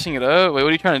keep messing it up? Wait, what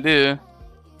are you trying to do?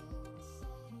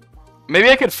 Maybe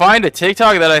I could find a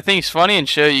TikTok that I think is funny and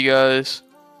show you guys.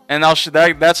 And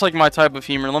that's like my type of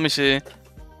humor. Let me see.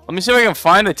 Let me see if I can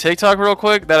find a TikTok real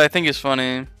quick that I think is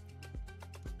funny.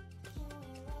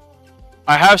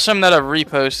 I have some that I've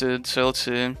reposted, so let's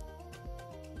see.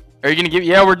 Are you gonna give?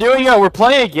 Yeah, we're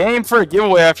playing a game for a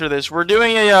giveaway after this. We're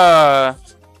doing a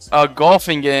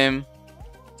golfing game.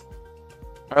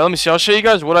 All right, let me see. I'll show you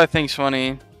guys what I think's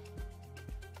funny.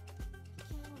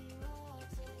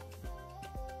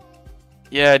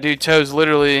 Yeah, dude, Toes,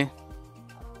 literally.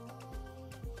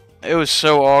 It was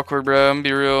so awkward, bro. I'm gonna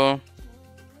be real.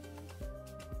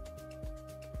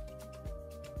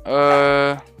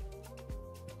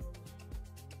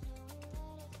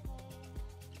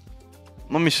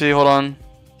 Let me see, hold on.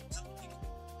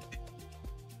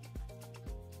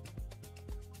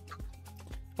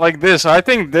 Like this, I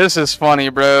think this is funny,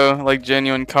 bro. Like,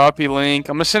 genuine. Copy link.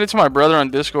 I'm gonna send it to my brother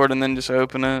on Discord and then just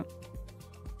open it.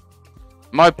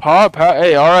 My pop,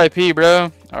 hey, RIP,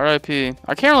 bro. RIP.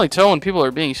 I can't really tell when people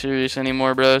are being serious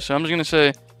anymore, bro. So I'm just gonna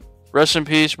say, rest in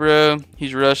peace, bro.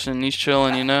 He's resting, he's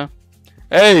chilling, you know?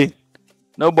 Hey,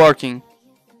 no barking.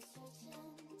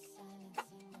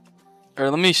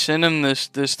 Alright, let me send him this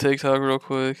TikTok real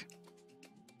quick.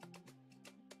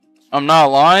 I'm not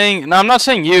lying. No, I'm not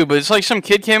saying you, but it's like some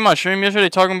kid came on my stream yesterday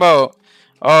talking about,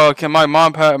 oh, can my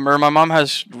mom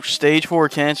has stage 4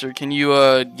 cancer. Can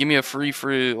you give me a free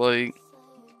fruit? Like,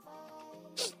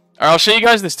 alright, I'll show you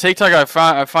guys this TikTok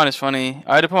I find is funny.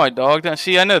 I had to put my dog down.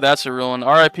 See, I know that's a real one.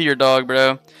 RIP your dog,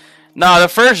 bro. Nah, the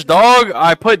first dog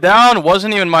I put down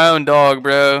wasn't even my own dog,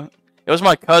 bro. It was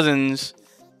my cousin's.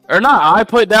 Or not I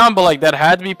put down, but like that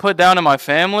had to be put down in my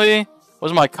family.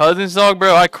 Was my cousin's dog,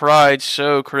 bro. I cried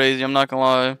so crazy, I'm not gonna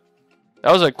lie.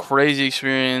 That was a crazy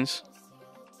experience.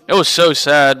 It was so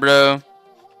sad, bro.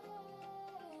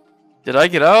 Did I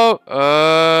get out?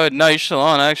 No, you're still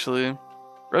on, actually.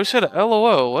 Bro said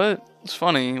LOL, what? What's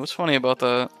funny? What's funny about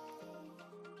that?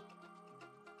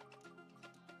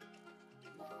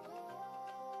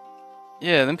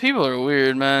 Yeah, them people are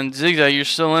weird, man. Zigzag, you're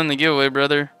still in the giveaway,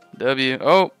 brother. W.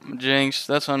 Oh, jinx.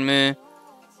 That's on me.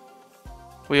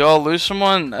 We all lose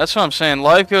someone? That's what I'm saying.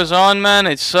 Life goes on, man.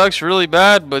 It sucks really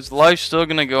bad, but life's still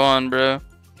gonna go on, bro.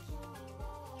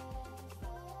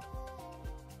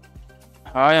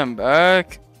 Hi, I'm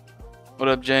back. What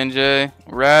up, J&J?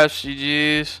 Rash,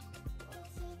 GG's.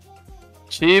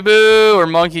 Chibu or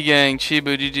Monkey Gang?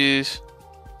 Chibu, GG's.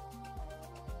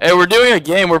 Hey, we're doing a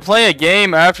game. We're playing a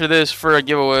game after this for a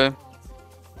giveaway.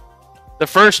 The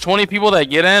first 20 people that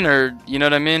get in, or you know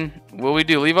what I mean? Will we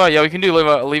do Levi? Yeah, we can do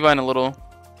Levi in a little.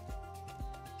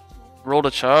 Roll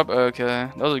to chop? Okay.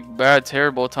 That was a bad,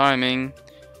 terrible timing.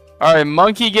 Alright,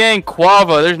 Monkey Gang,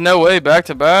 Quava. There's no way. Back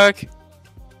to back.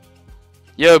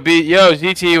 Yo,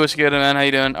 ZT, what's good, man? How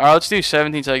you doing? Alright, let's do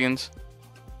 17 seconds.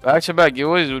 Back to back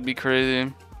giveaways would be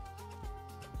crazy.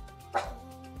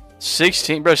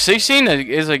 16. Bro, 16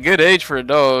 is a good age for a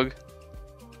dog.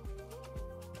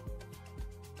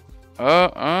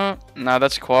 Nah,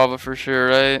 that's Quava for sure,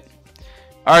 right?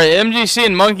 Alright, MGC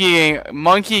and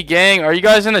Monkey Gang. Are you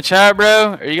guys in the chat,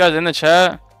 bro? Are you guys in the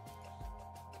chat?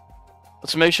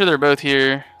 Let's make sure they're both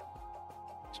here.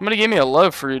 Somebody gave me a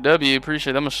love fruit, W.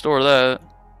 Appreciate it. I'm gonna store that.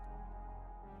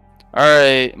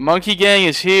 Alright, Monkey Gang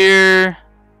is here.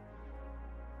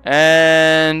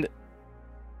 And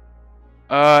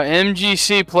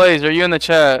MGC plays. Are you in the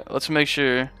chat? Let's make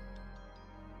sure.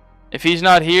 If he's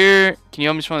not here, can you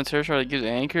help me spawn the territory that gives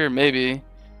anchor? Maybe.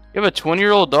 You have a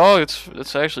 20-year-old dog?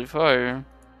 That's actually fire.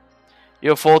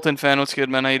 Yo, Fulton fan, what's good,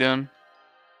 man? How you doing?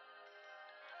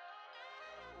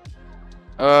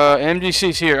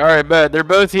 MGC's here. Alright, bet. They're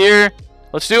both here.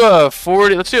 Let's do a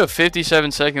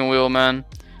 57-second wheel, man.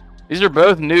 These are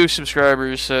both new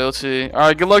subscribers, so let's see.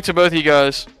 Alright, good luck to both of you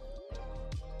guys.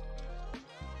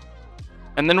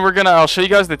 And then I'll show you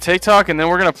guys the TikTok, and then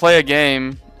we're gonna play a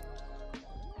game.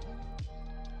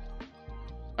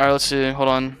 Alright, let's see. Hold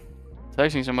on.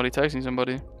 Texting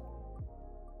somebody.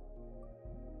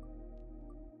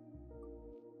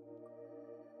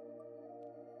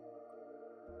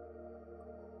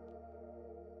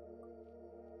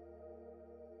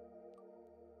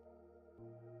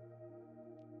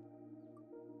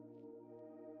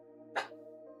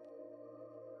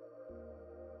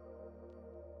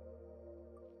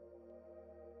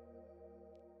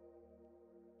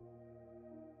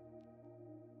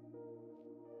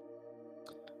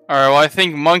 Alright, well, I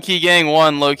think Monkey Gang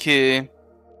won, low-key.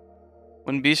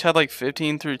 When Beast had like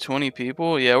 15 through 20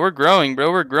 people? Yeah, we're growing, bro.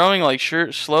 We're growing like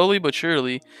slowly but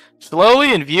surely.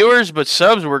 Slowly in viewers, but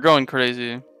subs, we're going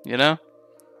crazy. You know?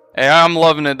 Hey, I'm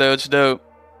loving it, though. It's dope.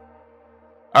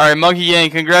 Alright, Monkey Gang,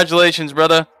 congratulations,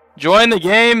 brother. Join the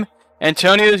game.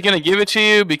 Antonio's going to give it to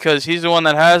you because he's the one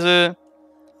that has it.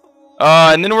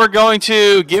 And then we're going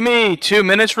to... Give me 2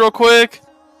 minutes real quick.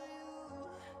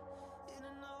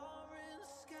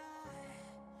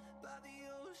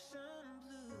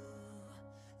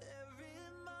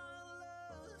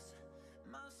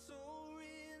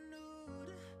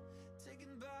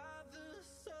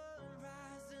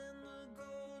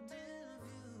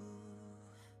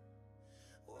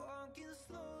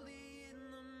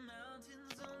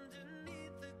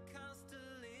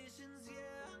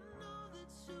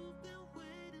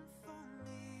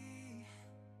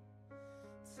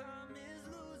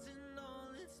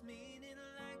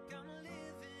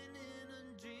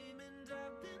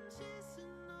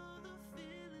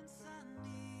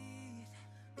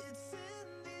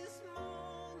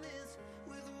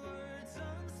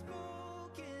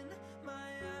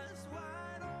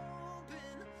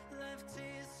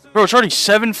 Bro, it's already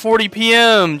 7:40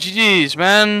 p.m. GG's,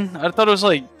 man. I thought it was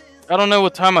like... I don't know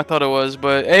what time I thought it was,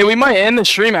 but... Hey, we might end the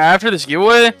stream after this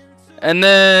giveaway. And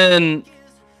then...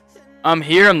 I'm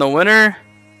here, I'm the winner.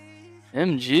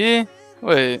 MG?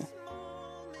 Wait.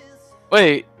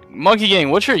 Wait, Monkey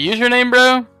Gang, what's your username,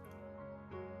 bro?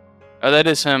 Oh, that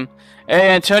is him.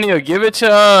 Hey, Antonio, give it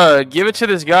to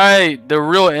this guy, the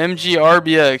real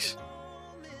MGRBX.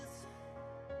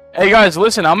 Hey, guys,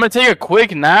 listen, I'm gonna take a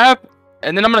quick nap.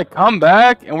 And then I'm going to come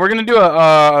back, and we're going to do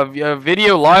a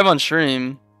video live on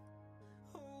stream.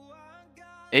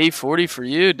 8:40 for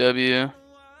you, W.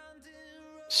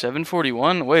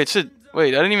 7:41? Wait,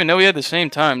 wait, I didn't even know we had the same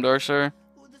time, Darsar.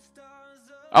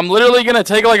 I'm literally going to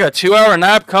take like a 2-hour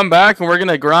nap, come back, and we're going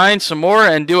to grind some more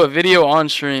and do a video on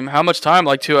stream. How much time?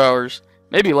 Like 2 hours.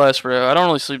 Maybe less, bro. I don't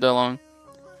really sleep that long.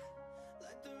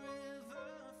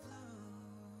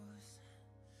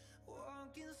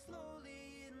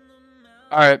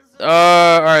 Alright,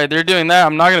 alright, they're doing that.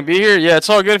 I'm not gonna be here. Yeah, it's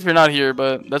all good if you're not here,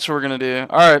 but that's what we're gonna do.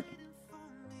 Alright.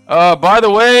 By the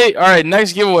way, alright,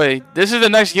 next giveaway. This is the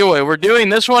next giveaway. We're doing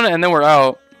this one, and then we're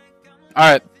out.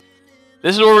 Alright.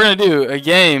 This is what we're gonna do. A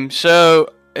game.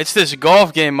 So, it's this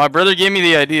golf game. My brother gave me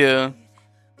the idea.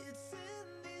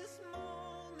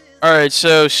 Alright,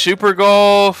 so, Super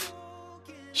Golf.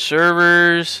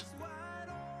 Servers.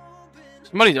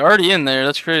 Somebody's already in there.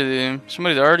 That's crazy.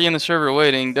 Somebody's already in the server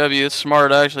waiting. W, it's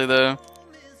smart actually though.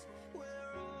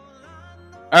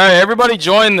 Alright, everybody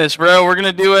join this, bro. We're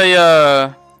gonna do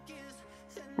a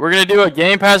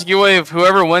Game Pass giveaway of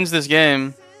whoever wins this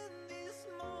game.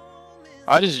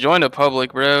 I just joined a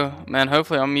public, bro. Man,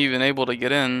 hopefully I'm even able to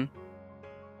get in.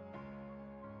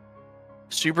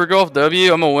 Super Golf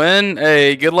W, I'm gonna win.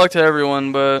 Hey, good luck to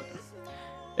everyone, but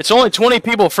it's only 20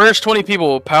 people. First 20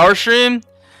 people. Power stream.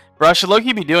 Bro, I should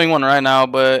low-key be doing one right now,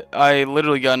 but I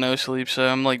literally got no sleep, so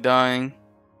I'm like dying.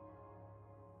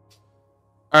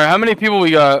 Alright, how many people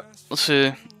we got? Let's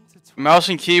see. Mouse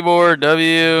and keyboard,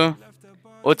 W.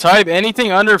 We'll type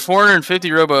anything under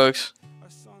 450 Robux.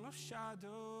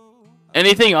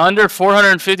 Anything under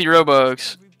 450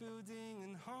 Robux.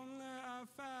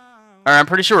 Alright, I'm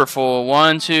pretty sure we're full.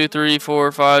 1, 2, 3,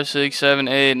 4, 5, 6, 7,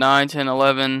 8, 9, 10,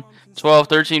 11, 12,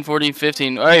 13, 14,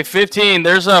 15. Alright, 15.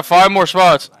 There's 5 more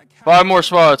spots. 5 more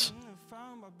spots.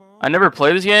 I never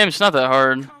played this game. It's not that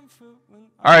hard.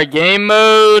 Alright, game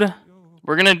mode.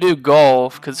 We're going to do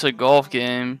golf because it's a golf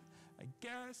game.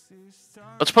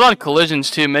 Let's put on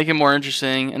collisions too. Make it more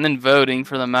interesting. And then voting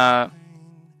for the map.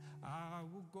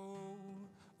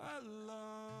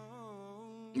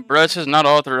 Brett says not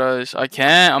authorized. I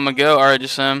can't. I'm going to go. Alright,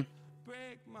 just Sam.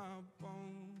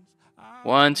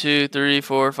 1, 2, 3,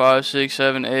 4, 5, 6,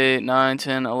 7, 8, 9,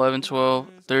 10, 11, 12,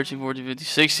 13, 14, 15,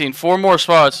 16. 4 more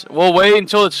spots. We'll wait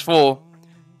until it's full.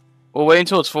 We'll wait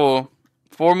until it's full.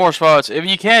 4 more spots. If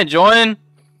you can't join,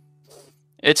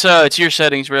 it's your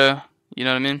settings, bro. You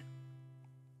know what I mean?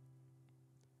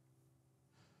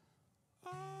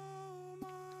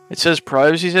 It says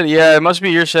privacy setting. Yeah, it must be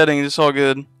your settings. It's all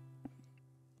good.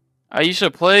 I used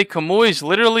to play Kamui's.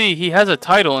 Literally, he has a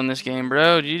title in this game,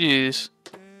 bro. GG's.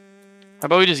 How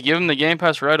about we just give him the Game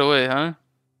Pass right away, huh?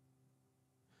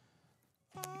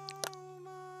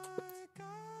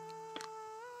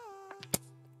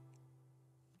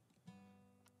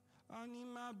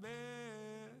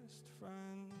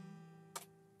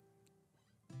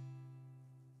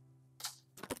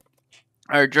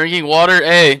 Alright, drinking water.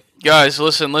 Hey, guys,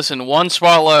 listen. 1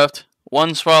 spot left.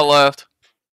 1 spot left.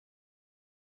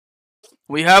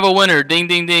 We have a winner. Ding,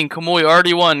 ding, ding. Kamui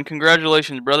already won.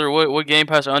 Congratulations, brother. What Game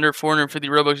Pass under 450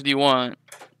 Robux do you want?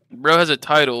 Bro has a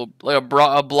title. Like a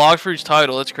Blox for each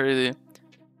title. That's crazy.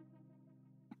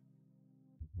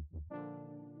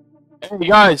 Hey,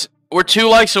 guys. We're 2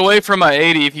 likes away from my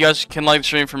 80. If you guys can like the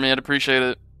stream for me, I'd appreciate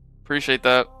it. Appreciate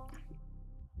that.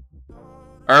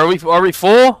 Are we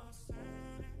full?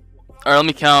 Alright, let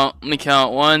me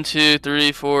count. 1, 2,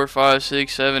 3, 4, 5,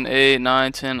 6, 7, 8,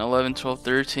 9, 10, 11, 12,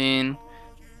 13,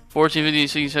 14, 15,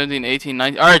 16, 17, 18,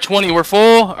 19. Alright, 20. We're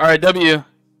full. Alright, W.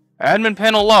 Admin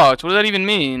panel locked. What does that even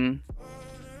mean?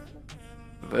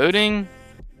 Voting?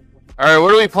 Alright,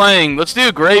 what are we playing? Let's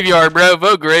do Graveyard, bro.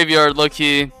 Vote Graveyard,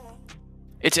 low-key.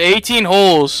 It's 18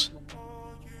 holes.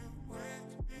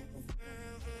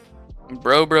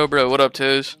 Bro. What up,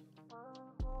 Toes?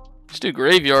 Let's do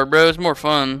Graveyard, bro. It's more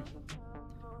fun.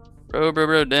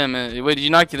 Bro. Damn it. Wait, did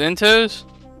you not get in, Toes?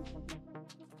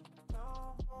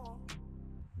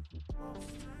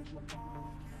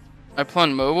 I play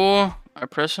on mobile. I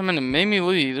press him and it made me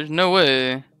leave. There's no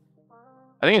way. I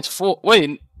think it's full.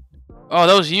 Wait. Oh,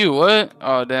 that was you. What?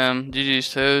 Oh, damn.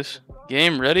 GG's, Toes.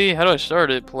 Game ready? How do I start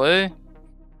it? Play?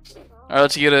 Alright,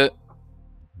 let's get it.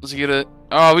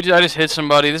 Oh, I just hit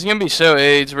somebody. This is gonna be so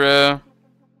AIDS, bro.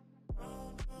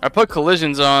 I put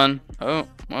collisions on. Oh,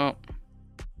 well.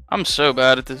 I'm so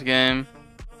bad at this game.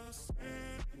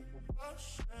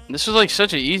 This was like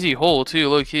such an easy hole, too,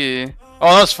 low-key.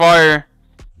 Oh, that's fire.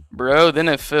 Bro, then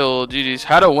it filled. GG's.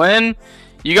 How to win?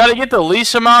 You gotta get the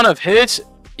least amount of hits.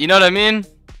 You know what I mean?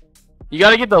 You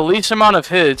gotta get the least amount of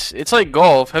hits. It's like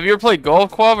golf. Have you ever played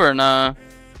golf, Quav, or nah?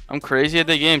 I'm crazy at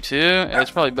the game too. Yeah,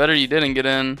 it's probably better you didn't get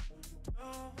in.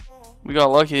 We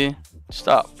got lucky.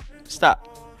 Stop. It's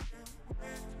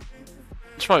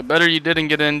probably better you didn't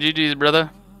get in. GG's, brother.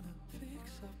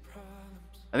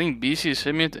 I think BC's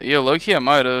hit me. Yeah, low-key I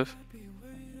might have.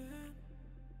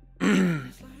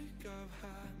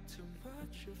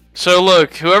 So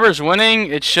look, whoever's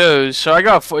winning, it shows. So I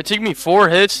got. It took me 4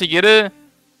 hits to get it.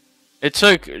 It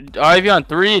took Ivy on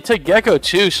 3. It took Gecko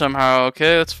 2 somehow.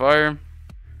 Okay, that's fire.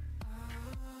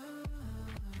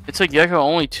 It took Gecko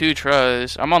only 2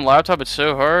 tries. I'm on laptop. It's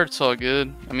so hard. It's all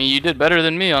good. I mean, you did better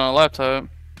than me on a laptop.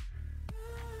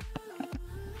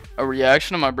 A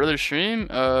reaction to my brother's stream?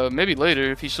 Maybe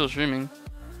later if he's still streaming.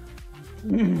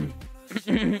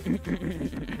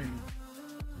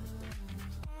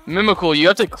 Mimical, you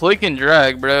have to click and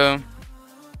drag, bro.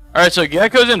 Alright, so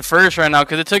Gecko's in first right now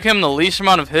because it took him the least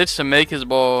amount of hits to make his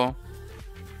ball.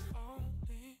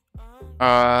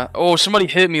 Oh, somebody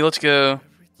hit me. Let's go.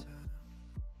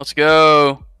 Let's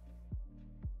go.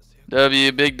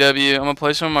 W, big W. I'm gonna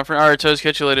play some of my friends. Alright, Toes,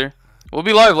 catch you later. We'll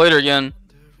be live later again.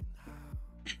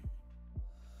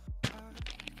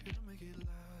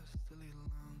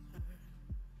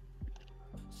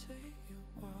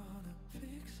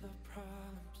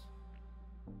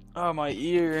 Oh, my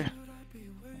ear.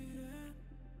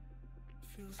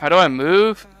 How do I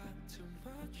move?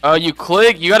 You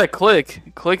click. You gotta click.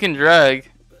 Click and drag.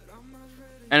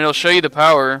 And it'll show you the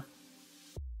power.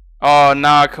 Oh,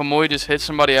 nah. Kamui just hit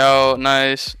somebody out.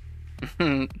 Nice.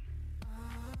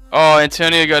 Oh,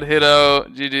 Antonio got hit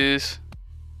out. GG's.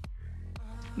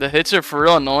 The hits are for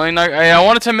real annoying. I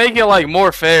wanted to make it, like,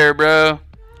 more fair, bro.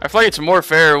 I feel like it's more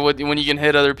fair when you can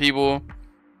hit other people.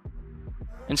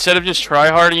 Instead of just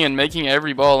tryharding and making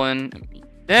every ball in.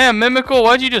 Damn, Mimical,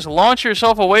 why'd you just launch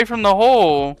yourself away from the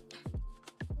hole?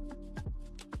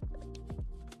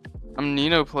 I'm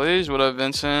Nino Plays. What up,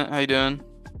 Vincent? How you doing?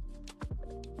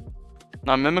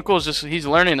 Nah, Mimical's just, he's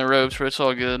learning the ropes, but it's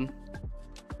all good.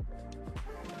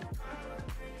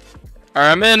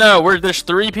 Alright, I'm in, there's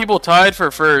 3 people tied for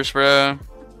first, bro.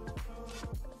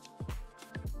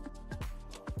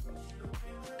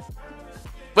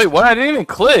 Wait, what? I didn't even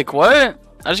click. What?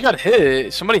 I just got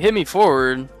hit. Somebody hit me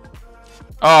forward.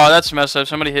 Oh, that's messed up.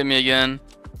 Somebody hit me again.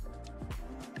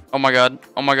 Oh my god.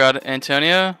 Oh my god.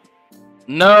 Antonio?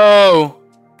 No!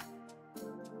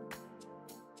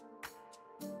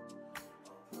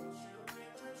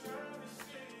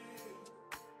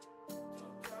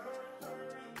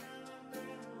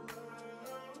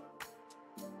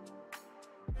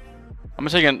 I'm gonna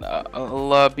take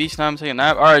a beast now. I'm taking a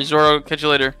nap. Alright, Zoro. Catch you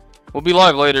later. We'll be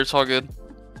live later. It's all good.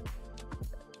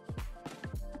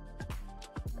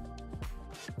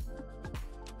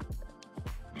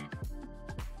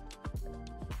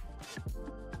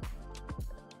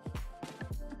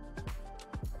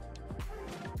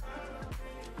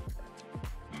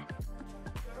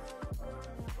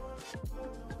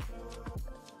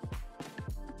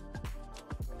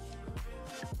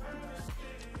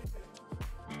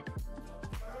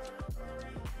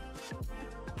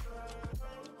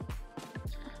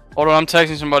 Hold on, I'm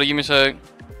texting somebody. Give me a sec.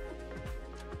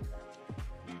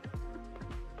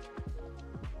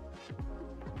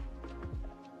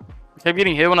 I kept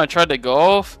getting hit when I tried to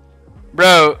golf.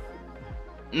 Bro,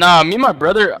 nah, me and my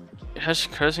brother...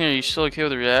 Cussing, are you still okay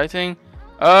with reacting?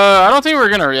 I don't think we're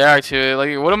gonna react to it.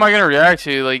 Like, what am I gonna react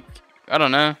to? Like, I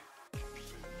don't know.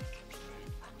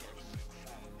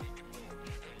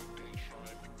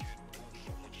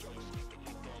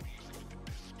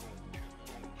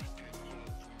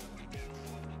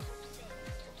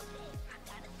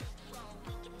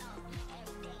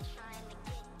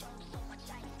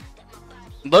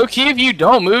 Low key, if you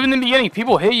don't move in the beginning,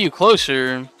 people hit you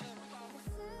closer.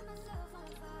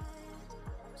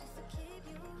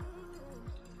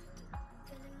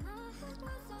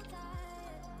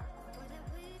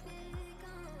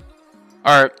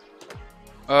 Alright.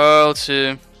 Let's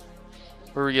see.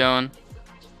 Where are we going?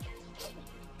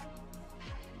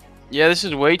 Yeah, this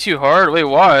is way too hard. Wait,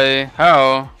 why?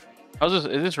 How? How's this?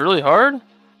 Is this really hard?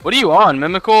 What are you on?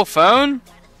 Mimical phone?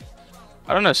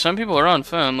 I don't know. Some people are on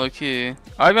phone, low key.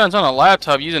 Ivan's on a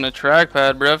laptop using a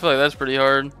trackpad, bro. I feel like that's pretty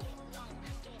hard.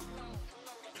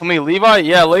 Can we Levi?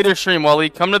 Yeah, later stream, Wally.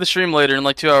 Come to the stream later in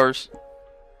like 2 hours.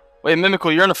 Wait,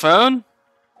 Mimical, you're on a phone?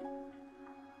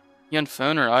 You on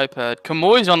phone or iPad?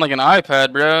 Kamoy's on like an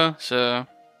iPad, bro. So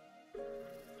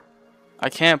I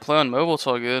can't play on mobile. It's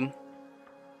all good.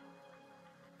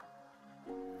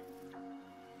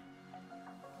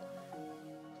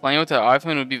 Playing with the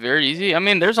iPhone would be very easy. I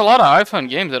mean, there's a lot of iPhone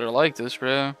games that are like this,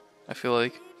 bro. I feel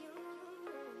like.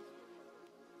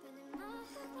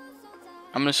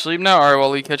 I'm gonna sleep now. Alright,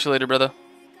 Wally, catch you later, brother.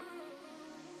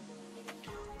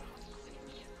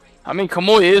 I mean,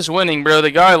 Kamoy is winning, bro. The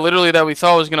guy literally that we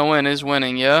thought was gonna win is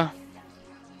winning, yeah?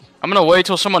 I'm gonna wait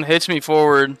till someone hits me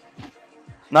forward.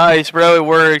 Nice, bro. It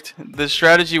worked. The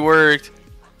strategy worked.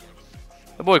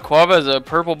 That boy Quava has a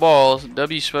purple ball.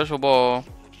 W special ball.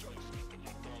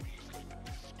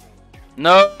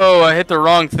 No, I hit the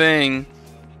wrong thing.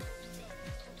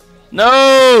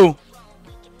 No!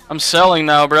 I'm selling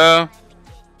now, bro.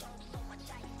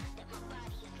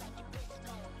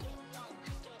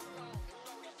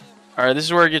 Alright, this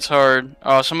is where it gets hard.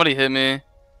 Oh, somebody hit me.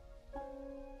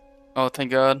 Oh,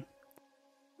 thank God.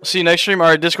 I'll see you next stream.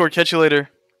 Alright, Discord, catch you later.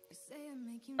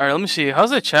 Alright, let me see. How's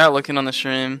the chat looking on the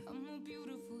stream?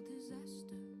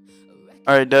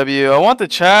 Alright, W. I want the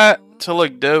chat to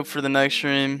look dope for the next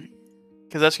stream.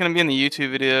 Because that's going to be in the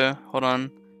YouTube video. Hold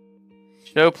on.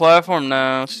 Show platform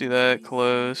now. Let's do that.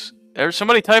 Close.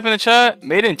 Somebody type in the chat?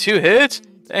 Made in 2 hits?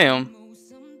 Damn.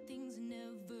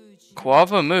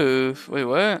 Quava move. Wait,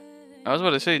 what? I was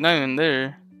about to say, not even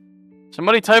there.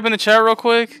 Somebody type in the chat real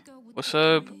quick. What's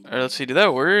up? Alright, let's see. Did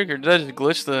that work? Or did I just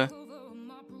glitch the...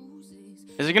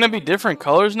 Is it going to be different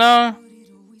colors now?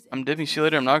 I'm dipping. See you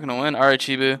later. I'm not going to win. Alright,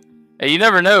 Chibu. Hey, you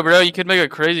never know, bro. You could make a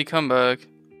crazy comeback.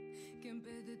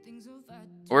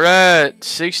 We're at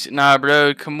 60. Nah,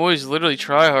 bro. Kamoy's literally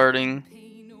tryharding.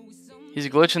 He's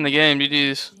glitching the game.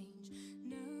 GG's.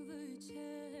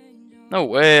 No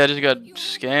way. I just got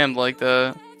scammed like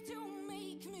that.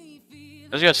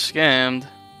 I just got scammed.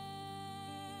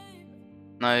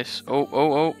 Nice. Oh,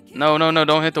 oh, oh. No, no, no.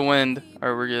 Don't hit the wind.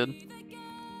 Alright, we're good.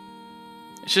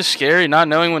 It's just scary not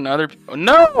knowing when other people...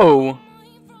 No!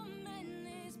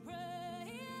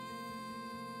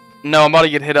 No, I'm about to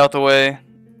get hit out the way.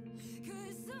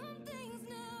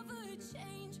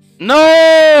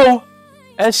 No!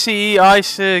 SCE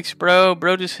I6, bro.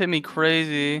 Bro just hit me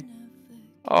crazy.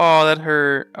 Oh, that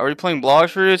hurt. Are we playing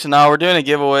Blox Roots? No, we're doing a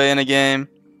giveaway in a game.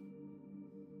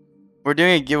 We're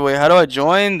doing a giveaway. How do I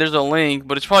join? There's a link,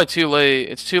 but it's probably too late.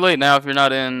 It's too late now if you're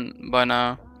not in by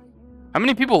now. How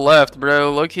many people left,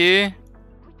 bro? Look here.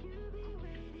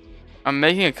 I'm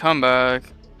making a comeback.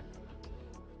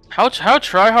 How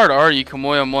tryhard are you,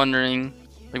 Kamoy? I'm wondering.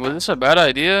 Like, was this a bad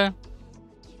idea?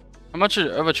 How much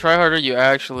of a tryhard are you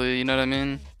actually? You know what I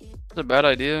mean? It's a bad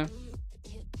idea.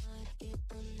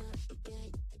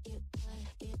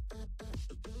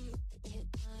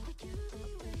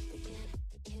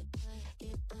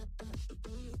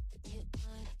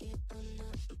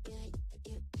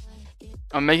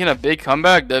 I'm making a big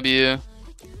comeback, W.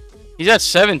 He's at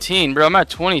 17, bro. I'm at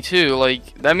 22.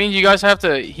 Like, that means you guys have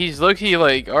to... He's low-key,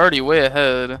 like, already way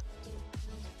ahead.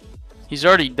 He's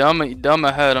already dumb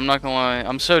ahead. I'm not gonna lie.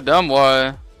 I'm so dumb.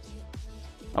 Why?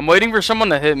 I'm waiting for someone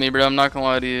to hit me, bro. I'm not gonna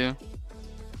lie to you.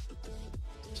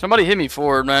 Somebody hit me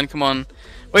forward, man. Come on.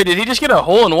 Wait, did he just get a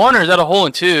hole-in-one, or is that a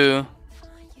hole-in-2?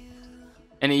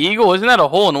 An eagle? Isn't that a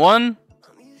hole-in-one?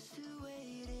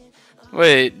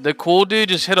 Wait, the cool dude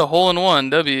just hit a hole-in-one.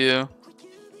 W.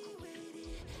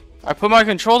 I put my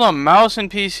controls on mouse and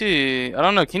PC. I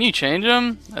don't know. Can you change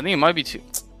them? I think it might be too.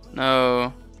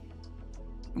 No.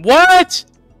 What?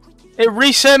 It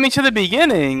reset me to the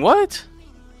beginning. What?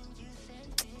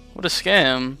 What a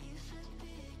scam.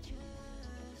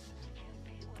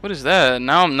 What is that?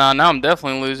 Now I'm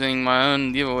definitely losing my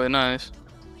own giveaway. Nice.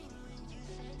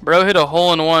 Bro hit a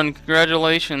hole in one.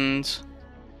 Congratulations.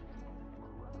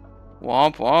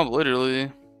 Womp womp,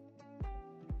 literally.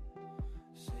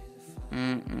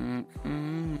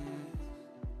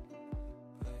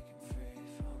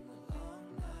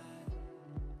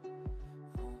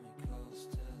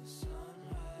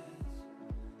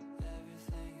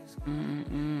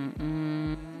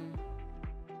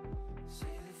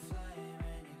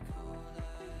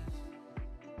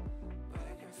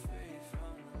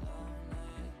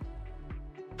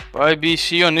 Bye,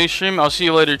 BC on new stream. I'll see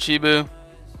you later, Chibu.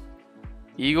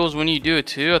 Eagles when you do it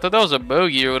too? I thought that was a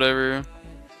bogey or whatever.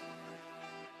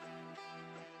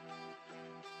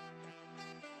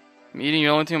 I'm eating,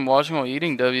 your only thing I'm watching while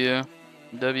eating? W.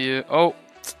 Oh,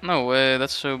 no way.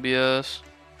 That's so BS.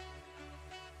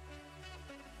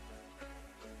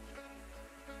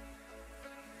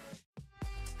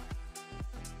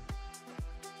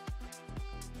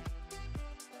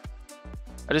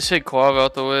 I just hit Quav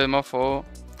out the way. My fault.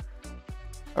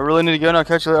 I really need to go now.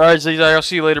 Catch you later. Alright, Zigzag. I'll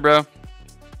see you later, bro.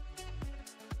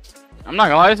 I'm not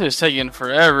gonna lie. This is taking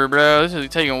forever, bro. This is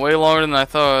taking way longer than I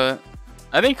thought.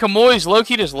 I think Kamoi's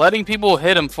low-key just letting people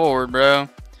hit him forward, bro.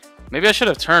 Maybe I should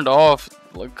have turned off,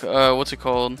 like, what's it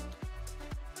called?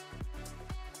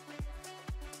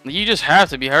 You just have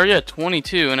to be. How are you at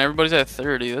 22 and everybody's at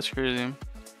 30? That's crazy.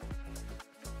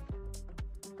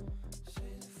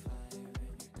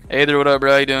 Hey there, what up,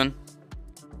 bro? How you doing?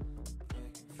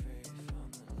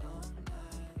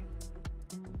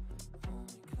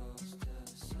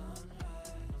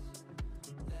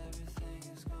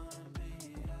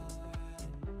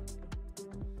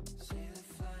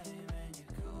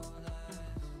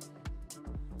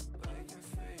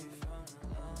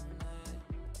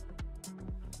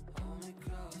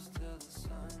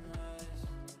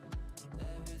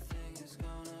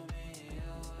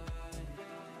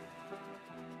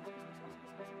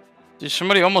 Dude,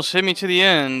 somebody almost hit me to the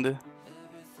end.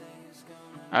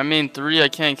 I mean, 3 I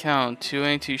can't count. 2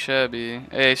 ain't too shabby.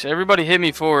 Hey, so everybody hit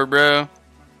me forward, bro.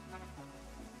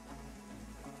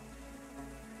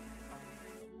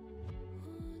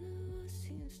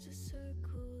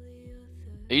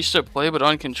 I used to play, but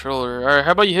on controller. Alright,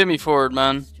 how about you hit me forward,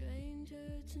 man?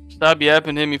 Stop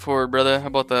yapping, hit me forward, brother. How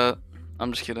about that?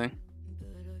 I'm just kidding.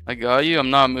 I got you. I'm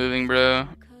not moving, bro.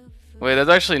 Wait, that's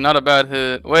actually not a bad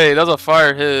hit. Wait, that's a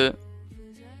fire hit.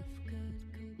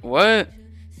 What?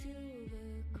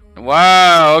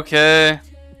 Wow, okay.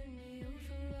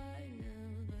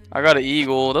 I got an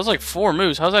eagle. That's like 4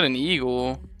 moves. How's that an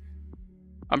eagle?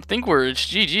 I think it's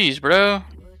GG's, bro.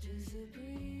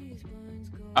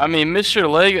 I mean, Mr.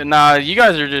 Leg. Nah, you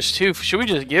guys are just too. Should we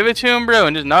just give it to him, bro,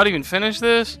 and just not even finish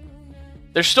this?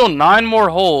 There's still 9 more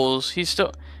holes. He's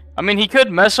still. I mean, he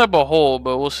could mess up a hole,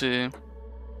 but we'll see.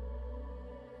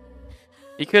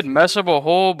 He could mess up a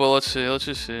hole, but let's see. Let's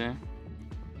just see.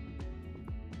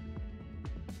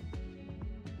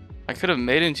 I could have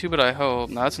made it too, but I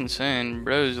hope. Nah, that's insane.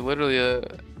 Bro's literally a...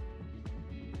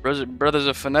 Brother's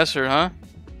a finesser, huh?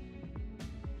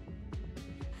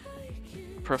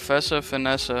 Professor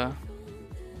Finessa.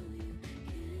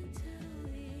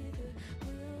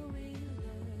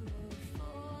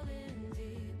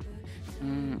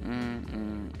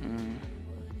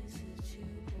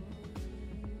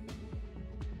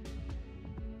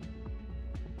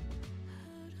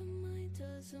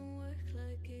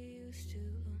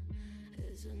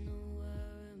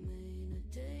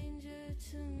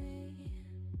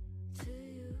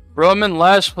 Bro, I'm in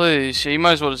last place. Yeah, you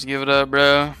might as well just give it up,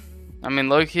 bro. I mean,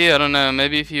 low-key, I don't know.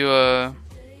 Maybe if you, The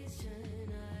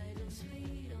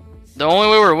only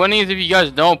way we're winning is if you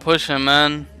guys don't push him,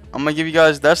 man. I'm gonna give you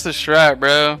guys... That's the strat,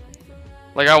 bro.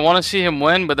 Like, I want to see him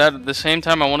win, but at the same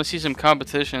time, I want to see some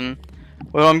competition.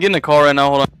 Well, I'm getting a call right now.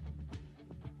 Hold on.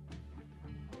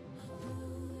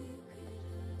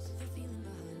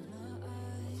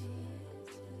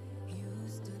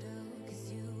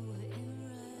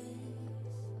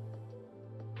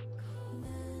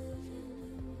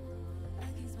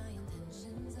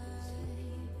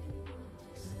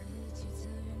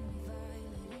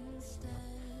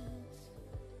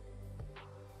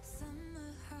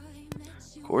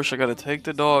 Of course, I gotta take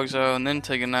the dogs out and then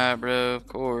take a nap, bro. Of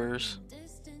course.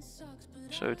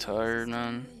 So tired,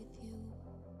 man.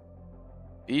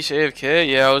 Beast AFK?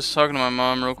 Yeah, I was talking to my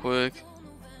mom real quick.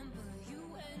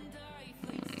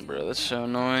 Bro, that's so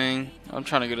annoying. I'm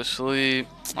trying to go to sleep.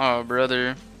 Oh,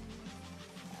 brother.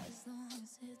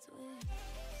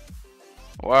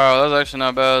 Wow, that was actually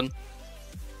not bad.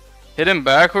 Hit him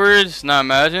backwards? Nah,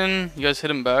 imagine. You guys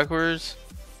hit him backwards.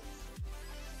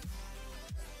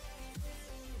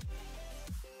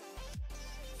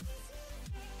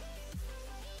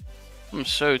 I'm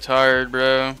so tired,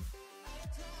 bro.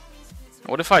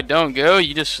 What if I don't go?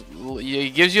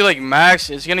 It gives you like max.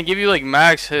 It's gonna give you like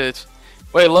max hits.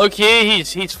 Wait, low key,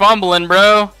 he's fumbling,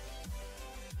 bro.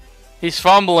 He's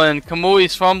fumbling.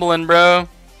 Kamui's fumbling, bro.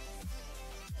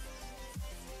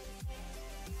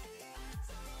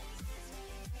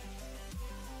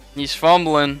 He's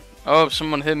fumbling. Oh,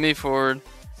 someone hit me forward.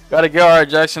 Gotta go. Alright,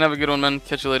 Jackson, have a good one, man.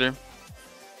 Catch you later.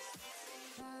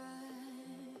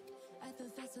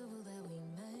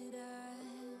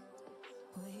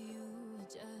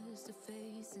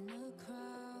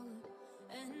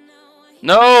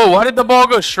 No, why did the ball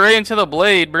go straight into the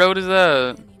blade, bro? What is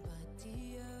that?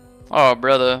 Oh,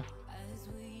 brother.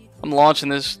 I'm launching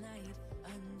this.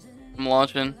 I'm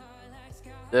launching.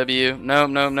 W.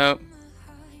 Nope, nope, nope.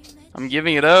 I'm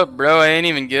giving it up, bro. I ain't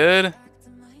even good.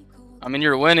 I mean,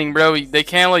 you're winning, bro. They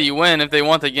can't let you win if they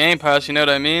want the game pass, you know what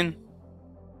I mean?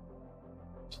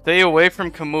 Stay away from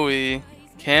Kamui.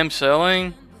 Cam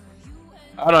selling?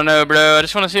 I don't know, bro. I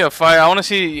just want to see a fight. I want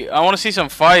to see some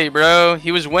fight, bro.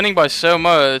 He was winning by so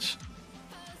much.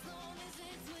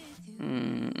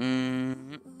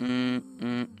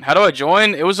 How do I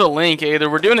join? It was a link, either.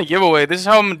 We're doing a giveaway. This is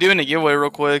how I'm doing a giveaway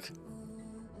real quick.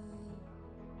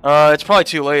 It's probably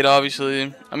too late,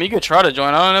 obviously. I mean, you could try to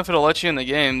join. I don't know if it'll let you in the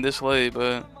game this late,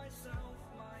 but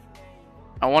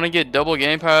I want to get double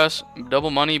game pass, double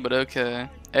money, but okay.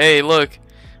 Hey, look.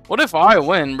 What if I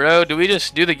win, bro? Do we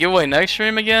just do the giveaway next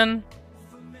stream again?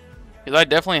 Because I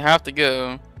definitely have to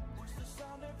go.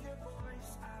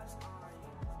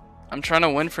 I'm trying to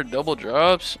win for double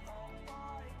drops.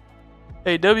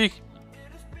 Hey, W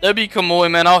Kamoy,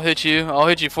 man, I'll hit you. I'll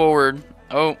hit you forward.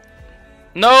 Oh.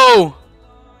 No!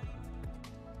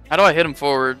 How do I hit him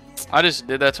forward? I just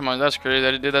did that to my... That's crazy.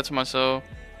 I did that to myself.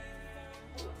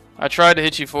 I tried to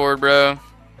hit you forward, bro.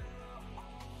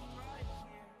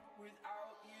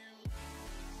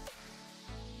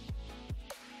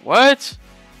 What?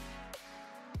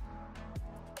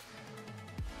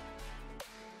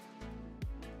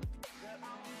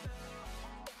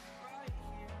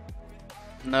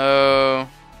 No.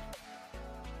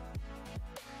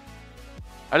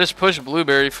 I just pushed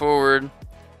Blueberry forward.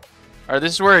 Alright,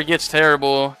 this is where it gets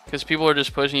terrible, because people are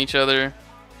just pushing each other.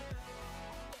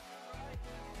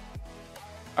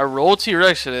 I rolled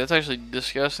T-Rex today. That's actually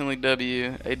disgustingly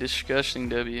W. A disgusting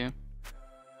W.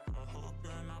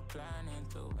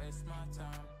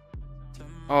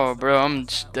 Oh, bro, I'm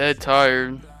just dead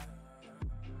tired.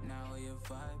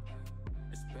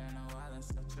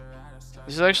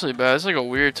 This is actually bad. It's like a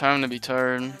weird time to be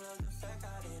tired.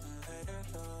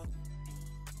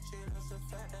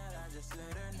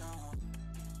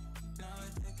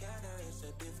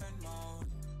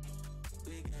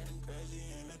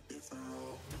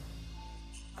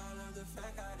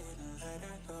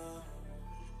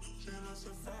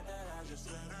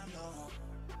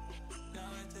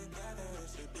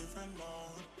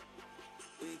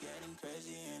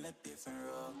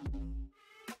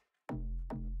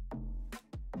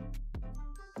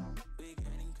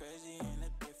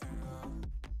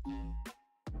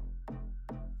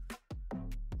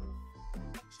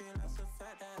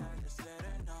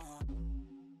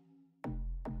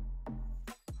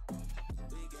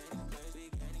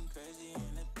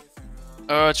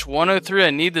 It's 103. I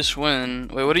need this win.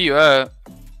 Wait, what are you at?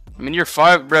 I mean, you're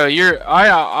 5, bro.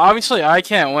 Obviously I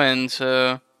can't win,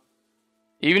 so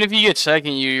even if you get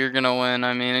second, you're gonna win.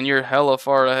 I mean, and you're hella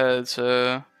far ahead,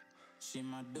 so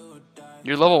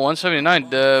you're level 179,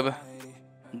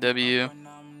 W.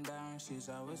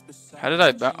 How did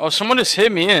I? Oh, someone just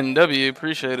hit me in. W.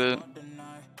 Appreciate it.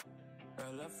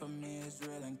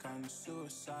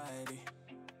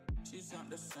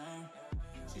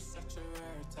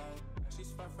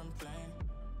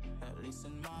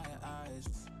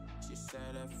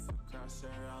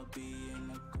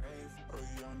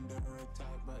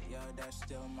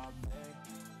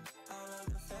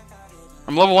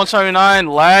 I'm level 179,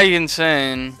 lag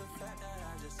insane.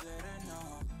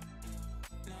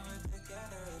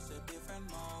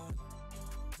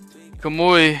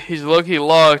 Kamui, he's lucky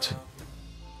locked.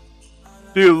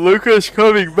 Dude, Luca's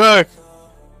coming back.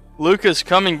 Luca's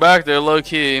coming back there, low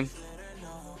key.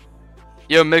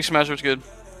 Yo, mixed match was good.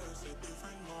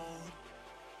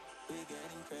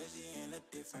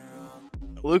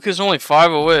 Luca's only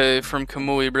 5 away from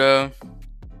Kamui, bro.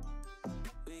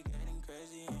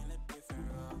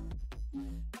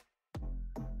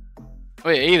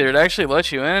 Wait, either it actually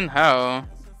lets you in? How?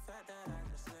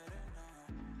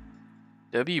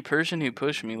 W person who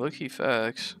pushed me. Look, he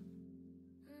facts.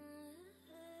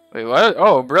 Wait, what?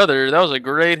 Oh, brother, that was a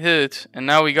great hit. And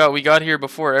now we got here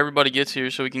before everybody gets here,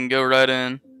 so we can go right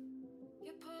in.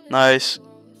 Nice.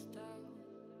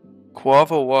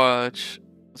 Quava watch.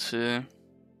 Let's see.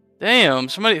 Damn,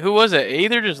 somebody, who was it?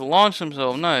 Aether just launched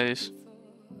himself. Nice.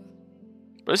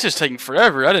 But this is taking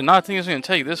forever. I did not think it was going to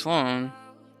take this long.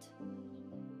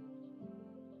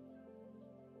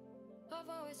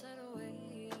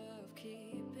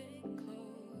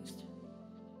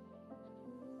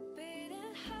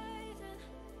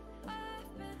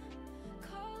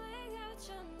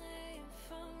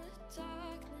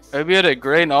 I hope you had a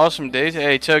great and awesome day.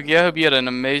 Hey, Chuck, yeah, I hope you had an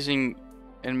amazing,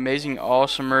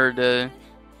 awesomer day.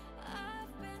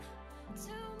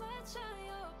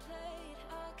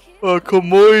 Oh,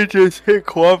 Kamui just hit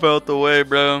Quav out the way,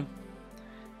 bro.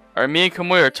 Alright, me and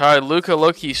Kamui are tied. Luca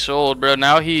Loki sold, bro.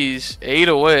 Now he's 8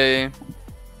 away.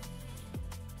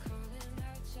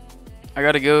 I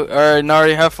gotta go. Alright,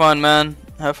 Nari, have fun, man.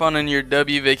 Have fun in your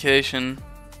W vacation.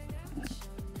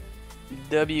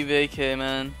 W vacay,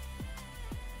 man.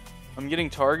 I'm getting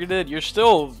targeted. You're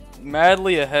still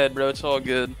madly ahead, bro. It's all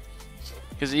good.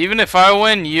 Because even if I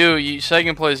win, you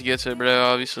second place gets it, bro,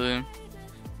 obviously.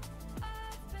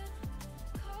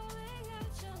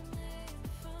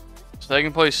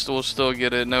 Second place will still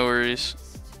get it, no worries.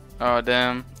 Oh,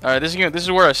 damn. Alright, this is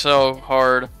where I sell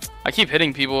hard. I keep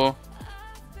hitting people.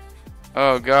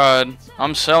 Oh, God.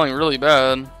 I'm selling really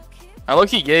bad. I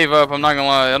low-key gave up, I'm not gonna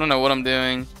lie. I don't know what I'm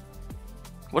doing.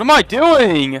 What am I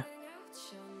doing?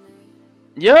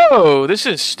 Yo, this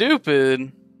is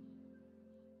stupid.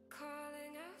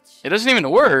 It doesn't even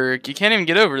work. You can't even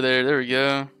get over there. There we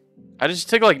go. I just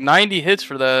took like 90 hits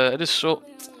for that. I just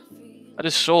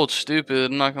sold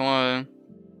stupid. I'm not gonna lie.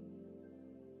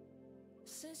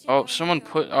 Oh, someone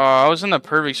put. Oh, I was in the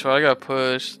perfect spot. I got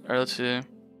pushed. Alright, let's see.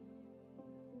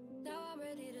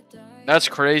 That's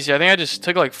crazy. I think I just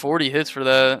took like 40 hits for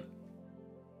that.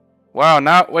 Wow,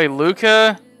 now. Wait,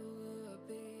 Luca?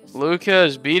 Luca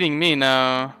is beating me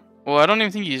now. Well, I don't even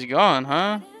think he's gone,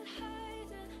 huh?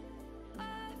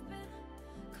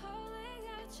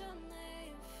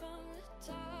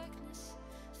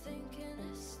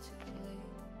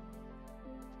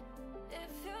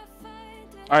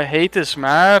 I hate this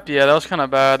map. Yeah, that was kind of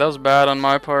bad. That was bad on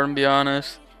my part, to be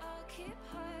honest.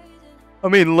 I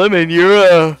mean, Lemon,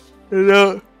 you're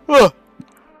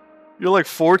like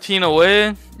 14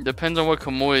 away. Depends on what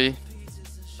Kamui.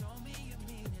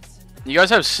 You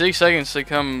guys have 6 seconds to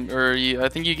come, or I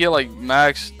think you get like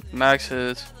max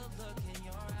hits.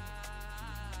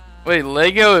 Wait,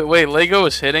 Lego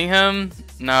was hitting him?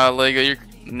 Nah, Lego, you're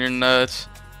nuts.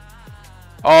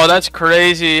 Oh, that's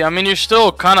crazy. I mean, you're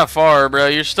still kind of far, bro.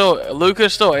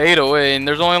 Luca's still 8 away, and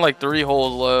there's only like 3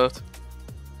 holes left.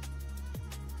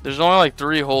 There's only like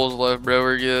 3 holes left, bro.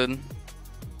 We're good.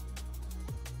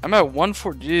 I'm at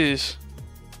 1-4. Jeez.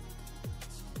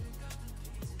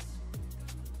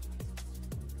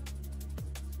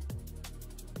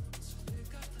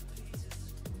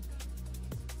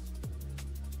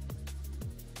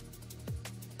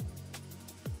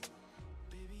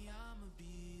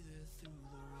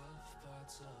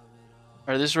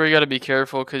 Alright, this is where you gotta be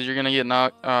careful because you're gonna get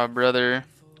knocked. Brother.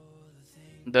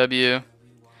 W.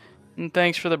 And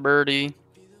thanks for the birdie.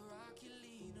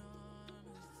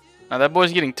 Now that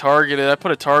boy's getting targeted. I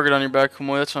put a target on your back,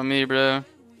 Kamui. That's on me, bro.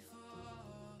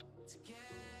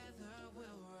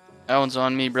 That one's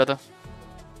on me, brother.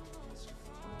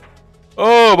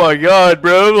 Oh my god,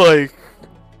 bro. Like.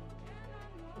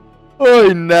 Oh,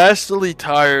 I'm nastily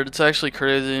tired. It's actually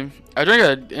crazy. I drank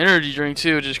an energy drink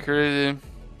too, which is crazy.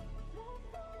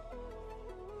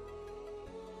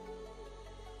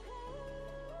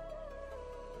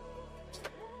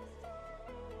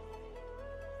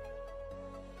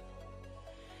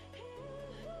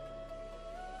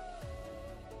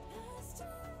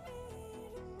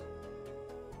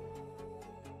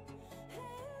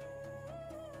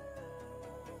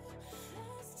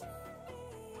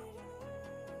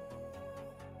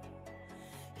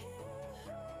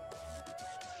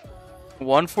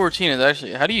 $114 is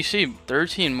actually. How do you see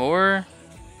 13 more?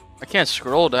 I can't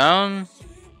scroll down.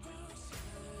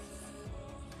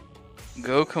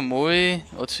 Go Kamui.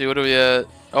 Let's see, what are we at?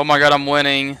 Oh my god, I'm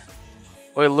winning.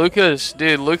 Wait,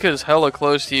 Luca's hella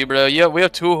close to you, bro. Yeah, we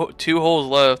have two holes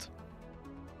left.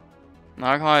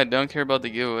 Not gonna lie, I don't care about the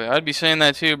giveaway. I'd be saying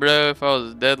that too, bro, if I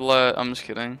was dead last. I'm just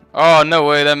kidding. Oh, no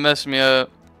way, that messed me up.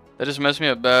 That just messed me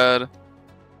up bad.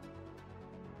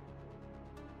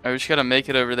 Alright, we just gotta make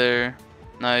it over there.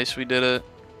 Nice, we did it.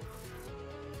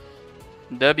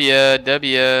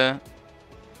 W.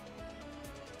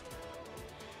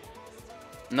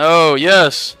 No,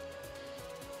 yes.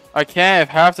 I can't if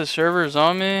half the server is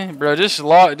on me. Bro, just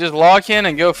lock in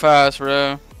and go fast,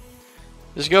 bro.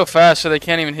 Just go fast so they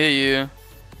can't even hit you.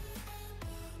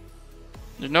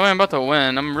 There's no way I'm about to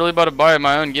win. I'm really about to buy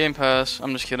my own Game Pass.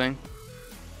 I'm just kidding.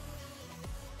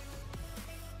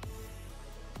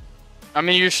 I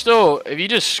mean, you're still... If you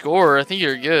just score, I think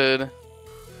you're good.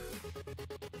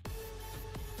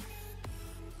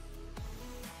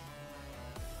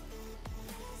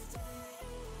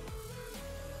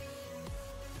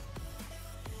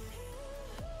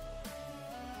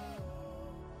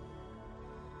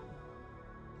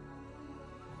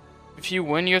 If you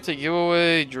win, you have to give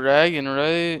away Dragon,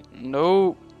 right?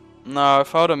 Nope. Nah,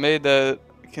 if I would have made that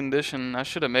condition, I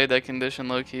should have made that condition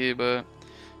low-key, but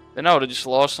then I would have just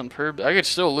lost on purpose. I could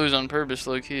still lose on purpose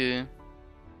low-key.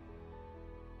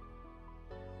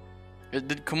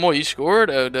 Come on, you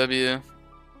scored? Oh, W.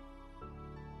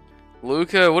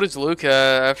 Luca? What is Luca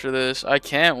after this? I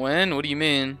can't win? What do you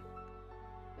mean?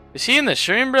 Is he in the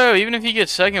stream, bro? Even if he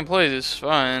gets second place, it's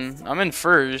fine. I'm in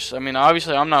first. I mean,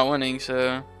 obviously, I'm not winning,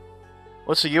 so...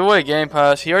 What's the giveaway? Game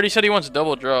Pass. He already said he wants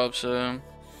double drop, so...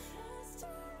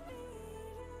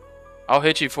 I'll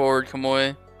hit you forward,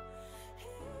 Kamoy.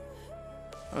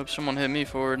 I hope someone hit me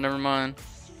forward. Never mind.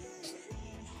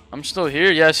 I'm still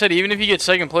here. Yeah, I said even if you get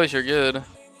second place, you're good.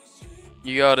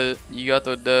 You got it. You got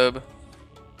the dub.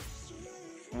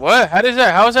 What? How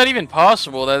is that even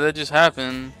possible that just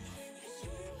happened?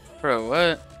 Bro,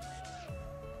 what?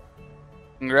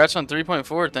 Congrats on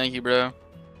 3.4. Thank you, bro.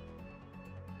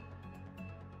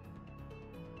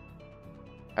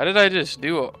 How did I just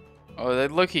do it? Oh,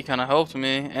 that Loki kind of helped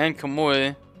me. And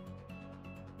Kamoy.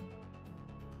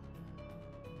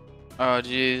 Oh,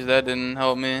 jeez. That didn't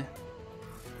help me.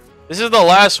 This is the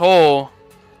last hole.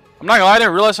 I'm not gonna lie, I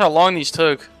didn't realize how long these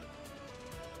took.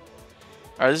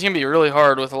 Alright, this is gonna be really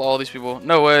hard with all these people.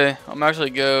 No way. I'm actually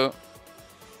go.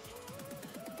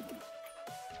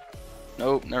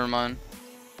 Nope, never mind.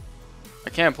 I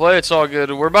can't play, it's all good.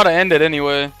 We're about to end it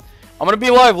anyway. I'm gonna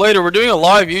be live later. We're doing a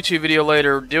live YouTube video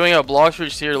later. We're doing a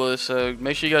Blox tier list, so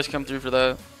make sure you guys come through for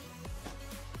that.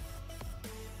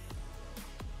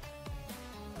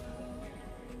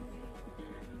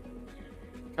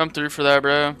 Come through for that,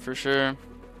 bro, for sure.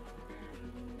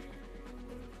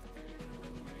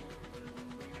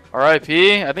 RIP?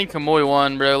 I think Kamoy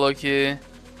won, bro, low-key.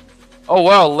 Oh,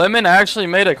 wow, Lemon actually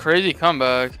made a crazy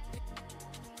comeback.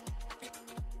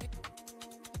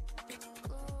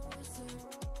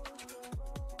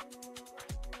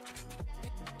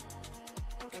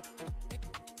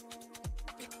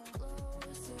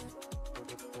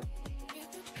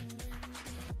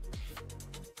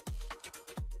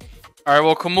 Alright,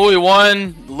 well, Kamui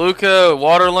won. Luca,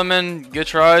 Water Lemon, good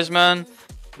tries, man.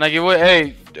 Can I give away?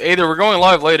 Hey, either we're going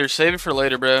live later. Save it for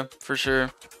later, bro. For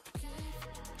sure.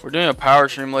 We're doing a power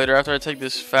stream later after I take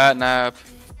this fat nap.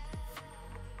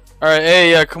 Alright,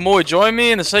 hey, Kamui, join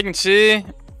me in the second C.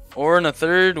 Or in the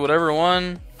third, whatever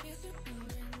one.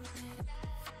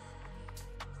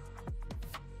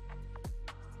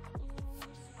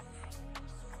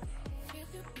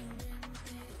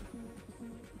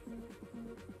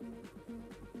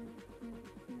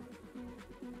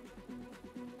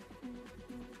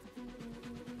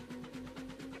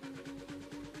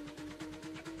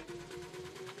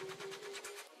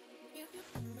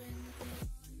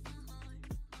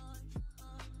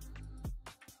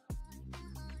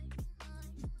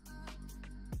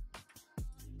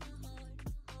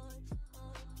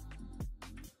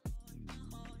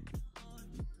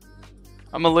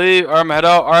 I'm gonna leave, or I'm gonna head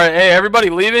out. Alright, hey, everybody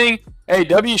leaving. Hey,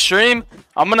 W stream.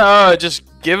 I'm gonna just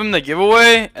give him the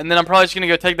giveaway, and then I'm probably just gonna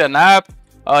go take that nap.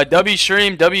 W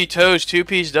stream, W toes,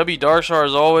 2-piece, W Darkstar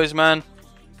as always, man.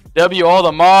 W all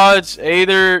the mods.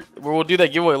 Either we'll do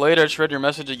that giveaway later. I just read your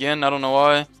message again. I don't know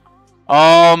why.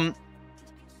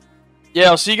 Yeah,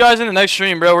 I'll see you guys in the next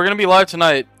stream, bro. We're gonna be live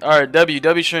tonight. Alright,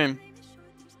 W stream.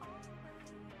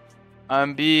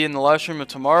 I'm B in the live stream of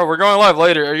tomorrow. We're going live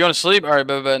later. Are you going to sleep? Alright,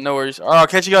 bet. No worries. Alright, I'll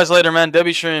catch you guys later, man.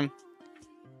 W stream.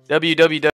 W.